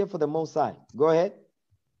not here for the Most High. Go ahead.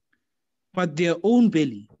 But their own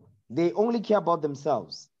belly. They only care about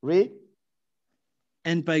themselves. Read.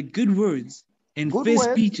 And by good words and fair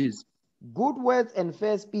speeches. Good words and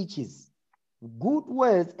fair speeches. Good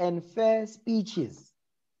words and fair speeches.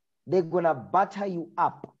 They're going to butter you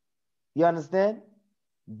up. You understand?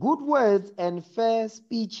 Good words and fair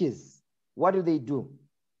speeches. What do?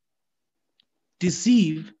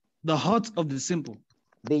 Deceive the hearts of the simple.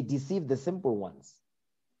 They deceive the simple ones.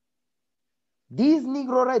 These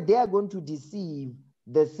Negro right, they are going to deceive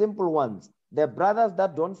the simple ones. The brothers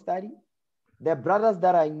that don't study, the brothers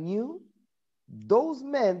that are new, those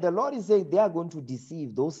men, the Lord is saying they are going to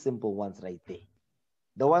deceive those simple ones right there.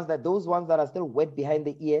 Those ones that are still wet behind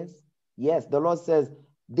the ears. Yes, the Lord says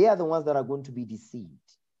they are the ones that are going to be deceived.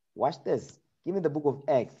 Watch this. Give me the book of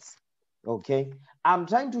Acts. Okay. I'm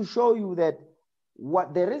trying to show you that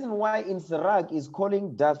what the reason why in Sirach is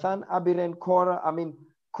calling Dathan, Abiram, Korah,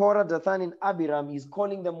 Dathan, and Abiram, he's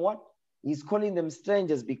calling them what? He's calling them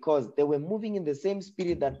strangers because they were moving in the same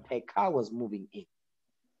spirit that Pekah was moving in.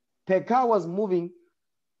 Pekah was moving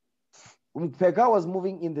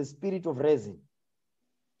in the spirit of reason.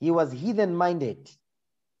 He was heathen-minded.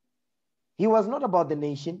 He was not about the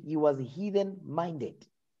nation. He was heathen-minded.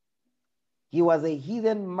 He was a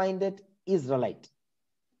heathen-minded Israelite.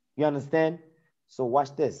 You understand? So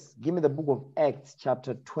watch this. Give me the book of Acts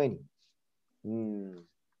chapter 20.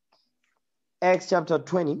 Acts chapter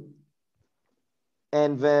 20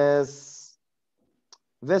 and verse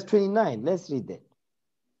 29. Let's read that.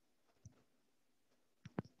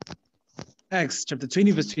 Acts chapter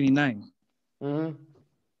 20, verse 29.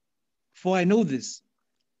 For I know this,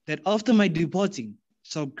 that after my departing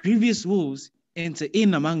shall grievous wolves enter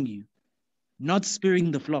in among you, not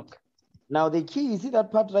sparing the flock. Now the key, you see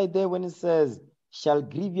that part right there when it says, shall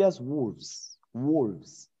grievous wolves.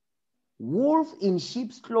 Wolf in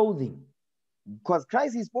sheep's clothing. Because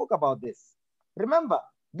Christ, he spoke about this. Remember,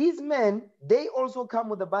 These men, they also come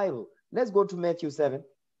with the Bible. Let's go to Matthew 7.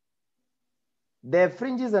 They have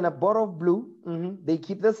fringes and a bottle of blue. They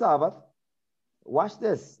keep the Sabbath. Watch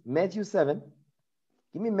this. Matthew 7.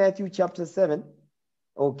 Give me Matthew chapter 7.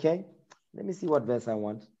 Okay. Let me see what verse I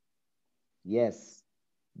want. Yes.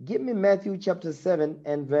 Give me Matthew chapter 7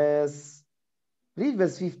 and read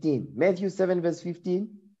verse 15. Matthew 7 verse 15.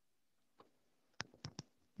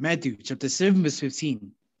 Matthew chapter 7 verse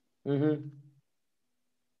 15.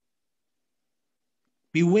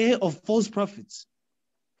 Beware of false prophets,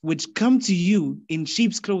 which come to you in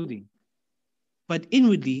sheep's clothing, but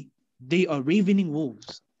inwardly they are ravening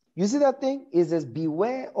wolves. You see that thing? It says,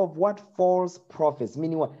 beware of what false prophets,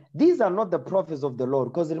 meaning what? These are not the prophets of the Lord.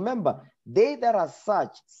 Because remember, they that are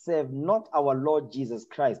such serve not our Lord Jesus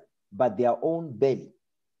Christ, but their own belly.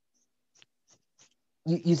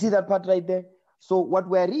 You see that part right there? So what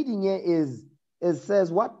we're reading here is, it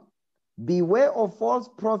says what? Beware of false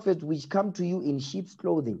prophets which come to you in sheep's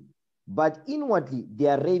clothing, but inwardly they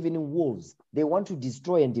are ravening wolves. They want to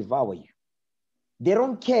destroy and devour you. They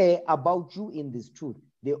don't care about you in this truth.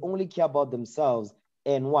 They only care about themselves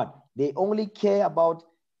and what? They only care about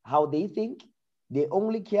how they think. They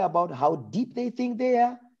only care about how deep they think they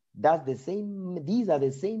are. That's the same. These are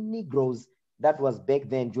the same Negroes that was back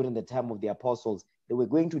then during the time of the apostles. They were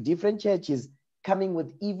going to different churches, coming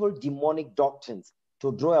with evil demonic doctrines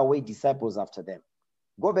to draw away disciples after them.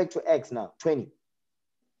 Go back to Acts now, 20.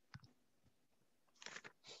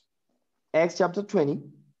 Acts chapter 20,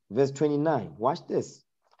 verse 29. Watch this.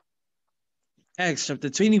 Acts chapter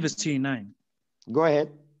 20, verse 29. Go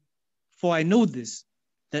ahead. For I know this,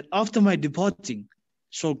 that after my departing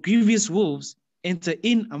shall grievous wolves enter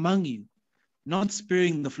in among you, not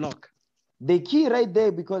sparing the flock. The key right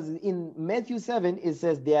there, because in Matthew 7, it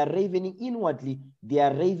says they are ravening inwardly, they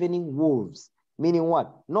are ravening wolves. Meaning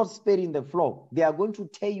what? Not sparing the flock. They are going to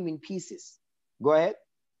tear you in pieces. Go ahead.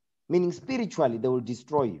 Meaning spiritually, they will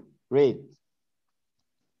destroy you. Read.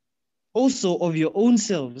 Also of your own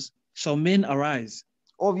selves shall men arise.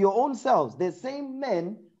 Of your own selves, the same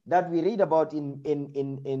men that we read about in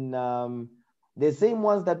the same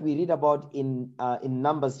ones that we read about in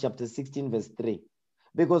Numbers chapter 16, verse 3.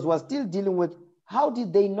 Because we're still dealing with how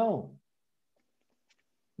did they know?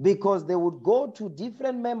 Because they would go to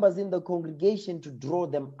different members in the congregation to draw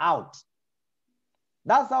them out.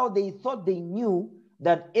 That's how they thought they knew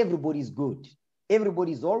that everybody's good.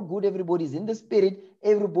 Everybody's all good. Everybody's in the spirit.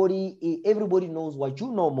 Everybody knows what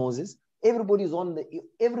you know, Moses. Everybody's on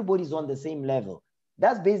the same level.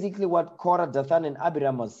 That's basically what Korah, Dathan, and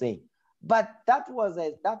Abiram was saying. But that was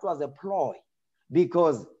a ploy,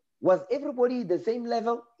 because was everybody the same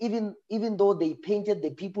level, even though they painted the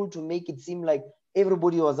people to make it seem like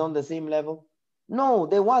everybody was on the same level? No,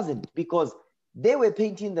 they wasn't, because they were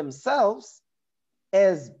painting themselves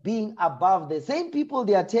as being above the same people.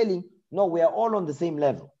 They are telling, no, we are all on the same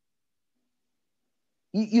level.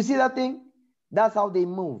 You see that thing? That's how they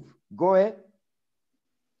move. Go ahead.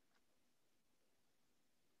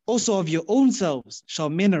 Also of your own selves shall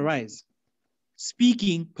men arise,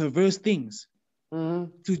 speaking perverse things,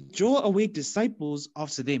 to draw away disciples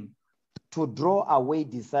after them. To draw away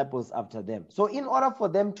disciples after them. So in order for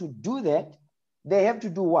them to do that, they have to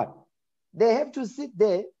do what? They have to sit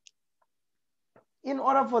there. In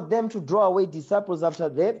order for them to draw away disciples after,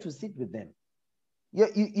 they have to sit with them.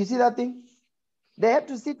 You see that thing? They have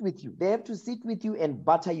to sit with you. They have to sit with you and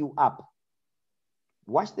butter you up.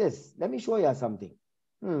 Watch this. Let me show you something.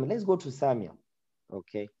 Let's go to Samuel.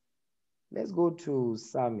 Okay. Let's go to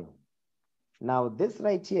Samuel. Now, this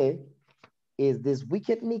right here is this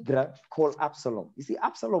wicked Negro called Absalom. You see,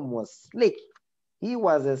 Absalom was slick. He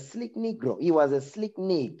was a slick Negro. He was a slick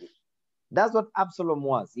nig. That's what Absalom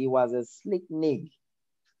was. He was a slick nig.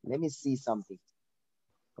 Let me see something.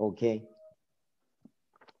 Okay.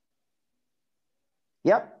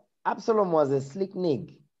 Yep. Absalom was a slick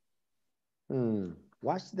nig.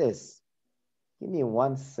 Watch this. Give me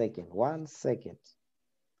 1 second. 1 second.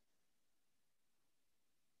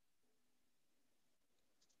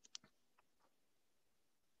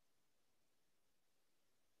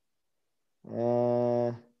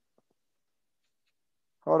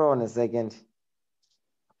 Hold on a second.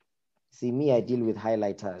 See, me, I deal with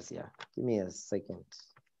highlighters here. Give me a second.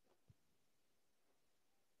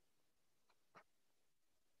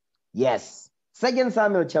 Yes. 2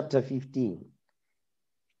 Samuel chapter 15.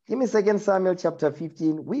 Give me 2 Samuel chapter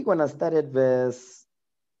 15. We're going to start at verse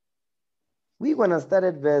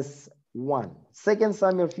 1. 2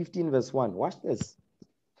 Samuel 15 verse 1. Watch this.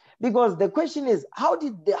 Because the question is, how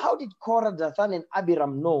did Korah, Dathan, and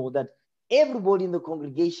Abiram know that everybody in the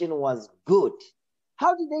congregation was good?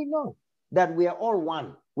 How did they know that we are all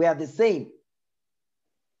one? We are the same.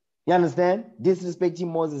 You understand? Disrespecting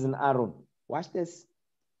Moses and Aaron. Watch this.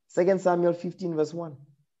 2 Samuel 15 verse 1.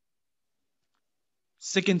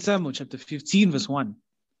 2 Samuel chapter 15 verse 1.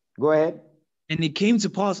 Go ahead. And it came to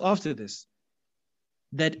pass after this,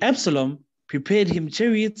 that Absalom prepared him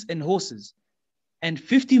chariots and horses, and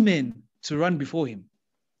 50 men to run before him.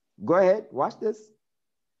 Go ahead. Watch this.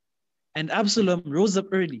 And Absalom rose up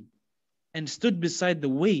early, and stood beside the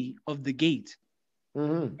way of the gate.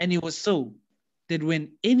 Mm-hmm. And it was so, that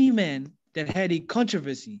when any man that had a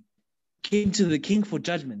controversy came to the king for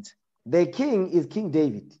judgment. The king is King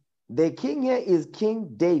David. The king here is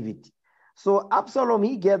King David. So Absalom,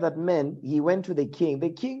 he gathered men. He went to the king.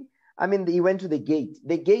 He went to the gate.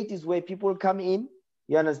 The gate is where people come in.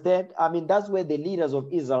 You understand? That's where the leaders of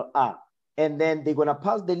Israel are. And then they're going to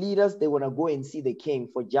pass the leaders. They're going to go and see the king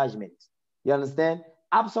for judgment. You understand?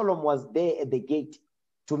 Absalom was there at the gate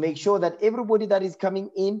to make sure that everybody that is coming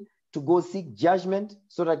in to go seek judgment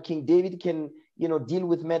so that King David can, deal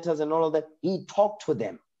with matters and all of that. He talked to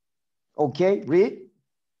them. Okay, read.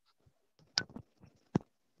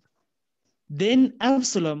 Then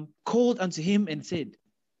Absalom called unto him and said,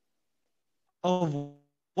 of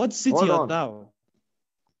what city art thou?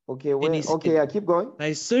 Okay, I keep going.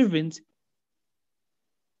 Thy servant.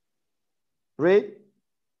 Read.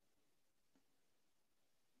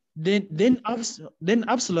 Then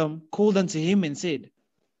Absalom called unto him and said,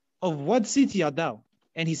 of what city art thou?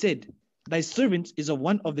 And he said, thy servant is of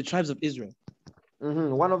one of the tribes of Israel.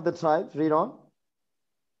 Mm-hmm. One of the tribes. Read on.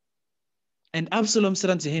 And Absalom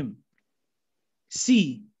said unto him,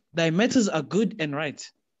 see, thy matters are good and right,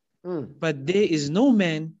 but there is no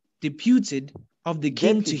man deputed of the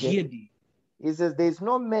king to hear thee. He says there's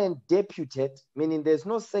no man deputed, meaning there's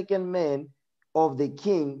no second man of the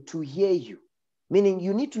king to hear you. Meaning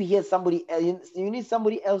you need to hear somebody else, you need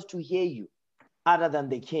somebody else to hear you other than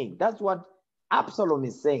the king. That's what Absalom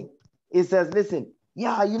is saying. He says, listen,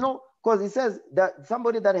 because he says that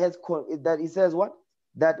somebody that has, that he says what?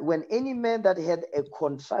 That when any man that had a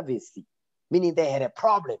controversy, meaning they had a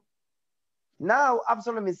problem. Now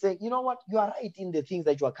Absalom is saying, you know what? You are right in the things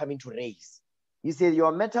that you are coming to raise. He said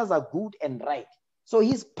your matters are good and right. So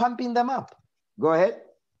he's pumping them up. Go ahead.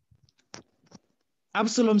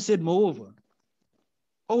 Absalom said, moreover,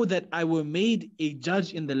 oh, that I were made a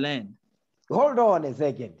judge in the land. Hold on a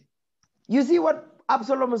second. You see what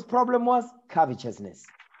Absalom's problem was? Covetousness.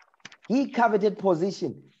 He coveted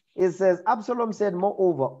position. It says, Absalom said,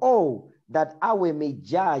 moreover, oh, that I were made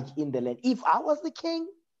judge in the land. If I was the king,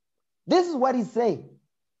 this is what he's saying.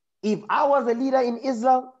 If I was a leader in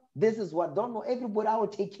Israel, this is what, don't know everybody, I will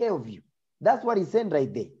take care of you. That's what he's saying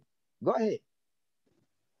right there. Go ahead.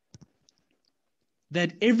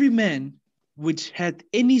 That every man which hath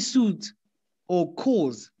any suit or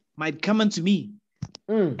cause might come unto me,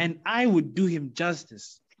 and I would do him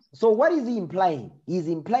justice. So what is he implying? He's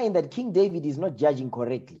implying that King David is not judging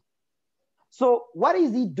correctly. So what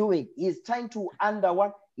is he doing? He's trying to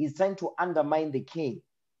He's trying to undermine the king.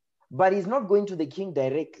 But he's not going to the king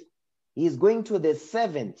directly. He's going to the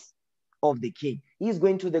servants of the king. He's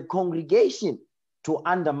going to the congregation to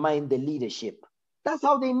undermine the leadership. That's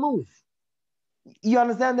how they move. You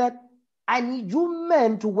understand that? I need you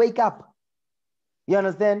men to wake up. You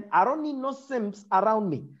understand? I don't need no simps around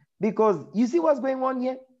me. Because you see what's going on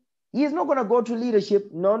here? He's not going to go to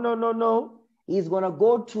leadership. No. He's going to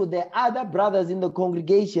go to the other brothers in the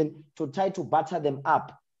congregation to try to batter them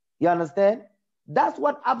up. You understand? That's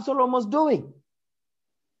what Absalom was doing.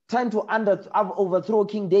 Trying to overthrow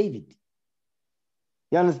King David.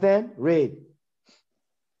 You understand? Read.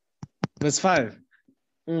 Verse 5.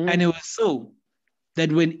 And it was so,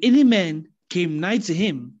 that when any man came nigh to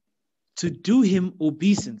him to do him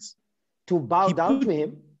obeisance, to bow down to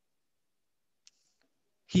him,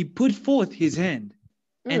 he put forth his hand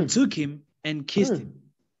and took him and kissed him.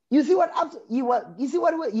 You see what he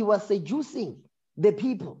was seducing the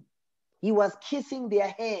people. He was kissing their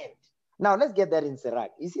hand. Now let's get that in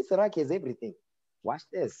Sirach. You see, Sirach has everything. Watch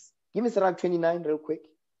this. Give me Sirach 29 real quick.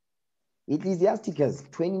 Ecclesiasticus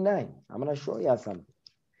 29. I'm going to show you something.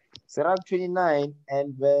 Sirach 29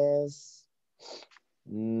 and verse...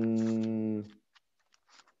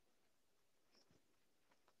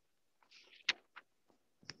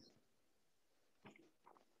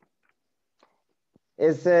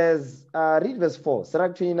 It says, read verse 4.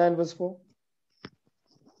 Sirach 29 verse 4.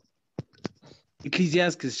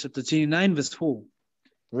 Ecclesiasticus chapter 29 verse 4.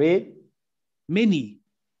 Read. Many,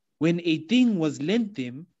 when a thing was lent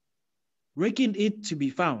them, reckoned it to be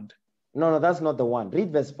found. No, that's not the one.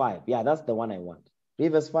 Read verse 5. Yeah, that's the one I want.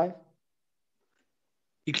 Read verse 5.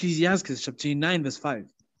 Ecclesiasticus chapter 29 verse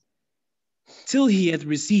 5. till he hath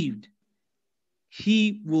received,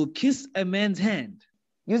 he will kiss a man's hand.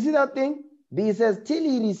 You see that thing? He says, till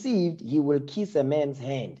he received, he will kiss a man's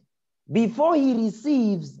hand. Before he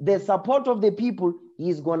receives the support of the people,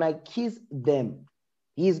 he's going to kiss them.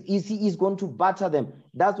 He's going to batter them.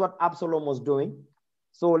 That's what Absalom was doing.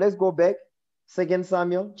 So let's go back. 2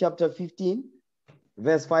 Samuel chapter 15,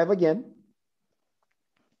 verse 5 again.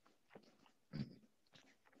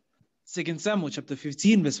 2 Samuel chapter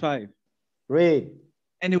 15, verse 5. Read.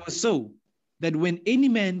 And it was so that when any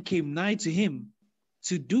man came nigh to him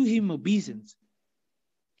to do him obeisance,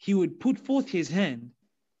 he would put forth his hand,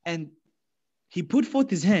 and he put forth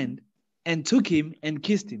his hand and took him and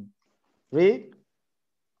kissed him. Read.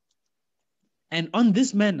 And on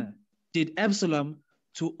this manner did Absalom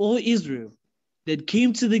to all Israel that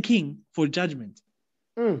came to the king for judgment.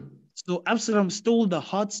 So Absalom stole the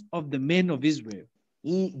hearts of the men of Israel.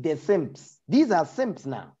 The simps. These are simps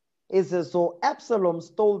now. It says, so Absalom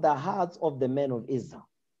stole the hearts of the men of Israel.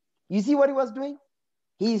 You see what he was doing?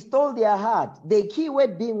 He stole their heart. The key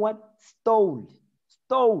word being what? Stole.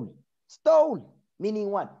 Stole. Stole. Meaning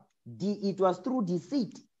what? It was through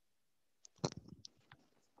deceit.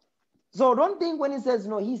 So don't think when he says,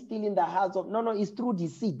 no, he's stealing the hearts of, no, it's through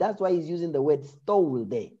deceit. That's why he's using the word stole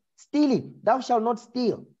there. Stealing. Thou shalt not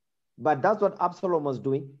steal. But that's what Absalom was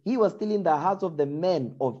doing. He was stealing the hearts of the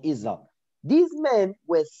men of Israel. These men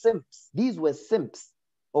were simps. These were simps.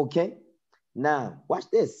 Okay? Now, watch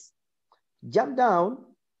this. Jump down.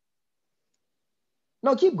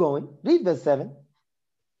 No, keep going. Read verse 7.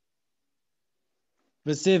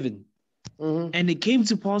 Verse 7. And it came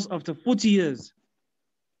to pass after 40 years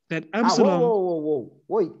that Absalom...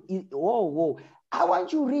 Whoa. I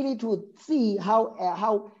want you really to see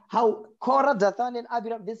how Korah, Dathan, and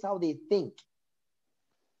Abiram, this is how they think.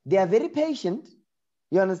 They are very patient.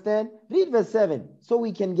 You understand? Read verse 7 so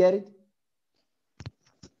we can get it.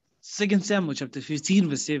 2 Samuel chapter 15,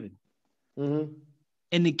 verse 7.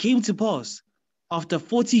 And it came to pass after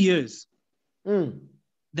 40 years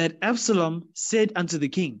that Absalom said unto the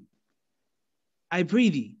king, I pray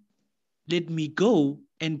thee, let me go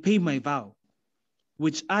and pay my vow,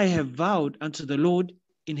 which I have vowed unto the Lord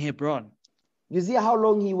in Hebron. You see how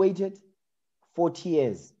long he waited? 40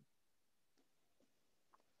 years.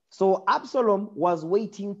 So Absalom was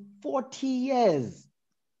waiting 40 years.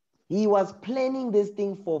 He was planning this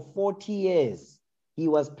thing for 40 years. He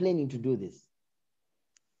was planning to do this.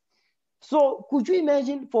 So could you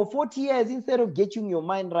imagine for 40 years, instead of getting your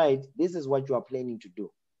mind right, this is what you are planning to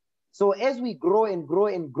do. So as we grow and grow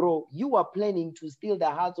and grow, you are planning to steal the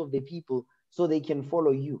hearts of the people so they can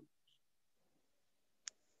follow you.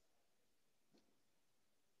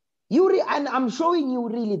 And I'm showing you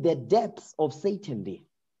really the depths of Satan there.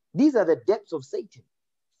 These are the depths of Satan.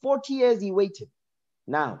 40 years he waited.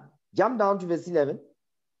 Now, jump down to verse 11.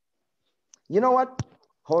 You know what?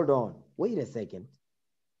 Hold on. Wait a second.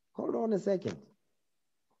 Hold on a second.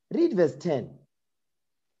 Read verse 10.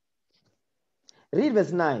 Read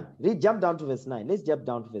verse 9. Jump down to verse 9. Let's jump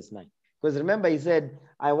down to verse 9. Because remember, he said,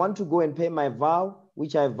 I want to go and pay my vow,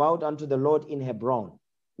 which I vowed unto the Lord in Hebron,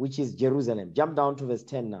 which is Jerusalem. Jump down to verse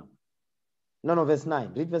 10 now. No, verse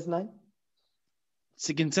 9. Read verse 9.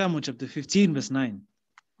 2 Samuel chapter 15, verse 9.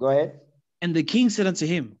 Go ahead. And the king said unto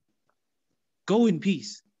him, Go in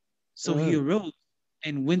peace. So he arose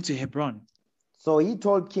and went to Hebron. So he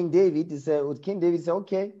told King David, King David said,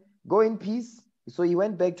 okay, go in peace. So he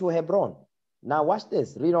went back to Hebron. Now watch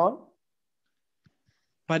this. Read on.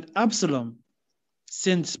 But Absalom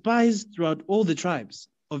sent spies throughout all the tribes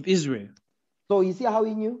of Israel. So you see how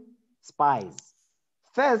he knew? Spies.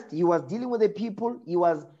 First, he was dealing with the people. He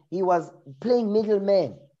was playing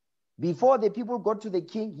middleman. Before the people got to the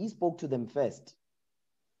king, he spoke to them first.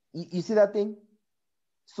 You see that thing?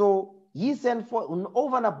 So he sent forth,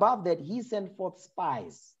 over and above that, he sent forth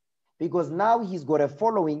spies. Because now he's got a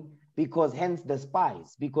following, because hence the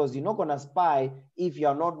spies. Because you're not going to spy if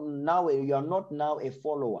you're not now a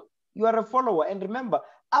follower. You are a follower. And remember,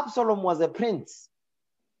 Absalom was a prince.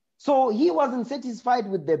 So he wasn't satisfied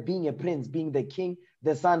with the being a prince, being the king,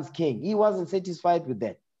 the son's king. He wasn't satisfied with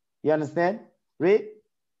that. You understand? Read.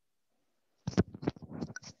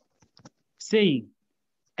 Saying,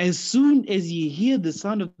 as soon as ye hear the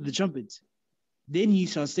sound of the trumpet, then ye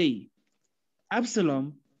shall say,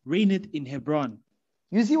 Absalom reigneth in Hebron.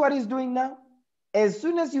 You see what he's doing now? As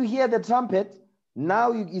soon as you hear the trumpet,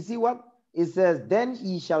 now you see what? It says, then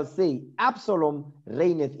he shall say, Absalom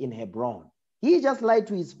reigneth in Hebron. He just lied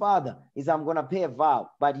to his father. He said, I'm going to pay a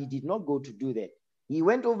vow. But he did not go to do that. He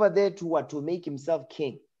went over there to what? To make himself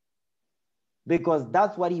king. Because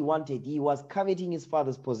that's what he wanted. He was coveting his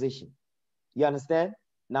father's position. You understand?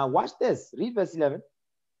 Now watch this. Read verse 11.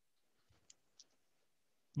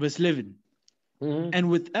 Verse 11. Mm-hmm. And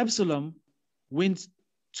with Absalom went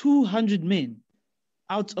 200 men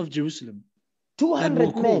out of Jerusalem.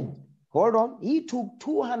 200 men. Hold on. He took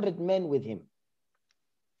 200 men with him.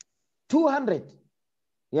 200.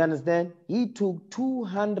 You understand? He took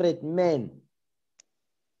 200 men.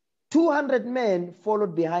 200 men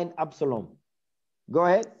followed behind Absalom. Go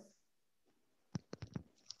ahead.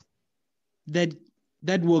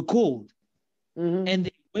 That were called, Mm-hmm. and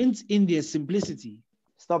they went in their simplicity.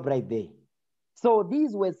 Stop right there. So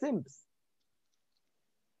these were simps.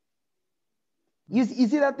 You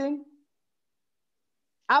see that thing?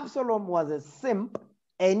 Absalom was a simp,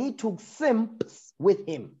 and he took simps with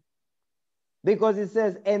him. Because it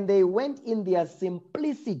says, and they went in their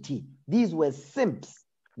simplicity. These were simps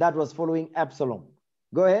that was following Absalom.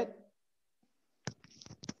 Go ahead.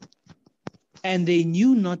 And they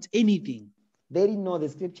knew not anything. They didn't know the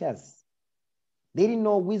scriptures. They didn't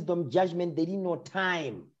know wisdom, judgment. They didn't know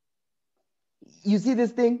time. You see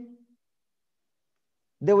this thing?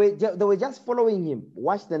 They were just following him.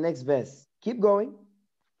 Watch the next verse. Keep going.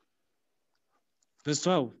 Verse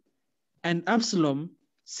 12. And Absalom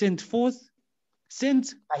sent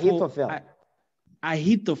Ahithophel.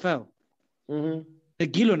 Ahithophel, Mm-hmm. the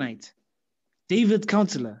Gilonite, David's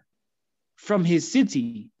counselor, from his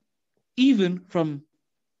city, even from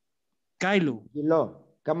Gilo.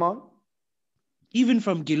 Come on. Even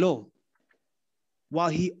from Gilo, while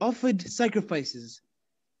he offered sacrifices,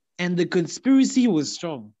 and the conspiracy was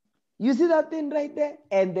strong. You see that thing right there?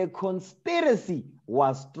 And the conspiracy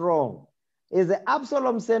was strong. Is the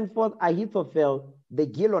Absalom sent forth Ahithophel, the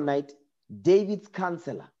Gilonite, David's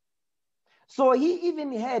counselor. So he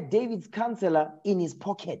even had David's counselor in his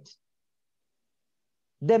pocket.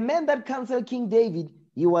 The man that counseled King David,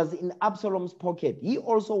 he was in Absalom's pocket. He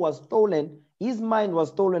also was stolen. His mind was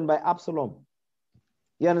stolen by Absalom.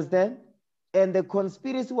 You understand? And the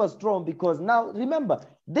conspiracy was strong because now, remember,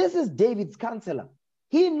 this is David's counselor.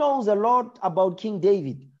 He knows a lot about King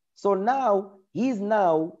David. So now, he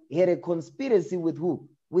had a conspiracy with who?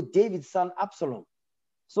 With David's son Absalom.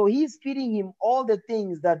 So he's feeding him all the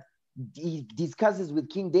things that he discusses with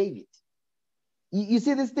King David. You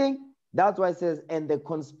see this thing? That's why it says, and the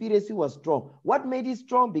conspiracy was strong. What made it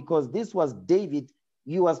strong? Because this was David.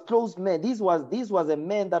 He was close man. This was a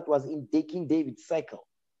man that was in King David's cycle.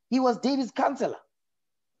 He was David's counselor.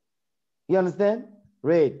 You understand?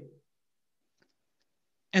 Read.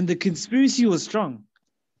 And the conspiracy was strong,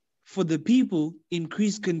 for the people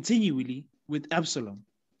increased continually with Absalom.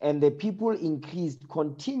 And the people increased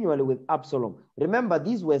continually with Absalom. Remember,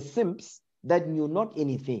 these were simps that knew not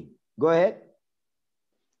anything. Go ahead.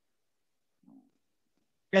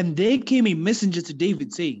 And there came a messenger to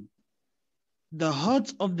David saying, the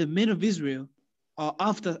hearts of the men of Israel are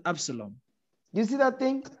after Absalom. You see that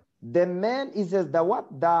thing? The man, it says that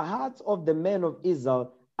what? The hearts of the men of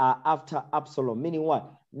Israel are after Absalom. Meaning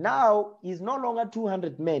what? Now, it's no longer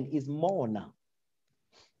 200 men, it's more now.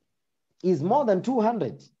 It's more than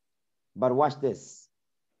 200. But watch this.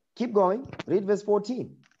 Keep going. Read verse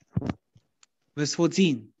 14. Verse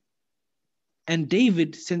 14. And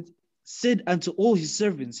David said unto all his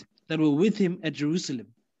servants that were with him at Jerusalem,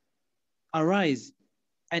 arise,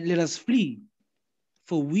 and let us flee,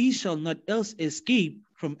 for we shall not else escape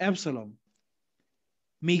from Absalom.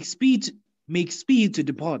 Make speed to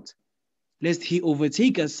depart, lest he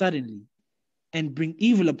overtake us suddenly, and bring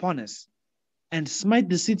evil upon us, and smite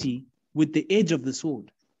the city with the edge of the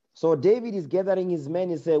sword. So David is gathering his men.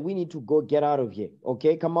 He said, we need to go get out of here.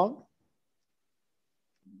 Okay, come on.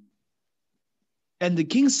 And the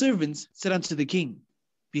king's servants said unto the king,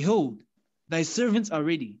 behold, thy servants are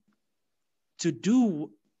ready to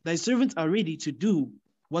do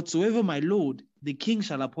whatsoever my lord the king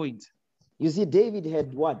shall appoint. You see, David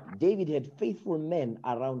had what? David had faithful men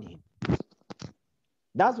around him.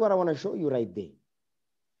 That's what I want to show you right there.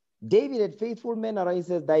 David had faithful men around. He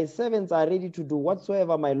says, thy servants are ready to do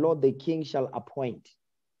whatsoever my lord the king shall appoint.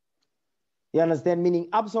 You understand? Meaning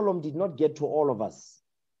Absalom did not get to all of us.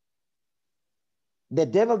 The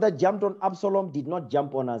devil that jumped on Absalom did not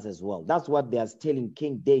jump on us as well. That's what they are telling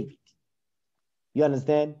King David. You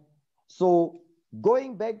understand? So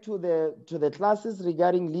going back to the classes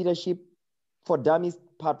regarding leadership for dummies,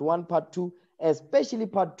 part 1, part 2, especially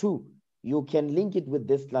part 2, you can link it with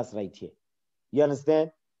this class right here. You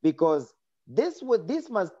understand? Because this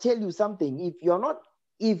must tell you something.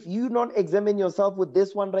 If you not examine yourself with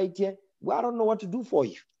this one right here, well, I don't know what to do for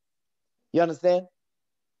you. You understand?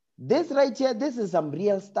 This right here, this is some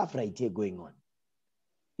real stuff right here going on.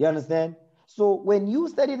 You understand? So when you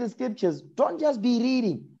study the scriptures, don't just be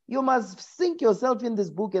reading. You must sink yourself in this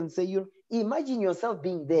book and say, you imagine yourself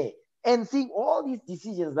being there and seeing all these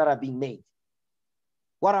decisions that are being made.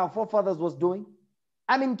 What our forefathers was doing.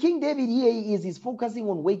 I mean, King David here is focusing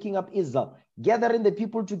on waking up Israel, gathering the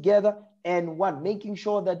people together, and making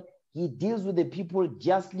sure that he deals with the people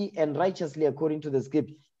justly and righteously according to the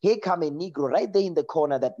script. Here come a Negro right there in the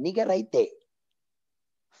corner, that nigger right there.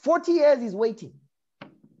 40 years is waiting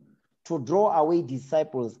to draw away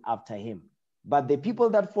disciples after him. But the people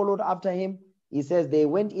that followed after him, he says they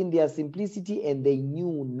went in their simplicity and they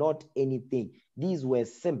knew not anything. These were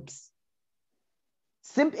simps.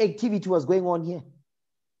 Simp activity was going on here.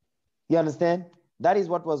 You understand? That is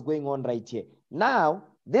what was going on right here. Now,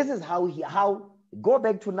 this is how go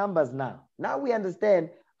back to Numbers now. Now we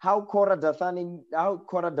understand how Korah, Dathan,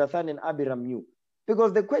 and Abiram knew.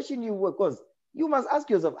 Because the question you must ask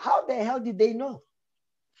yourself, how the hell did they know?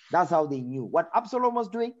 That's how they knew. What Absalom was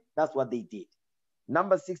doing, that's what they did.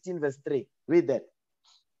 Numbers 16 verse 3. Read that.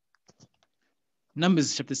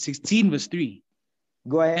 Numbers chapter 16 verse 3.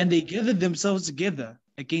 Go ahead. And they gathered themselves together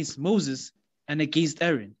against Moses and against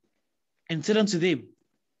Aaron, and said unto them,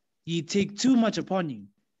 Ye take too much upon you,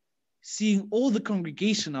 seeing all the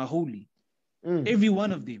congregation are holy, every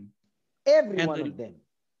one of them. Every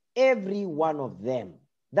one of them.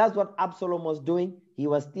 That's what Absalom was doing. He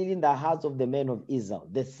was stealing the hearts of the men of Israel,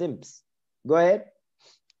 the simps. Go ahead.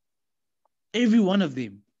 Every one of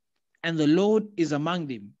them, and the Lord is among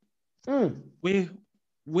them.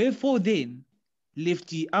 Wherefore then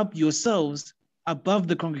lift ye up yourselves above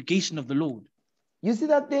the congregation of the Lord. You see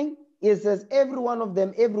that thing? It says every one of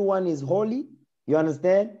them, everyone is holy. You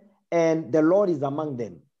understand? And the Lord is among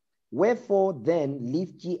them. Wherefore then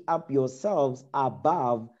lift ye up yourselves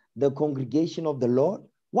above the congregation of the Lord.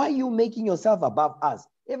 Why are you making yourself above us?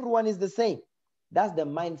 Everyone is the same. That's the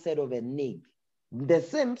mindset of a nig. The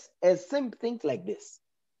simps, a simp thinks like this.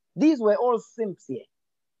 These were all simps here.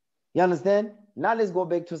 You understand? Now let's go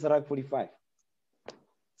back to Sirach 45.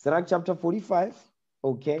 Sirach chapter 45,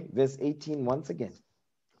 okay, verse 18 once again.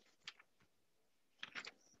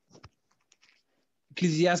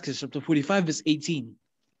 Ecclesiastes chapter 45 verse 18.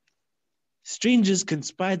 Strangers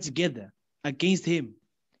conspired together against him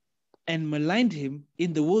and maligned him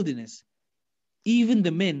in the wilderness, even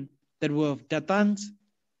the men that were of Dathan's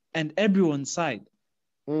and Abiram's side,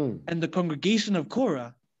 and the congregation of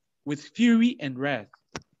Korah with fury and wrath.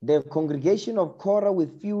 The congregation of Korah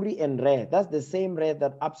with fury and wrath. That's the same wrath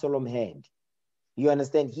that Absalom had. You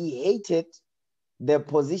understand? He hated the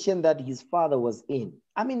position that his father was in.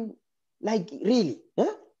 I mean, like, really?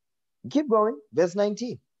 Huh? Keep going. Verse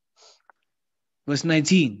 19. Verse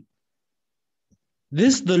 19.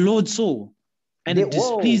 This the Lord saw, and it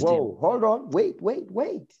displeased him. Hold on. Wait.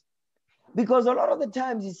 Because a lot of the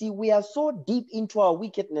times, you see, we are so deep into our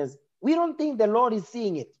wickedness, we don't think the Lord is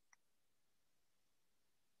seeing it.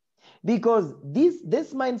 Because this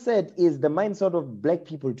mindset is the mindset of black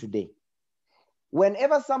people today.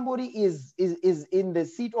 Whenever somebody is in the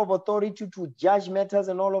seat of authority to judge matters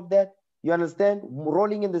and all of that, you understand,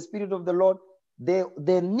 rolling in the spirit of the Lord,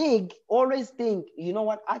 the nig always think, you know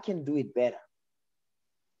what, I can do it better.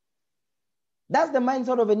 That's the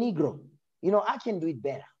mindset of a Negro. You know, I can do it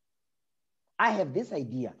better. I have this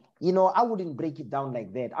idea. You know, I wouldn't break it down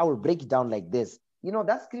like that. I will break it down like this. You know,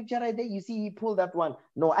 that scripture right there, you see, he pulled that one.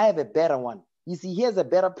 No, I have a better one. You see, here's a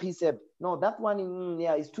better precept. No, that one,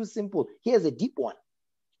 it's too simple. Here's a deep one.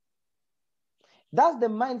 That's the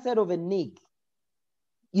mindset of a nig.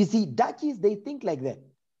 You see, darkies, they think like that.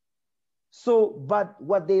 So, but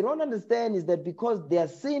what they don't understand is that because their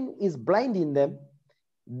sin is blinding them,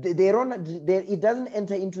 it doesn't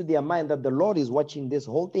enter into their mind that the Lord is watching this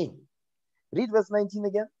whole thing. Read verse 19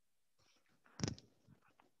 again.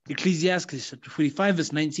 Ecclesiastes chapter 45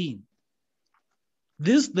 verse 19.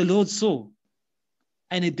 This the Lord saw,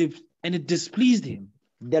 and it displeased him.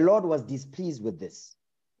 The Lord was displeased with this.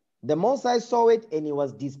 The Most High saw it and he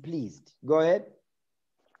was displeased. Go ahead.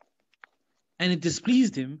 And it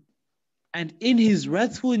displeased him, and in his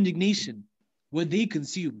wrathful indignation were they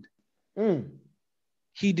consumed.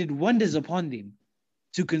 He did wonders upon them,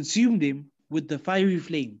 to consume them with the fiery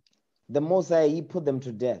flame. The Most High, he put them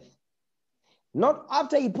to death. Not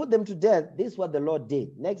after he put them to death, this is what the Lord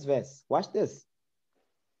did. Next verse. Watch this.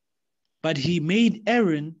 But he made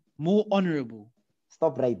Aaron more honorable.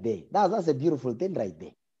 Stop right there. That's a beautiful thing right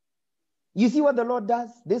there. You see what the Lord does?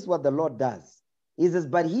 This is what the Lord does. He says,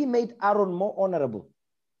 but he made Aaron more honorable.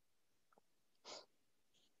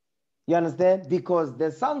 You understand? Because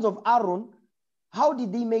the sons of Aaron, how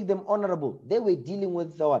did he make them honorable? They were dealing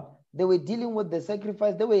with what? They were dealing with the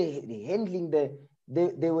sacrifice. They were handling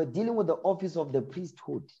they were dealing with the office of the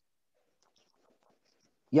priesthood.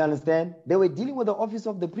 You understand? They were dealing with the office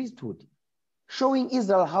of the priesthood, showing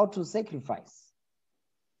Israel how to sacrifice.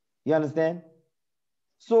 You understand?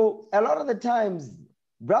 So a lot of the times,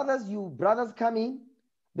 brothers come in,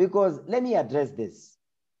 because let me address this.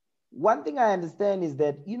 One thing I understand is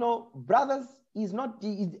that, brothers is not,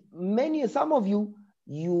 some of you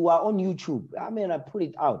are on YouTube. I put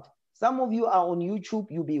it out. Some of you are on YouTube,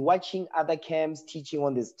 you'll be watching other camps teaching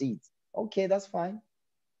on the streets. Okay, that's fine.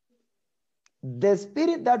 The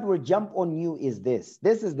spirit that will jump on you is this.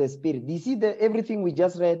 This is the spirit. You see everything we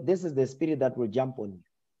just read? This is the spirit that will jump on you.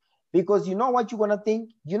 Because you know what you're going to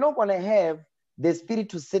think? You're not going to have the spirit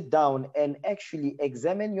to sit down and actually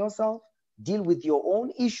examine yourself, deal with your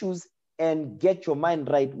own issues, and get your mind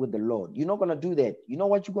right with the Lord. You're not going to do that. You know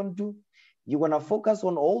what you're going to do? You're going to focus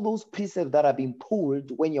on all those precepts that are being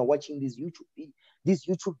pulled when you're watching these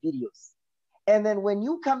YouTube videos. And then when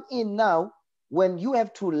you come in now, when you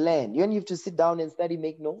have to learn, when you have to sit down and study,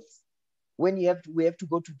 make notes, when we have to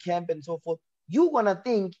go to camp and so forth, you're going to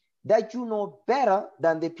think that you know better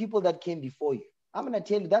than the people that came before you. I'm going to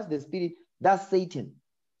tell you, that's the spirit, that's Satan.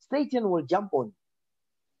 Satan will jump on you.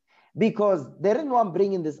 Because the reason why I'm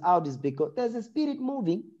bringing this out is because there's a spirit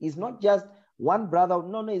moving. It's not just one brother.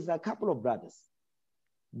 No, it's a couple of brothers.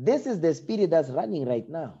 This is the spirit that's running right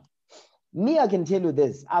now. Me, I can tell you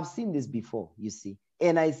this. I've seen this before, you see.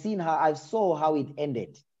 And I saw how it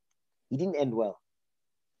ended. It didn't end well.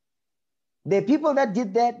 The people that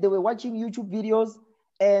did that, they were watching YouTube videos,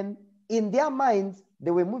 and in their minds, they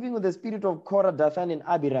were moving with the spirit of Korah, Dathan, and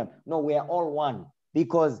Abiram. No, we are all one.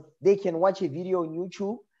 Because they can watch a video on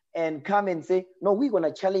YouTube and come and say, no, we're going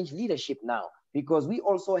to challenge leadership now, because we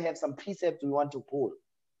also have some precepts we want to pull.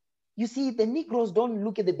 You see, the Negroes don't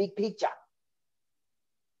look at the big picture.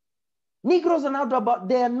 Negroes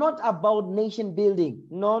they are not about nation building.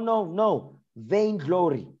 No.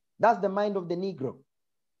 Vainglory. That's the mind of the Negro.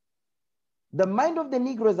 The mind of the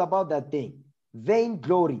Negro is about that thing.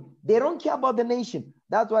 Vainglory. They don't care about the nation.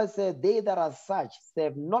 That's why I said, they that are such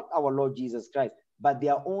serve not our Lord Jesus Christ, but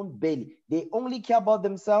their own belly. They only care about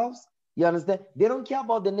themselves. You understand? They don't care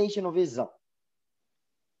about the nation of Israel.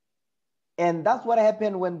 And that's what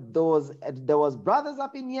happened when there was brothers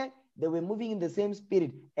up in here. They were moving in the same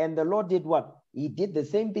spirit. And the Lord did what? He did the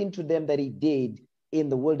same thing to them that he did in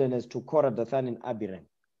the wilderness to Korah, Dathan, and Abiram.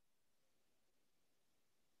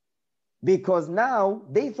 Because now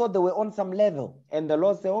they thought they were on some level. And the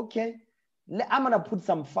Lord said, okay, I'm going to put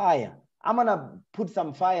some fire. I'm going to put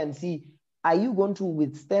some fire and see, are you going to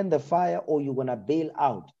withstand the fire or you're going to bail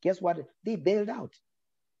out? Guess what? They bailed out.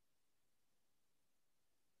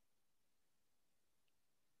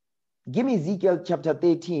 Give me Ezekiel chapter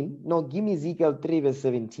 13. No, give me Ezekiel 3 verse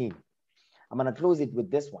 17. I'm going to close it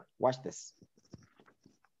with this one. Watch this.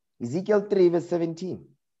 Ezekiel 3 verse 17.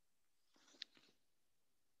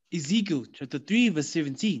 Ezekiel chapter 3 verse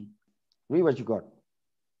 17. Read what you got.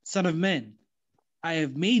 Son of man, I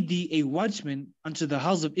have made thee a watchman unto the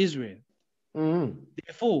house of Israel.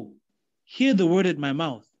 Therefore, hear the word at my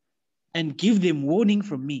mouth, and give them warning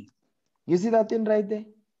from me. You see that thing right there?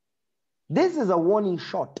 This is a warning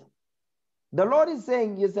shot. The Lord is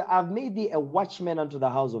saying, you say, I've made thee a watchman unto the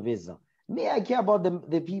house of Israel. Me, I care about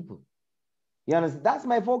the people. You understand? That's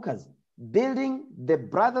my focus. Building the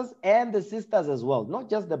brothers and the sisters as well. Not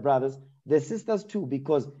just the brothers, the sisters too,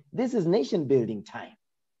 because this is nation building time.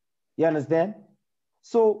 You understand?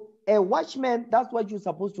 So a watchman, that's what you're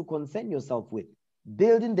supposed to concern yourself with.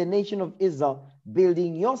 Building the nation of Israel,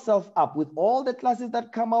 building yourself up with all the classes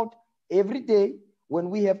that come out every day when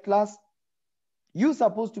we have class. You're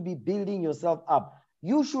supposed to be building yourself up.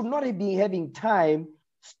 You should not be having time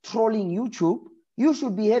strolling YouTube. You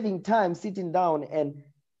should be having time sitting down and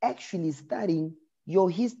actually studying your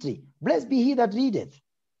history. Blessed be he that readeth.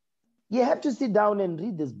 You have to sit down and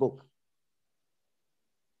read this book.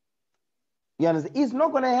 You understand? It's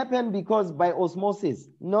not going to happen because by osmosis.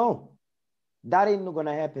 No, that ain't going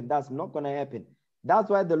to happen. That's not going to happen. That's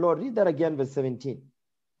why the Lord, read that again, verse 17.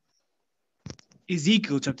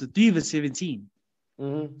 Ezekiel chapter 3, verse 17.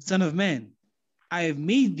 Son of man, I have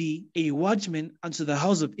made thee a watchman unto the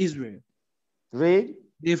house of Israel. Read.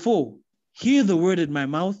 Therefore, hear the word at my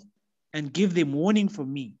mouth, and give them warning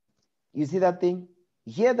from me. You see that thing?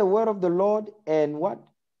 Hear the word of the Lord, and what?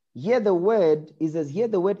 Hear the word. It says, hear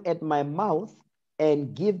the word at my mouth,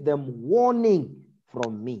 and give them warning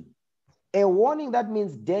from me. A warning, that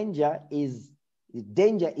means danger is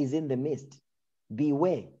in the midst.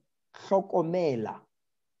 Beware. Shokomela.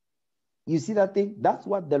 You see that thing? That's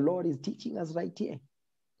what the Lord is teaching us right here.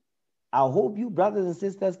 I hope you brothers and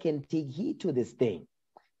sisters can take heed to this thing.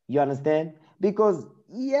 You understand? Because,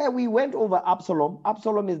 yeah, we went over Absalom.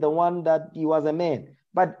 Absalom is the one that he was a man.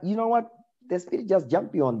 But you know what? The Spirit just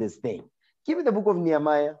jumped you on this thing. Give me the book of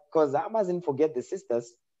Nehemiah, because I mustn't forget the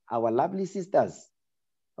sisters, our lovely sisters.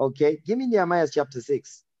 Okay, give me Nehemiah chapter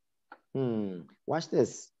 6. Watch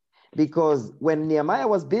this. Because when Nehemiah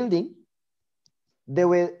was building, there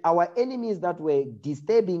were our enemies that were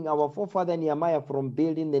disturbing our forefather Nehemiah from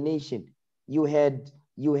building the nation. You had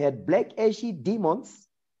black ashy demons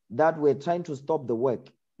that were trying to stop the work.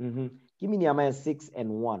 Give me Nehemiah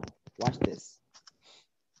 6:1. Watch this.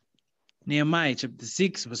 Nehemiah chapter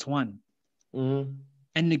 6, verse 1. And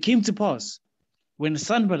it came to pass, when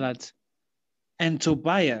Sanballat and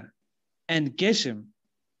Tobiah and Geshem,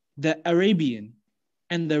 the Arabian,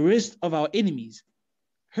 and the rest of our enemies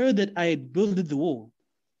heard that I had builded the wall,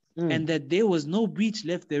 and that there was no breach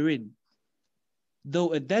left therein,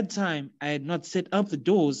 though at that time I had not set up the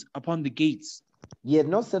doors upon the gates. He had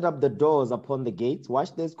not set up the doors upon the gates.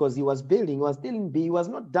 Watch this, because he was building, he was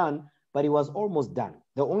not done, but he was almost done.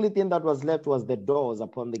 The only thing that was left was the doors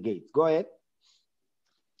upon the gates. Go ahead.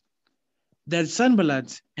 That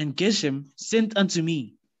Sanballat and Geshem sent unto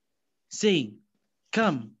me, saying,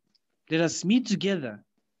 Come, let us meet together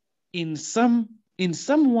in some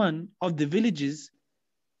one of the villages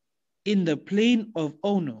in the plain of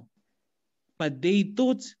Ono. But they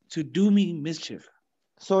thought to do me mischief.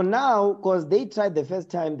 So now, because they tried the first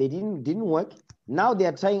time, they didn't work. Now they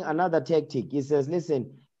are trying another tactic. He says,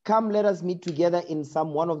 listen, come, let us meet together in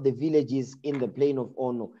one of the villages in the plain of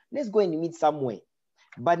Ono. Let's go and meet somewhere.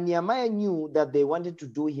 But Nehemiah knew that they wanted to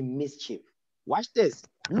do him mischief. Watch this.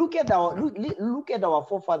 Look at our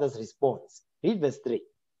forefathers' response. Read verse 3.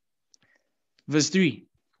 Verse 3.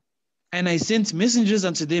 And I sent messengers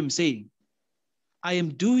unto them, saying, I am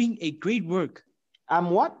doing a great work.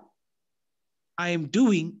 I'm what? I am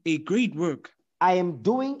doing a great work. I am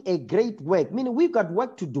doing a great work. Meaning we've got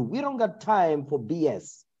work to do. We don't got time for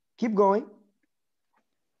BS. Keep going.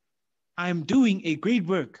 I am doing a great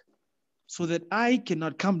work, so that I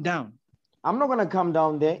cannot come down. I'm not going to come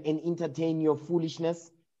down there and entertain your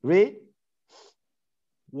foolishness. Read.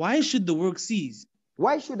 Why should the work cease?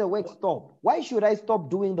 Why should the work stop? Why should I stop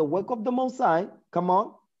doing the work of the Most High? Come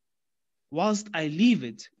on. Whilst I leave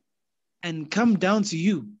it and come down to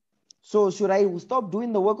you. So should I stop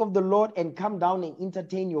doing the work of the Lord and come down and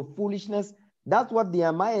entertain your foolishness? That's what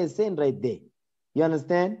Nehemiah is saying right there. You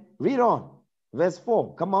understand? Read on. Verse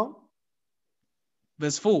 4. Come on.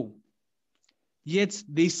 Verse 4. Yet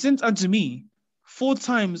they sent unto me 4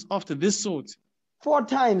 times after this sort. 4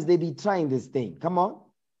 times they be trying this thing. Come on.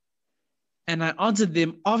 And I answered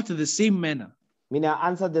them after the same manner. I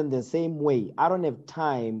answered them the same way. I don't have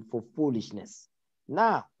time for foolishness.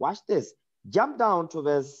 Now, watch this. Jump down to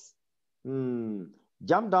verse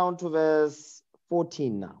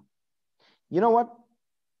 14 now. You know what?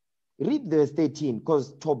 Read verse 13,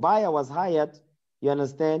 because Tobiah was hired, you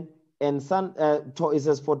understand? And it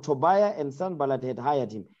says, for Tobiah and Sanballat had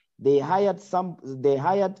hired him. They hired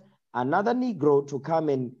another Negro to come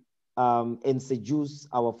and seduce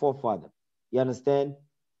our forefather. You understand?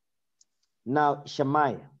 Now,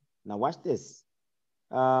 Shemaiah. Now watch this.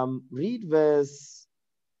 Read verse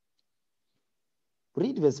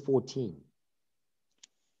 14.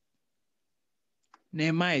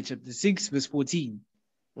 Nehemiah chapter 6, verse 14.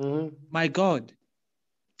 My God,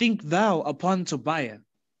 think thou upon Tobiah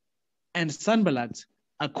and Sanballat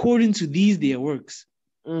according to these their works,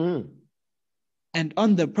 and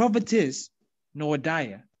on the prophetess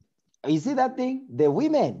Noadiah. You see that thing? The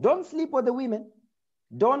women. Don't sleep with the women.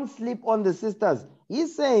 Don't sleep on the sisters.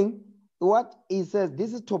 He's saying what? He says,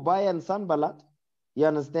 this is Tobiah and Sanballat. You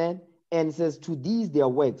understand? And says, to these their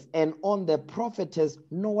works, and on the prophetess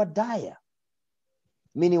Noadiah.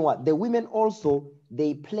 Meaning what? The women also,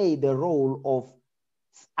 they play the role of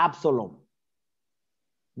Absalom.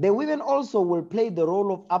 The women also will play the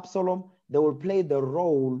role of Absalom. They will play the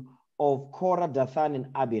role of Korah, Dathan, and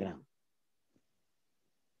Abiram.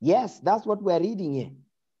 Yes, that's what we're reading here.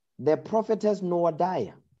 The prophetess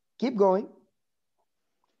Noadiah. Keep going.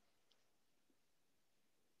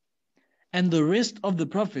 And the rest of the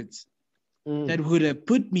prophets that would have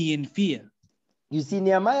put me in fear. You see,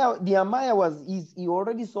 Nehemiah he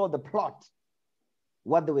already saw the plot,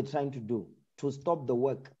 what they were trying to do, to stop the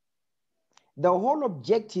work. The whole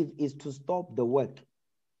objective is to stop the work.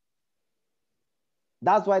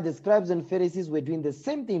 That's why the scribes and Pharisees were doing the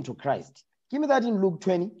same thing to Christ. Give me that in Luke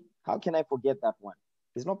 20. How can I forget that one?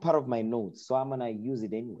 It's not part of my notes, so I'm going to use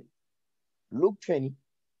it anyway. Luke 20.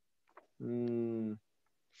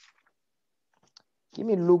 Give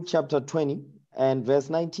me Luke chapter 20 and verse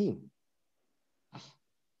 19.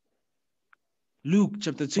 Luke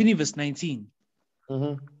chapter 20, verse 19.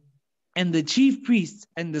 And the chief priests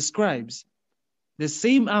and the scribes the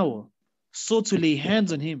same hour, sought to lay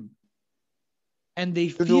hands on him. And they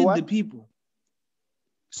do feared what? the people,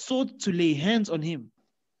 sought to lay hands on him.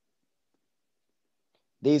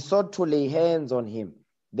 They sought to lay hands on him.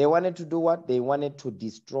 They wanted to do what? They wanted to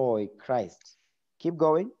destroy Christ. Keep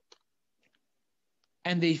going.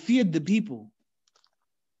 And they feared the people,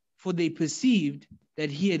 for they perceived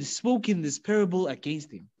that he had spoken this parable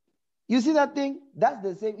against him. You see that thing? That's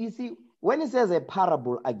the same. You see, when it says a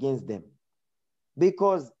parable against them,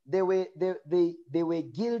 because they were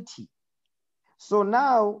guilty. So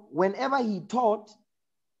now, whenever he taught,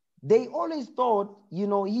 they always thought, you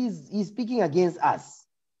know, he's speaking against us.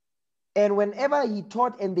 And whenever he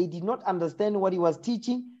taught and they did not understand what he was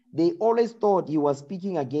teaching, they always thought he was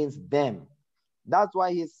speaking against them. That's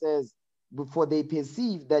why he says, before they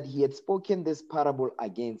perceived that he had spoken this parable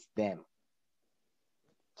against them.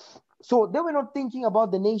 So they were not thinking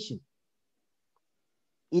about the nation.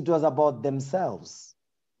 It was about themselves.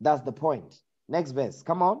 That's the point. Next verse.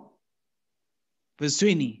 Come on. Verse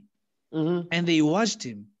 20. And they watched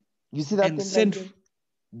him. You see that and thing? sent.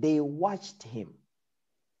 They watched him.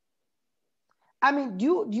 I mean,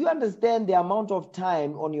 do you understand the amount of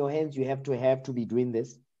time on your hands you have to be doing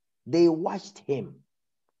this? They watched him.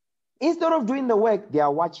 Instead of doing the work, they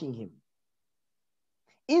are watching him.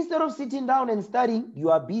 Instead of sitting down and studying, you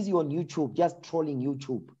are busy on YouTube, just trolling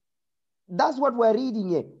YouTube. That's what we're reading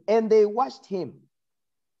here. And they watched him.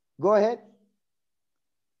 Go ahead.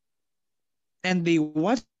 And they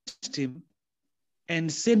watched him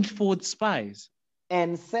and sent forth spies,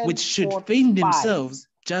 which should feign themselves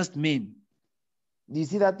just men. Do you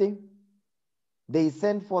see that thing? They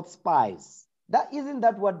sent forth spies. Isn't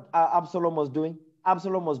that what Absalom was doing?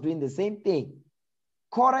 Absalom was doing the same thing.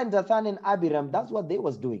 Korah and Dathan and Abiram, that's what they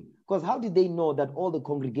was doing. Because how did they know that all the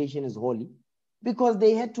congregation is holy? Because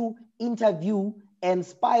they had to interview and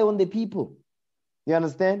spy on the people. You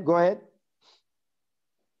understand? Go ahead.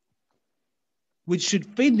 Which should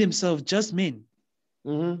feign themselves just men,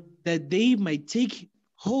 that they might take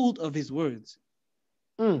hold of his words,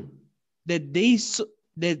 that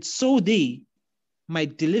so they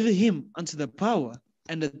might deliver him unto the power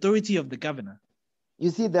and authority of the governor. You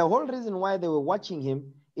see, the whole reason why they were watching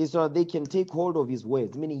him is so they can take hold of his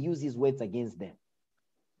words, meaning use his words against them.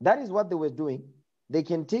 That is what they were doing. They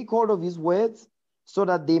can take hold of his words so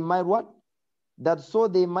that they might what? That so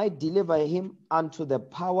they might deliver him unto the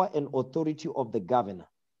power and authority of the governor.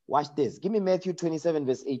 Watch this. Give me Matthew 27,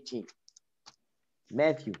 verse 18.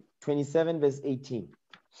 Matthew 27, verse 18.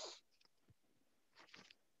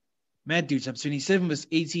 Matthew chapter 27, verse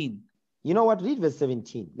 18. You know what? Read verse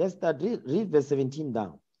 17. Let's start. Read verse 17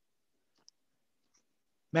 down.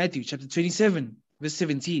 Matthew chapter 27, verse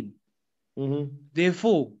 17.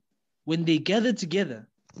 Therefore, when they were gathered together,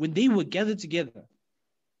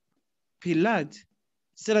 Pilate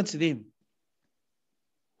said unto them,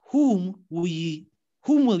 Whom will ye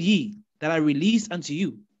that I release unto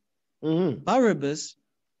you? Barabbas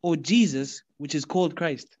or Jesus, which is called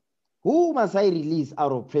Christ? Who must I release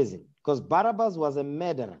out of prison? Because Barabbas was a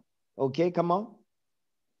murderer. Okay, come on.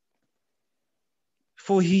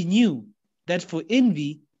 For he knew that for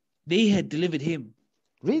envy they had delivered him.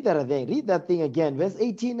 Read that again. Read that thing again. Verse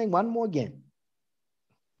 18 and one more again.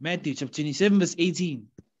 Matthew chapter 27, verse 18.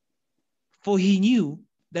 For he knew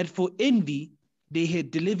that for envy they had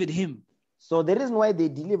delivered him. So the reason why they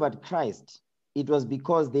delivered Christ, it was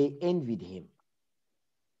because they envied him.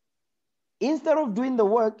 Instead of doing the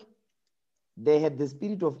work, they had the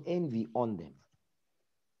spirit of envy on them.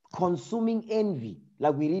 Consuming envy,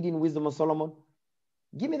 like we read in Wisdom of Solomon.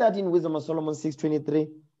 Give me that in Wisdom of Solomon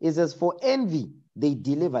 6:23. It says, for envy, they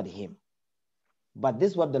delivered him. But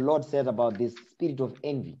this is what the Lord said about this spirit of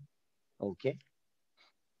envy. Okay.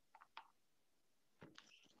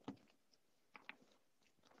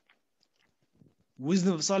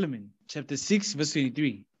 Wisdom of Solomon, chapter 6, verse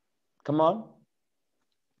 23. Come on.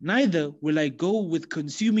 Neither will I go with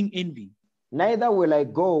consuming envy. Neither will I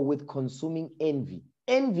go with consuming envy.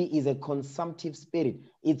 Envy is a consumptive spirit.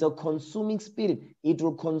 It's a consuming spirit. It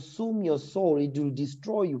will consume your soul. It will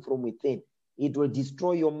destroy you from within. It will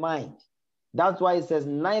destroy your mind. That's why it says,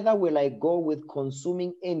 neither will I go with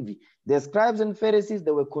consuming envy. The scribes and Pharisees,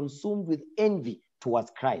 they were consumed with envy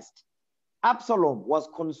towards Christ. Absalom was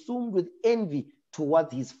consumed with envy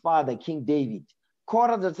towards his father, King David.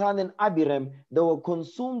 Korah, Dathan, and Abiram, they were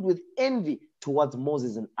consumed with envy towards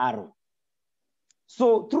Moses and Aaron.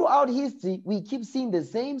 So throughout history, we keep seeing the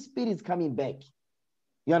same spirits coming back.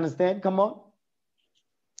 You understand? Come on.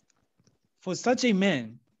 For such a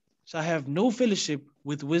man shall have no fellowship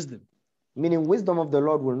with wisdom. Meaning wisdom of the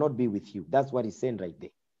Lord will not be with you. That's what he's saying right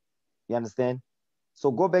there. You understand?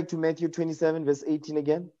 So go back to Matthew 27, verse 18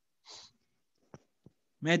 again.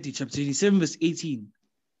 Matthew chapter 27, verse 18.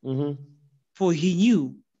 Mm-hmm. For he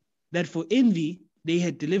knew that for envy they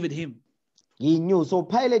had delivered him. He knew. So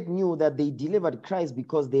Pilate knew that they delivered Christ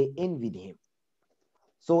because they envied him.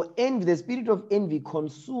 So envy, the spirit of envy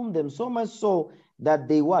consumed them so much so that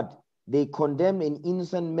they what? They condemned an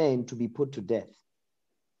innocent man to be put to death.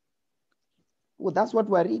 Well, that's what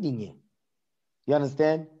we're reading here. You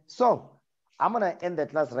understand? So I'm going to end the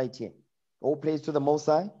class right here. All praise to the Most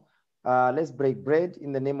High. Let's break bread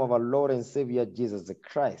in the name of our Lord and Savior Jesus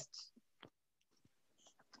Christ,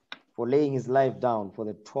 for laying his life down for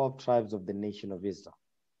the 12 tribes of the nation of Israel.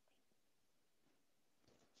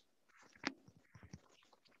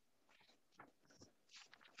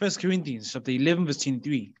 First Corinthians chapter 11, verse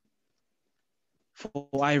 23. For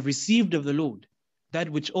I have received of the Lord that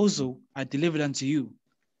which also I delivered unto you,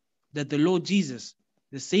 that the Lord Jesus,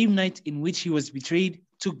 the same night in which he was betrayed,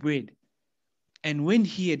 took bread. And when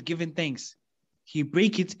he had given thanks, he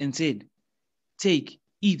brake it and said, Take,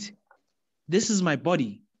 eat. This is my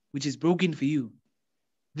body, which is broken for you.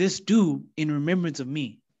 This do in remembrance of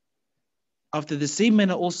me. After the same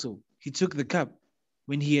manner also he took the cup,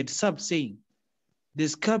 when he had supped, saying,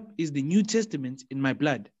 This cup is the New Testament in my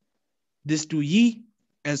blood. This do ye,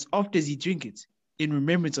 as oft as ye drink it, in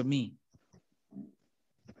remembrance of me.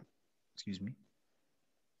 Excuse me.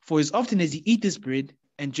 For as often as ye eat this bread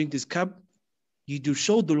and drink this cup, ye do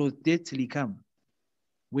show the Lord's death till he come.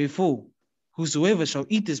 Wherefore, whosoever shall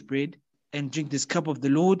eat this bread and drink this cup of the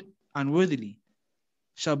Lord unworthily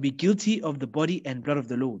shall be guilty of the body and blood of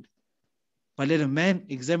the Lord. But let a man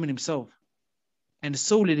examine himself, and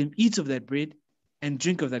so let him eat of that bread and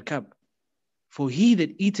drink of that cup. For he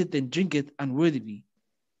that eateth and drinketh unworthily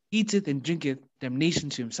eateth and drinketh damnation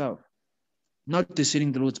to himself, not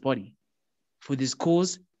discerning the Lord's body. For this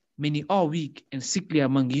cause many are weak and sickly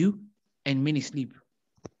among you, and many sleep.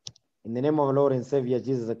 In the name of our Lord and Savior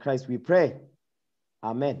Jesus Christ, we pray.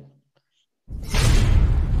 Amen.